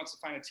 And if he wants to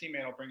find a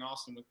teammate, I'll bring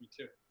Austin with me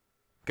too.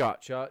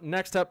 Gotcha.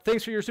 Next up,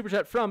 thanks for your super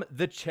chat from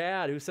the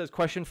Chad, who says,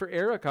 question for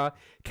Erica.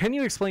 Can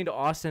you explain to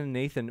Austin and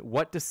Nathan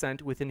what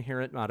descent with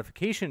inherent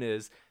modification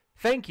is?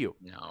 Thank you.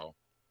 No.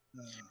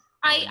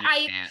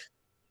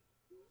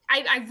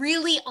 I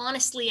really,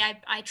 honestly,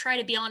 I try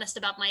to be honest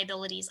about my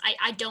abilities.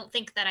 I don't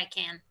think that I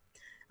can.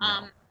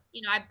 No.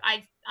 You know,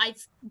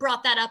 I've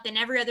brought that up in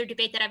every other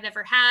debate that I've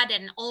ever had,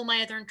 and all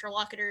my other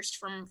interlocutors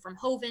from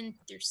Hoven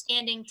through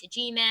Standing to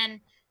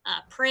G-Men,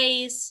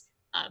 Praise,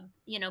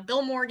 you know,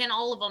 Bill Morgan,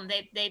 all of them.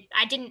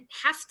 I didn't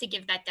have to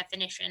give that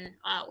definition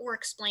or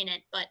explain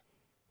it, but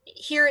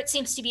here it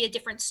seems to be a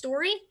different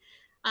story.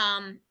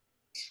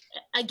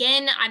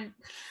 Again,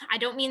 I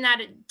don't mean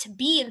that to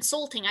be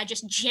insulting. I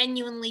just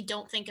genuinely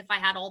don't think if I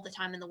had all the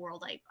time in the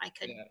world, I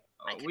could. Yeah.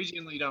 I could We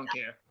genuinely don't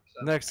care.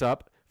 So. Next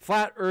up,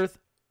 Flat Earth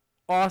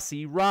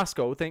Aussie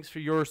Roscoe, thanks for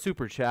your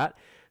super chat,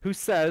 who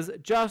says,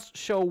 just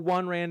show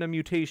one random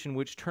mutation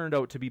which turned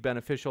out to be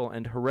beneficial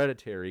and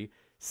hereditary.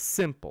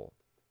 Simple.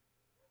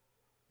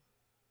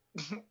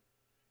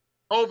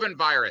 Oven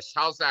virus.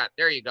 How's that?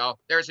 There you go.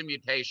 There's a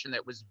mutation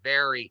that was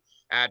very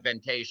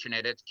advantageous.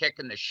 It's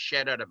kicking the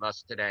shit out of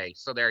us today.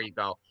 So there you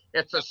go.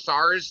 It's a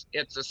SARS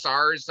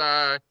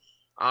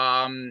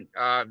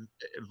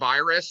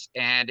virus,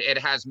 and it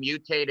has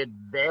mutated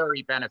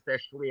very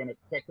beneficially, and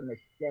it's kicking the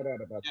shit out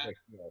of us this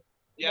year.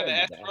 Yeah, the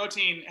S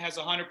protein has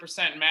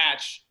 100%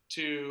 match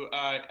to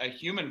a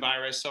human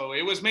virus. So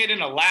it was made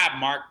in a lab,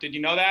 Mark. Did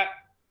you know that?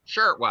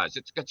 Sure it was.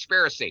 It's a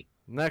conspiracy.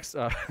 Next,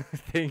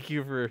 thank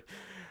you for,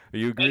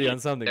 you agree on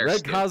something. They're Red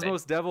stupid.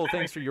 Cosmos Devil,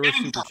 thanks for your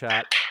super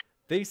chat.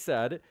 They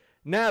said,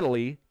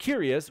 Natalie,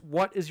 curious,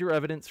 what is your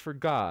evidence for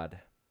God?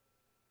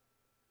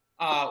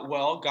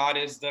 Well, God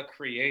is the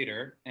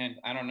creator. And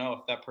I don't know if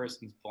that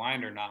person's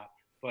blind or not,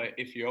 but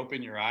if you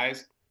open your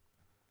eyes,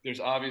 there's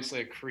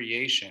obviously a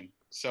creation.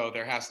 So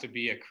there has to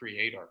be a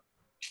creator.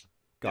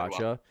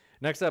 Gotcha.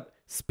 Next up,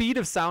 Speed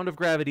of Sound of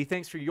Gravity,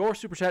 thanks for your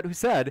super chat, who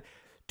said,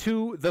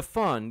 to the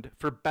fund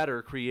for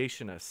better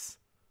creationists.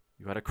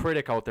 You had a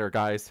critic out there,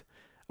 guys.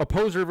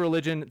 Opposer of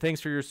religion,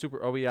 thanks for your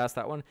super... Oh, we asked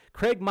that one.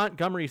 Craig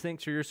Montgomery,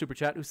 thanks for your super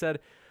chat, who said,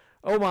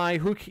 oh my,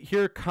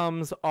 here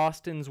comes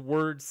Austin's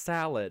word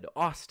salad.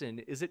 Austin,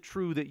 is it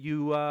true that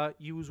you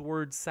use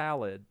word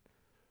salad?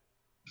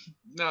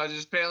 No,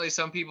 just apparently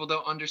some people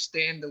don't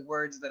understand the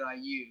words that I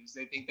use.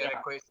 They think that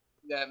equates to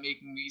that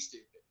making me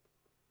stupid.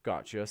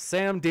 Gotcha.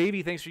 Sam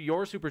Davey, thanks for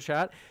your super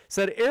chat,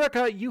 said,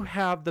 Erica, you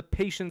have the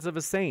patience of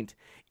a saint,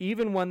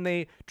 even when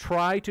they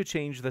try to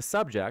change the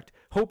subject.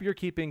 Hope you're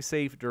keeping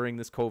safe during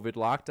this COVID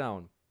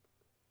lockdown.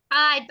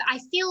 I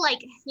feel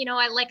like, you know,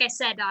 like I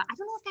said, I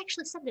don't know if I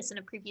actually said this in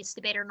a previous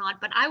debate or not,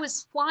 but I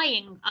was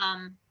flying,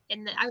 I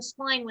was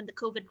flying when the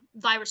COVID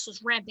virus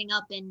was ramping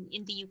up in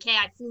the UK.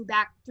 I flew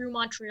back through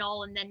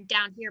Montreal and then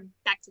down here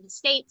back to the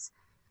States.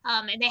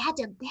 And they had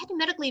to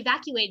medically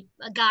evacuate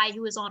a guy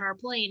who was on our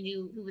plane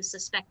who was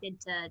suspected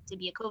to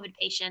be a COVID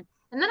patient.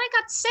 And then I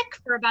got sick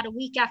for about a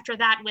week after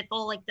that with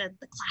all like the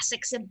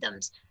classic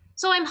symptoms.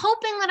 So I'm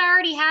hoping that I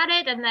already had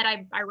it and that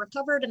I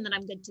recovered and that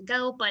I'm good to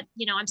go. But,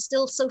 you know, I'm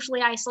still socially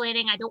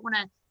isolating. I don't want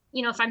to,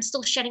 you know, if I'm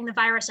still shedding the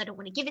virus, I don't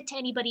want to give it to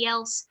anybody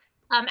else.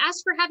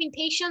 As for having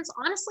patients,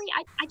 honestly,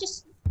 I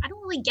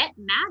don't really get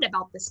mad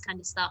about this kind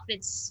of stuff.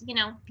 It's, you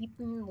know,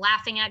 people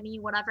laughing at me,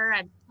 whatever.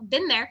 I've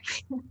been there.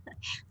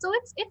 So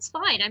it's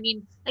fine. I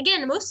mean,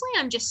 again, mostly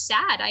I'm just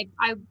sad.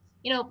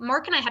 You know,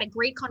 Mark and I had a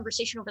great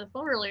conversation over the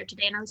phone earlier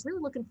today, and I was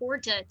really looking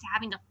forward to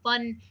having a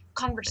fun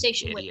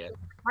conversation with my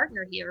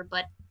partner here.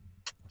 But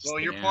well,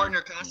 your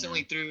partner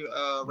constantly threw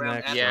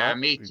around. Yeah,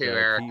 me too,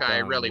 Erica. I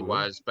really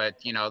was, but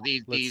you know,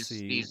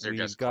 these are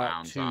just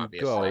clowns.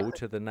 Obviously, go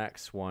to the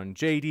next one.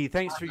 JD,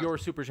 thanks for your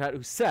super chat.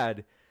 Who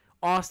said,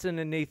 Austin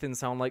and Nathan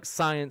sound like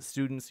science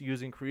students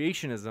using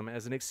creationism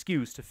as an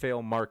excuse to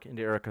fail Mark and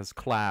Erica's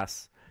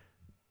class.